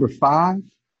 So number 5,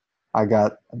 I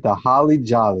got the Holly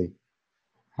Jolly.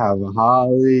 Have a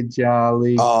holly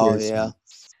jolly Christmas. Yeah.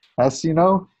 That's, you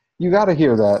got to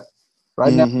hear that.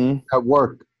 Right now at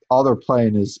work, all they're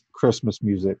playing is Christmas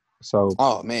music. So.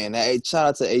 Oh, man. Shout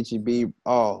out to H-E-B.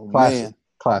 Oh, classic, man.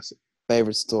 Classic.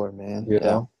 Favorite store, man.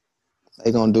 Yeah.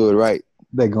 They going to do it right.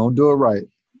 They going to do it right.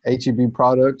 H-E-B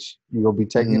products, you're going to be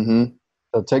taking,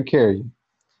 they'll take care of you.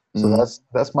 So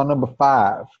that's my number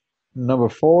 5. Number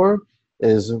 4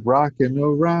 is Rocking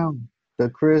Around the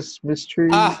Christmas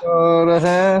Tree. Yeah.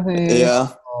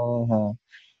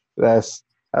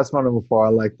 That's my number 4. I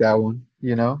like that one,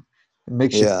 It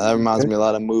makes you that reminds me a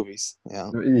lot of movies.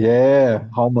 Yeah. Yeah.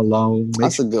 Home Alone.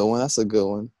 That's a good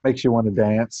one. Makes you want to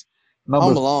dance.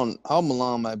 Home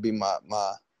Alone might be my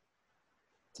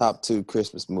top 2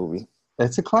 Christmas movie.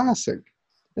 It's a classic.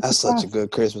 That's such a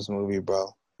good Christmas movie,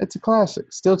 bro. It's a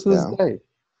classic. Still to this day.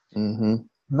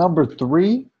 Number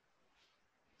 3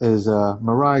 is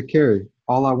Mariah Carey.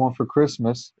 All I Want for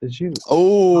Christmas Is You.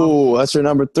 Oh, that's your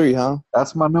number 3, huh?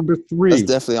 That's my number 3. That's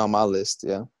definitely on my list.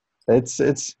 Yeah. It's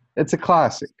a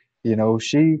classic.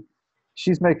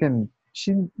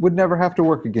 She would never have to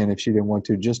work again if she didn't want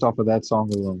to, just off of that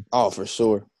song alone. Oh, for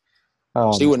sure.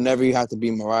 She would never have to be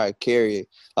Mariah Carey.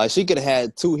 Like, she could have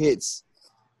had 2 hits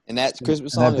in that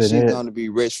Christmas song, and she's going to be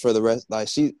rich for the rest. Like,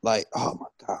 oh my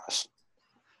gosh.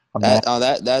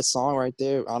 That song right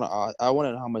there, I want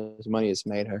to know how much money it's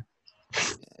made her.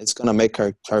 It's going to make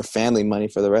her family money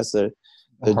for the rest of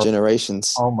their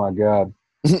generations. Oh my God,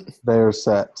 they're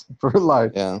set for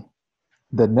life. Yeah.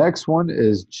 The next one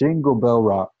is Jingle Bell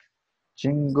Rock.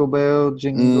 Jingle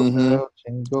Mm-hmm. bell,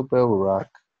 jingle bell rock.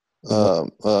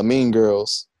 Mean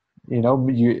Girls. You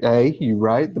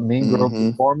right, the Mean Girl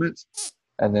Mm-hmm. performance,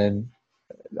 and then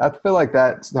I feel like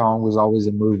that song was always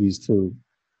in movies too.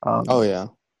 Oh yeah.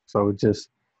 So just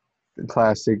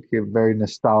classic, very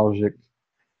nostalgic.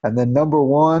 And then number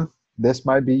one, this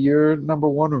might be your number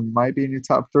one or might be in your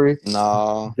top three.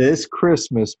 Nah. This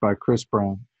Christmas by Chris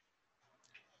Brown.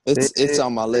 It's This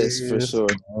on my list for sure,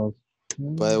 Christmas.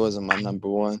 but it wasn't my number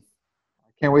one.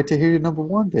 Can't wait to hear your number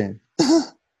one then.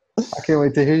 I can't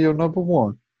wait to hear your number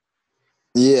one.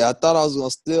 Yeah, I thought I was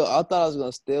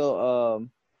gonna steal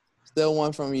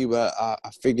one from you, but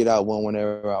I figured out one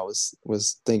whenever I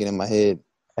was thinking in my head.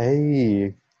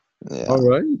 Hey, Yeah. all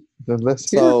right. Then let's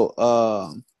hear. So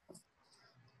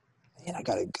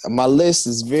man, my list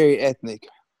is very ethnic,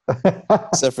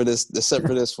 except for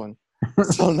this one.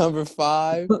 So number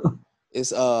 5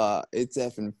 is it's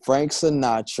effing Frank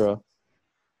Sinatra.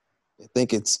 I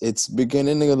think it's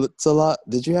beginning to lot.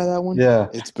 Did you have that one? Yeah.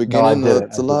 It's No, I beginning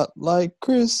didn't. to lot like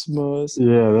Christmas.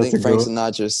 Yeah, I that's a think Frank good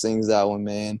Sinatra sings that one,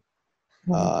 man.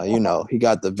 one. He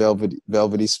got the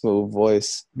velvety smooth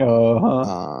voice.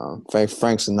 Uh-huh.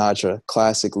 Frank Sinatra,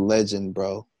 classic legend,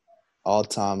 bro, all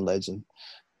time legend.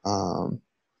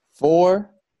 4.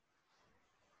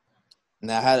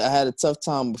 Now I had a tough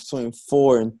time between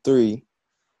 4 and 3,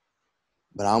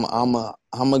 but I'm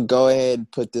gonna go ahead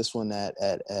and put this one at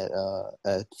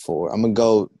 4. I'm gonna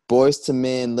go Boys to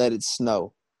Men, Let It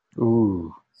Snow.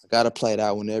 Ooh. I gotta play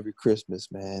that one every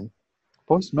Christmas, man.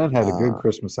 Boyz II Men had a good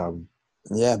Christmas album.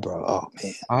 Yeah, bro. Oh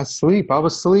man. I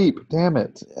was asleep. Damn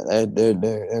it. Yeah,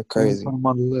 they're crazy. Put them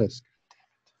on the list.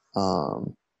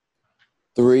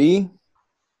 3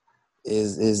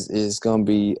 is gonna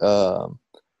be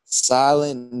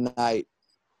Silent Night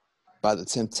by the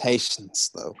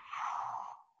Temptations, though.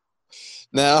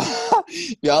 Now,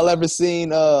 y'all ever seen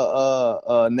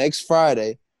Next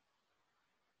Friday?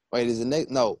 Wait, is it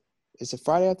next? No, is it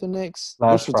Friday after next?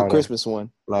 Last Which was Friday. the Christmas one?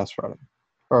 Last Friday.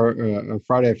 Or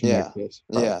Friday after Yeah, next. Yes.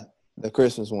 Friday. yeah, the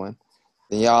Christmas one.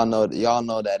 Then y'all know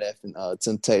that effing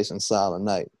Temptation Silent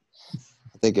Night.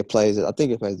 I think it plays at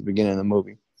the beginning of the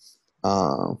movie.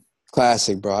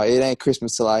 Classic, bro. It ain't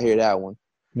Christmas till I hear that one.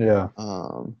 Yeah.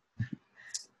 And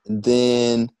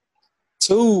then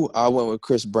 2, I went with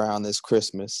Chris Brown this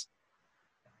Christmas.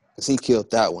 Cause he killed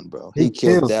that one, bro. He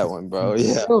killed that one, bro.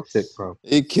 Yeah. Killed it, bro.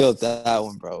 He killed that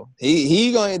one, bro.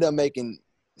 He gonna end up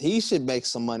he should make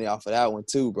some money off of that one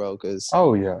too, bro. Cause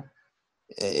Oh yeah.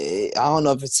 I don't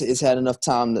know if it's had enough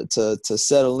time to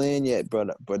settle in yet,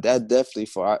 but that definitely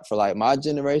for like my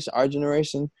generation, our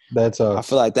generation. That's I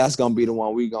feel like that's gonna be the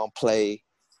one we gonna play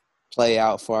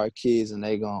out for our kids, and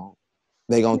they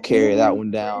gonna carry that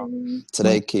one down to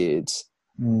their kids.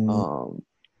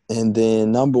 And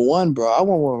then number 1, bro, I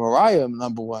went with Mariah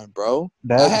number 1, bro.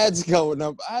 I had to go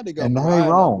Mariah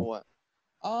number 1.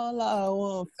 All I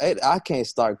want, I can't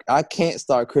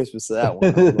start Christmas to that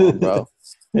one, bro.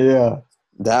 Yeah.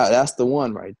 That's the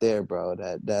one right there, bro.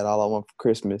 That All I Want for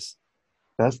Christmas.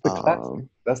 That's the classic.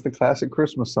 That's the classic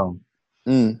Christmas song.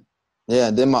 Yeah.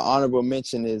 And then my honorable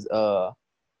mention is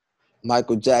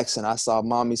Michael Jackson. I Saw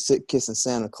Mommy Kissing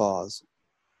Santa Claus.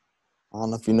 I don't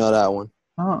know if you know that one.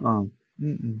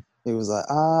 He was like,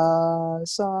 I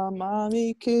saw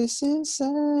Mommy kissing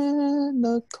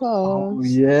Santa Claus. Oh,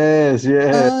 yes.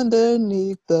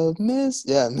 Underneath the mist.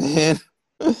 Yeah, man.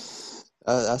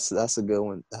 That's a good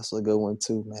one. That's a good one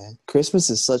too, man. Christmas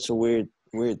is such a weird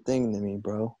thing to me,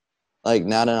 bro. Like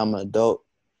now that I'm an adult,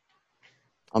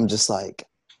 I'm just like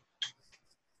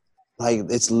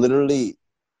it's literally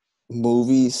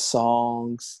movies,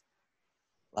 songs,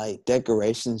 like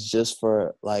decorations just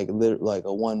for like a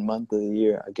 1 month of the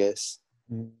year, I guess.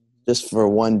 Just for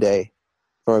one day,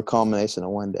 for a culmination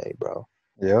of one day, bro.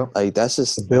 Yeah. Like that's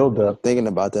just the build up. Thinking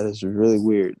about that is really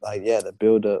weird. Like the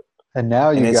build up. And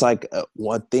now it's like a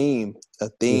month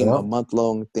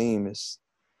long theme is.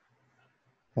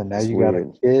 And now you got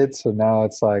a kid, so now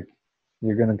it's like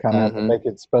you're gonna kind of have to make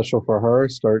it special for her.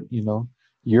 Start, your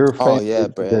family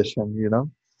tradition,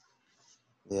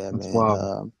 Yeah, that's man.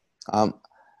 Wild.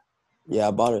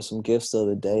 I bought her some gifts the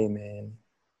other day, man.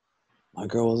 My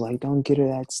girl was like, "Don't get her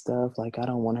that stuff. Like, I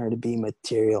don't want her to be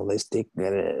materialistic." Da,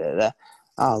 da, da, da.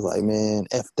 I was like, "Man,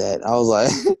 F that." I was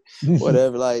like,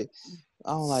 "Whatever." Like,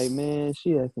 I'm like, "Man,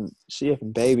 she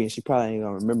effing baby, and she probably ain't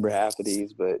gonna remember half of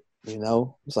these." But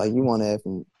it's like you want to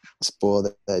effing spoil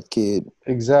that kid.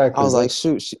 Exactly. I was like,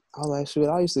 shoot.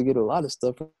 I used to get a lot of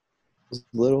stuff when I was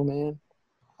little, man.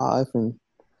 I effing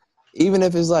Even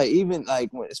if it's like,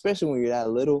 especially when you're that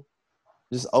little,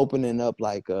 just opening up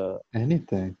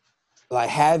anything. Like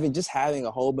having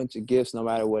a whole bunch of gifts, no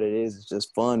matter what it is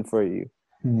just fun for you.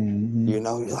 Mm-hmm. You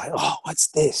know, you're like, oh, what's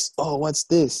this? Oh, what's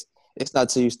this? It's not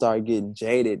till you start getting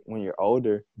jaded when you're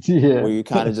older, Yeah. where you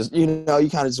kind of just,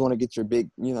 want to get your big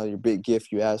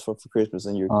gift you asked for Christmas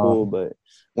and you're cool. But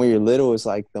when you're little, it's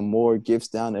like the more gifts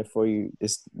down there for you,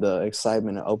 it's the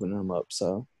excitement of opening them up.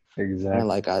 So, exactly. And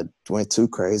like I went too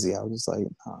crazy. I was just like,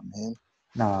 oh man.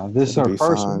 Nah, this is our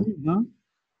first one, huh?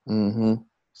 Mm-hmm.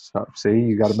 So, see,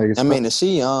 you got to make it. I mean, if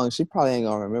she young, she probably ain't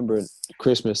gonna remember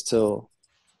Christmas till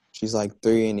she's like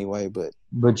 3 anyway.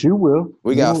 But you will.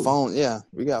 We got phones, yeah.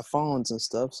 We got phones and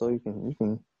stuff, so you can,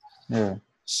 yeah.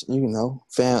 You know,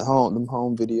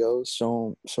 home videos.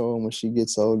 Show them when she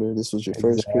gets older. This was your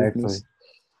first Christmas.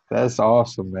 That's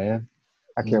awesome, man.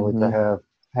 I can't wait to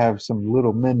have some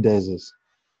little Mendez's.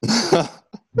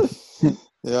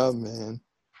 Yeah, man.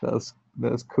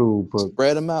 That's cool, but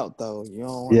spread them out though. You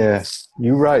know. Yeah,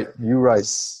 you right.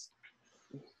 Because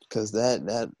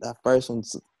that first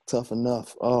one's tough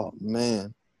enough. Oh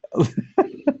man.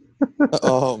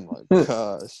 Oh my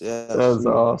gosh. Yeah. That's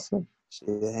awesome.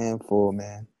 She's a handful,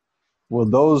 man. Well,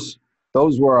 those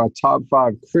were our top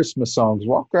 5 Christmas songs.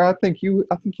 Walker, I think you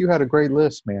had a great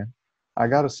list, man. I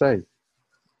gotta say.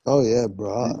 Oh yeah,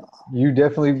 bro. You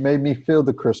definitely made me feel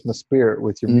the Christmas spirit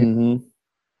with your music.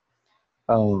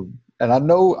 And I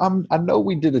know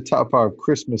we did a top 5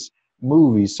 Christmas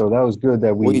movies, so that was good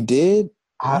that we did.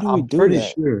 I'm pretty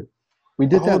sure we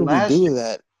did that last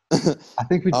year. I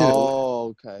think we did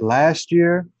it last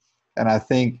year, and I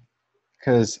think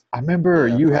because I remember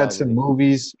you had some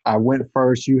movies. I went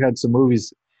first. You had some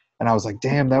movies, and I was like,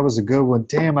 "Damn, that was a good one.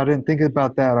 Damn, I didn't think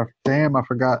about that. Damn, I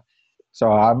forgot."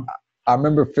 So I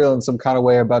remember feeling some kind of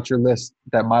way about your list.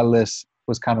 That my list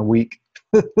was kind of weak.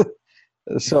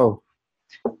 So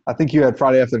I think you had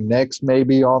Friday After Next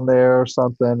maybe on there or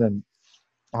something, and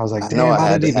I was like, "Damn,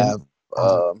 I didn't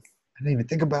even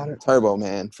think about it." Turbo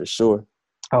Man for sure.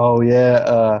 Oh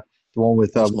yeah, the one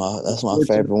with that's my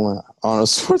favorite one. Arnold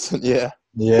Schwarzenegger.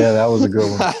 Yeah, that was a good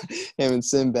one. Him and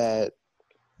Sinbad.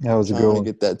 That was a good one.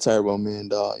 Get that Turbo Man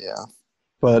dog, yeah.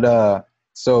 But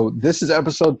so this is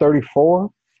episode 34.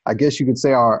 I guess you could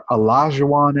say our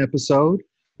Olajuwon episode.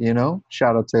 You know,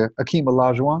 shout out to Akeem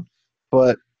Olajuwon.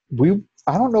 But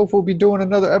I don't know if we'll be doing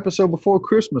another episode before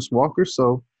Christmas, Walker.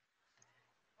 So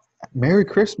Merry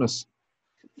Christmas.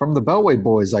 From the Beltway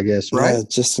Boys, I guess, right? Yeah,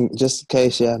 just in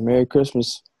case, yeah. Merry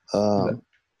Christmas. From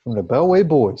the Beltway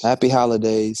Boys. Happy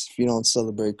holidays if you don't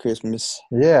celebrate Christmas.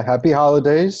 Yeah, happy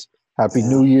holidays. Happy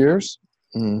New Year's.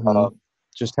 Mm-hmm.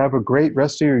 Just have a great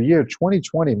rest of your year.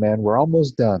 2020, man. We're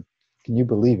almost done. Can you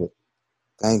believe it?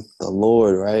 Thank the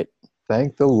Lord, right?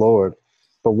 Thank the Lord.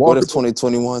 But what if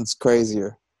 2021's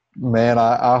crazier? Man,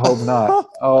 I hope not.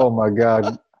 Oh, my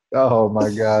God. Oh my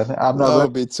God! That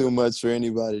would be too much for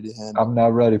anybody to handle. I'm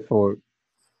not ready for it.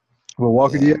 Well,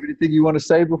 Walker, do you have anything you want to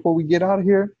say before we get out of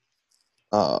here?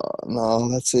 No,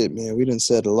 that's it, man. We done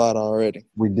said a lot already.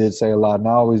 We did say a lot, and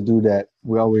I always do that.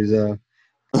 We always, I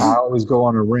always go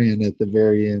on a rant at the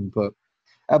very end. But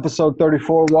episode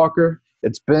 34, Walker,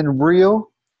 it's been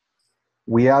real.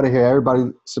 We out of here.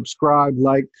 Everybody, subscribe,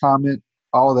 like, comment,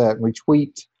 all that.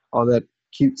 Retweet, all that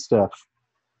cute stuff.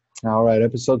 All right,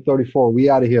 episode 34. We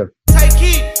out of here. Take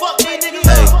heat, fuck these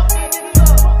niggas up.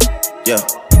 Yeah,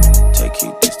 take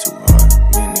heat. This too hard.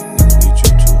 Me and these niggas, we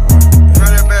trip too hard.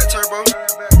 Run that back, Turbo.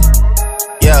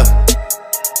 Yeah.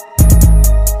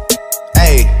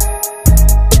 Hey,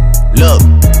 look.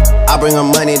 I bring her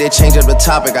money, they change up the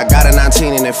topic. I got a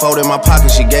 19 and it folded in my pocket.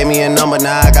 She gave me a number,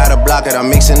 now I gotta block it. I'm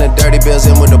mixing the dirty bills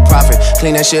in with the profit.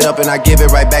 Clean that shit up and I give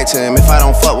it right back to him. If I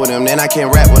don't fuck with him, then I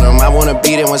can't rap with him. I wanna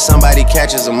beat it when somebody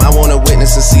catches him. I wanna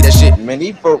witness and see that shit. Man,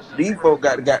 these folk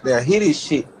got that hitty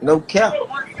shit, no cap.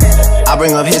 I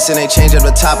bring up hits and they change up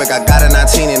the topic. I got a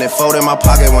 19 and it folded in my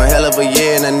pocket. One hell of a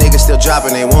year and the niggas still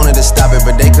dropping. They wanted to stop it,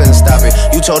 but they couldn't stop it.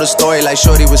 You told a story like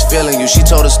Shorty was feeling you. She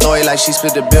told a story like she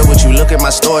split the bill with you. Look at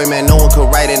my story, man, no one could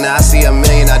write it. Now I see a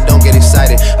million, I don't get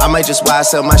excited. I might just buy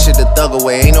sell my shit to thug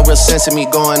away. Ain't no real sense in me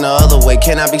going the other way.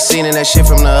 Can I be seen in that shit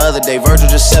from the other day? Virgil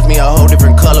just left me a whole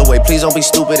different colorway. Please don't be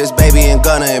stupid, it's baby and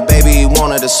Gunna. And baby, he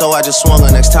wanted it, so I just swung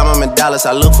her. Next time I'm in Dallas,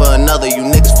 I look for another. You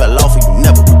niggas fell off and you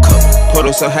never recover.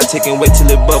 Puddle so high, taking wait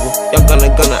till it bubble. Young Gunna,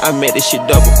 I made this shit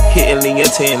double. Hitting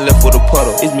Leonte and left with a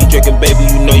puddle. It's me drinking, baby,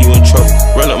 you know you in trouble.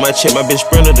 Run up my check, my bitch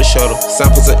sprinter the shuttle.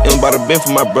 Samples of M by the bin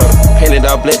for my brother. Painted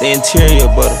all black, the interior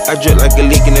butter. I drip like a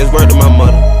leak and that's word to my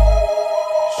mother.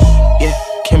 Yeah,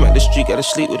 came out the street, gotta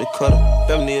sleep with a cutter.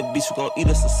 Family a beast, we gon'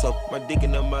 eat us a supper. My dick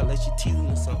in her mouth like she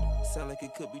teasing or something. Sound like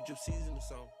it could be drip season or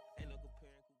something.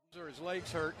 His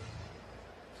legs hurt.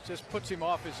 Just puts him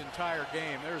off his entire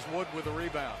game. There's Wood with the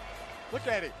rebound. Look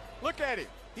at him. Look at him.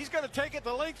 He's going to take it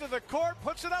the length of the court,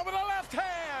 puts it up with the left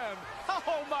hand.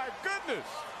 Oh, my goodness.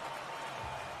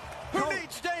 Who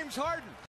needs James Harden?